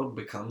Jurassic World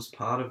becomes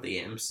part of the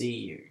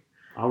MCU.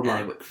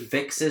 It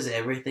fixes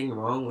everything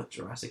wrong with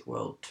Jurassic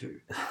World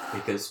 2.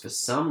 Because for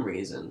some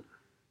reason...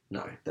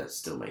 No, that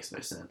still makes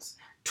no sense.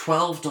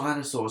 12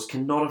 dinosaurs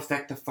cannot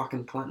affect the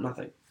fucking planet.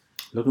 Nothing.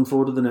 Looking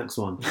forward to the next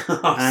one.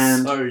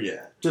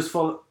 Just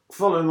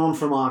following on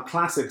from our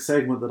classic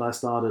segment that I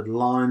started,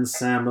 lines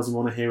Sam doesn't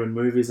want to hear in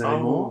movies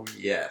anymore. Oh,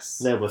 yes.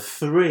 There were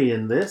 3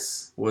 in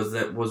this. Was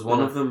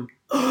one of them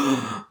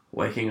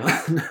waking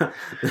up?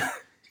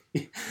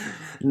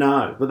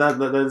 No, but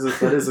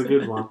that is a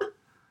good one.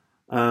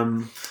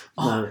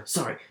 No.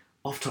 Sorry,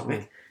 off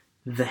topic.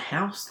 The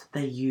house that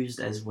they used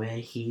as where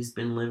he's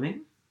been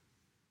living,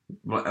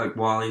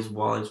 while he's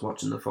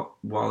watching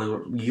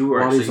you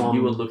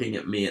were looking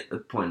at me at the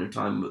point in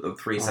time with the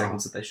 3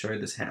 seconds that they showed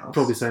this house.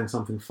 Probably saying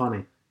something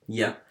funny.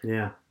 Yeah.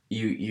 Yeah.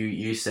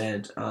 You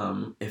said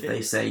if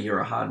they say you're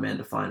a hard man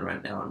to find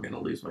right now, I'm going to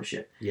lose my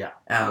shit. Yeah.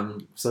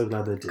 So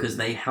glad they did. Because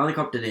they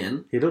helicoptered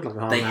in. He looked like a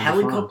hard man They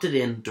helicoptered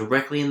in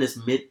directly in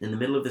the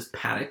middle of this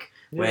paddock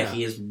where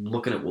he is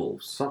looking at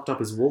wolves. Sucked up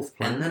his wolf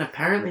plan. And then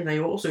apparently they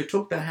also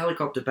took that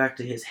helicopter back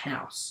to his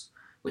house,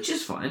 which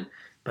is fine.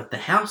 But the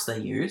house they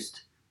used,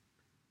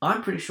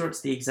 I'm pretty sure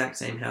it's the exact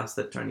same house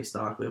that Tony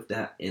Stark lived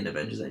at in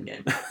Avengers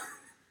Endgame.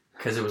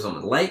 Because it was on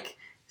a lake.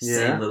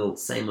 Same little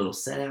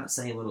set out,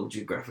 same little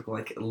geographical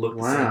the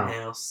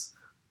same house.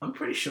 I'm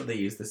pretty sure they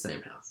use the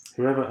same house.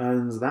 Whoever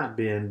owns that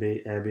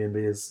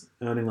Airbnb is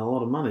earning a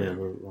lot of money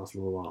over the last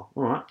little while.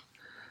 All right.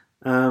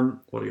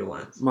 What are your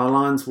lines? My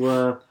lines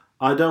were,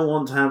 I don't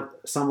want to have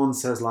someone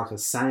says like a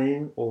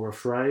saying or a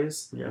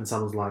phrase, and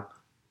someone's like,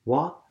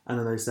 what? And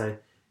then they say,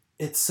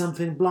 it's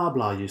something blah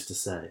blah used to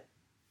say.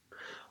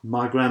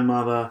 My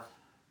grandmother,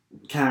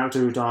 character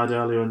who died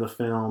earlier in the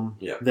film,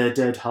 their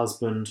dead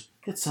husband,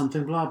 it's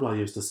something blah blah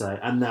used to say,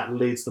 and that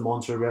leads them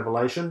on to a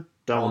revelation.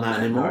 Don't want that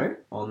anymore.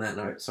 On that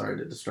note, sorry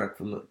to distract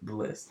from the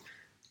list.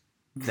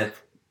 That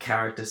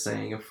character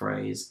saying a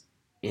phrase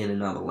in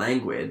another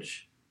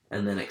language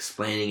and then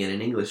explaining it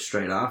in English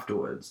straight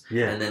afterwards,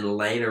 and then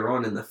later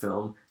on in the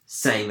film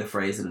saying the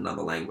phrase in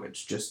another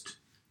language, just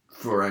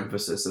for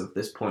emphasis of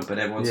this point, but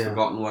everyone's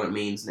forgotten what it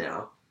means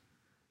now.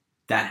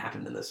 That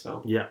happened in this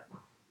film. Yeah.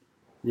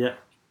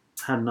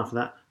 Had enough of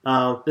that.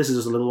 This is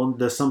just a little one.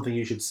 There's something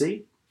you should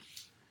see.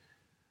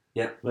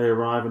 Yep. They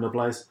arrive in a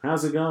place.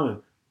 How's it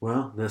going?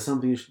 Well, there's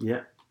something you should...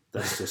 Yeah,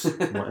 that's just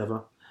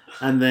whatever.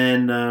 And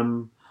then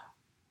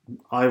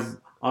I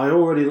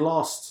already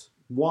lost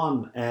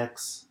 1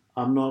 X.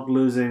 I'm not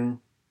losing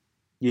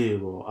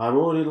you. Or I've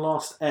already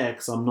lost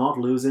X. I'm not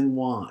losing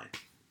Y.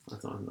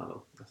 That's not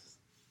another...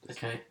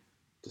 Okay.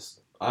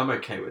 Just I'm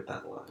okay with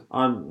that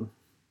line.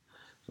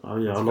 Oh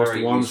yeah, It's I lost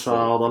very one useful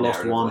child, I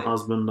lost one narratively.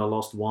 husband, I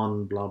lost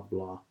one blah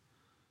blah.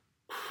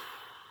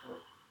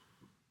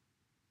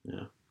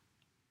 Yeah.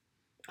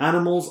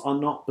 Animals are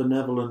not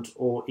benevolent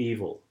or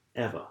evil,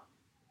 ever.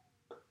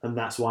 And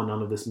that's why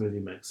none of this movie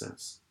makes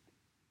sense.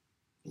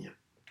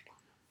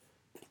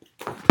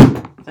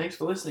 Thanks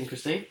for listening,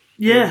 Christine.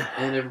 Yeah.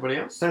 And everybody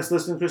else. Thanks for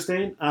listening,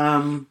 Christine.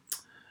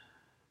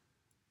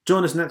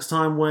 Join us next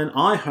time when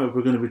I hope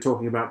we're going to be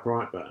talking about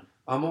Brightburn.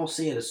 I'm all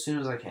seeing it as soon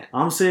as I can.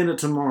 I'm seeing it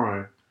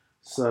tomorrow.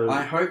 So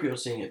I hope you're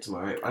seeing it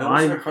tomorrow. I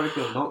also hope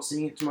you're not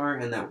seeing it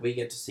tomorrow and that we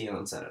get to see it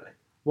on Saturday.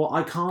 Well,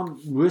 I can't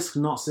risk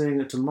not seeing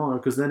it tomorrow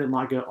because then it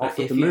might go off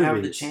at the movies. If you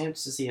have the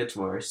chance to see it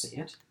tomorrow, see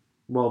it.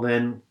 Well,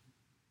 then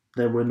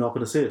we're not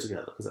going to see it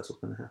together because that's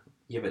what's going to happen.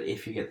 Yeah, but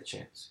if you get the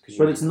chance.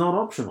 But it's not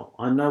optional.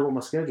 I know what my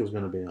schedule is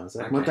going to be,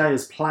 Isaac. Okay. My day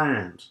is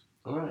planned.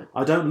 All right.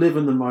 I don't live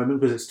in the moment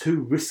because it's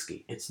too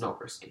risky. It's not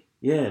risky.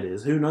 Yeah, it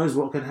is. Who knows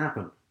what could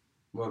happen?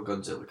 Well,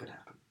 Godzilla could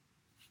happen.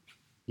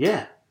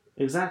 Yeah,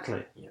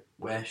 exactly. Yeah.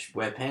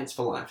 Wear pants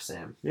for life,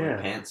 Sam. Yeah. Wear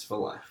pants for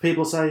life.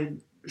 People say,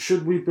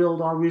 should we build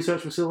our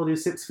research facility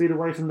 6 feet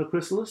away from the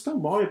chrysalis?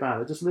 Don't worry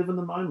about it. Just live in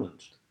the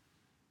moment.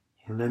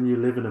 And then you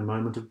live in a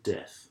moment of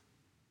death.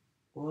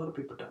 A lot of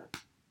people don't.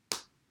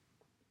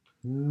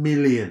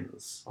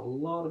 Millions. A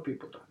lot of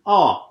people don't.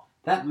 Oh,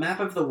 That map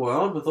of the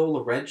world with all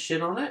the red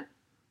shit on it?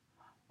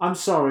 I'm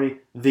sorry.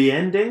 The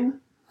ending?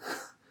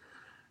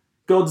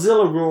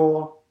 Godzilla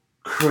Raw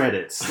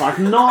credits. Like,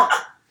 not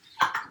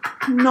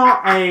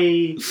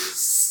a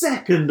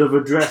second of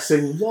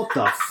addressing what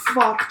the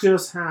fuck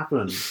just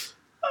happened.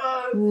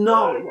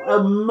 Not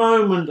a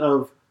moment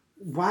of,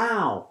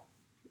 wow,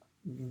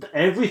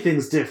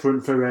 everything's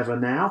different forever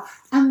now.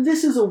 And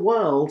this is a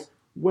world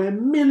where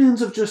millions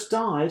have just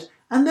died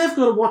and they've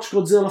got to watch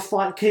Godzilla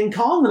fight King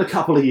Kong in a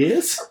couple of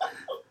years.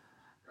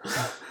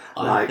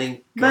 I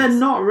think they're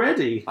not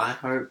ready. I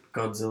hope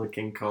Godzilla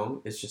King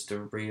Kong is just a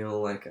real,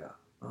 like a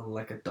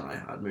Die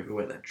Hard movie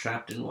where they're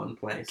trapped in one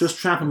place. Just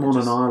trap him on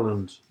an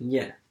island.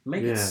 Yeah.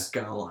 Make Yeah. it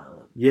Skull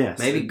Island. Yes.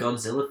 Maybe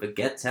Godzilla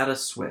forgets how to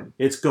swim.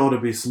 It's got to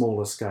be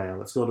smaller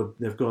scale.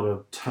 They've got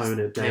to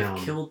tone it down.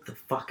 They've killed the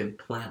fucking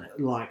planet.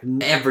 Like,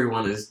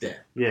 Everyone is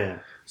dead. yeah.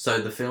 So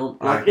the film...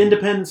 Like,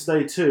 Independence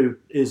Day 2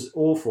 is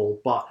awful,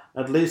 but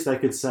at least they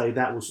could say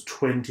that was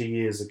 20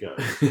 years ago.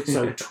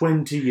 So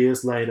 20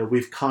 years later,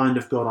 we've kind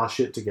of got our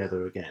shit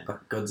together again.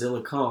 But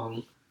Godzilla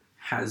Kong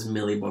has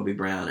Millie Bobby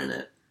Brown in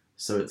it.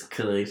 So it's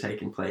clearly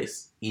taking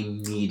place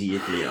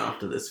immediately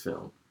after this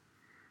film.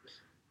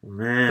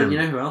 Man. But you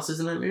know who else is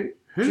in that movie?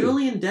 Who?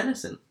 Julian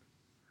Dennison.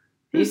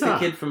 Who's He's the that?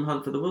 kid from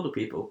Hunt for the Wilder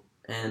People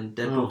and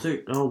Deadpool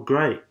 2. Oh,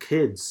 great.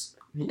 Kids.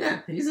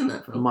 Yeah, he's in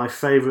that film. My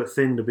favourite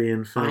thing to be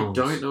in films.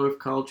 I don't know if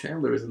Kyle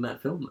Chandler is in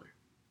that film,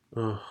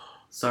 though. Ugh.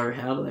 So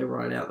how do they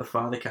write out the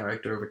father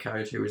character of a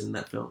character who is in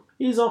that film?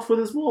 He's off with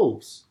his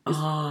wolves.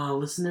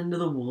 Listening to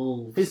the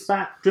wolves. He's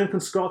back drinking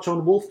scotch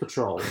on Wolf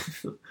Patrol.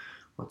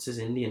 What's his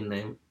Indian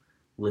name?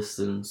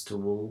 Listens to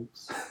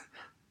wolves.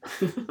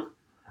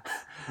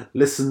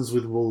 Listens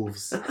with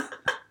wolves.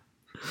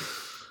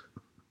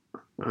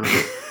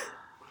 Okay.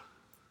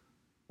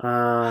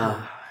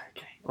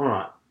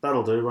 Alright,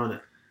 that'll do, won't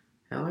it?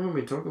 How long have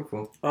we been talking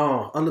for?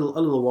 Oh, a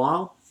little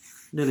while.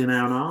 Nearly an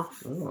hour and a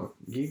half. Oh,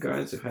 you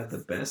guys have had the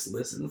best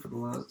listen for the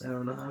last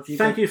hour and a half.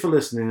 Thank you for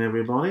listening,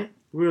 everybody.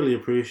 Really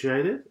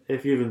appreciate it.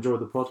 If you've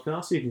enjoyed the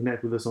podcast, you can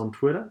connect with us on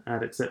Twitter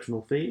at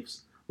Exceptional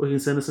Thieves, or you can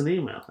send us an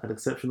email at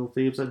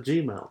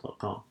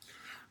exceptionalthieves@gmail.com.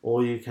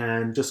 Or you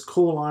can just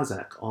call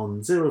Isaac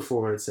on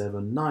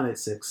 0487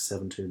 986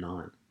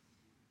 729.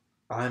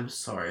 I'm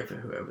sorry for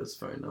whoever's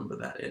phone number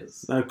that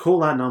is. Now call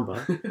that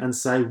number and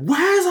say,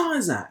 "Where's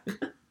Isaac?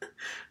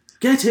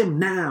 Get him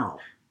now!"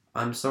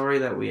 I'm sorry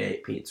that we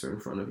ate pizza in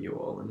front of you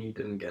all and you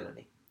didn't get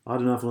any. I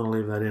don't know if I want to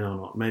leave that in or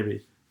not.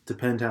 Maybe.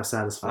 Depends how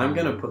satisfying. I'm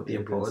going to put the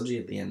it is. apology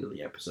at the end of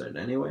the episode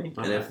anyway.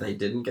 Okay. And if they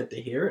didn't get to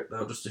hear it,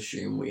 they'll just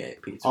assume we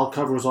ate pizza. I'll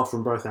cover us off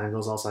from both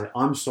angles. I'll say,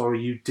 "I'm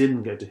sorry you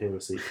didn't get to hear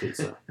us eat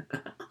pizza."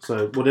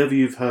 So whatever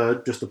you've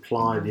heard, just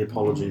apply the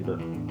apology that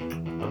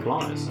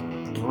applies.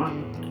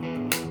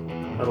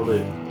 Alright? That'll do.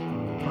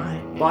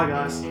 Bye. Bye,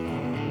 guys.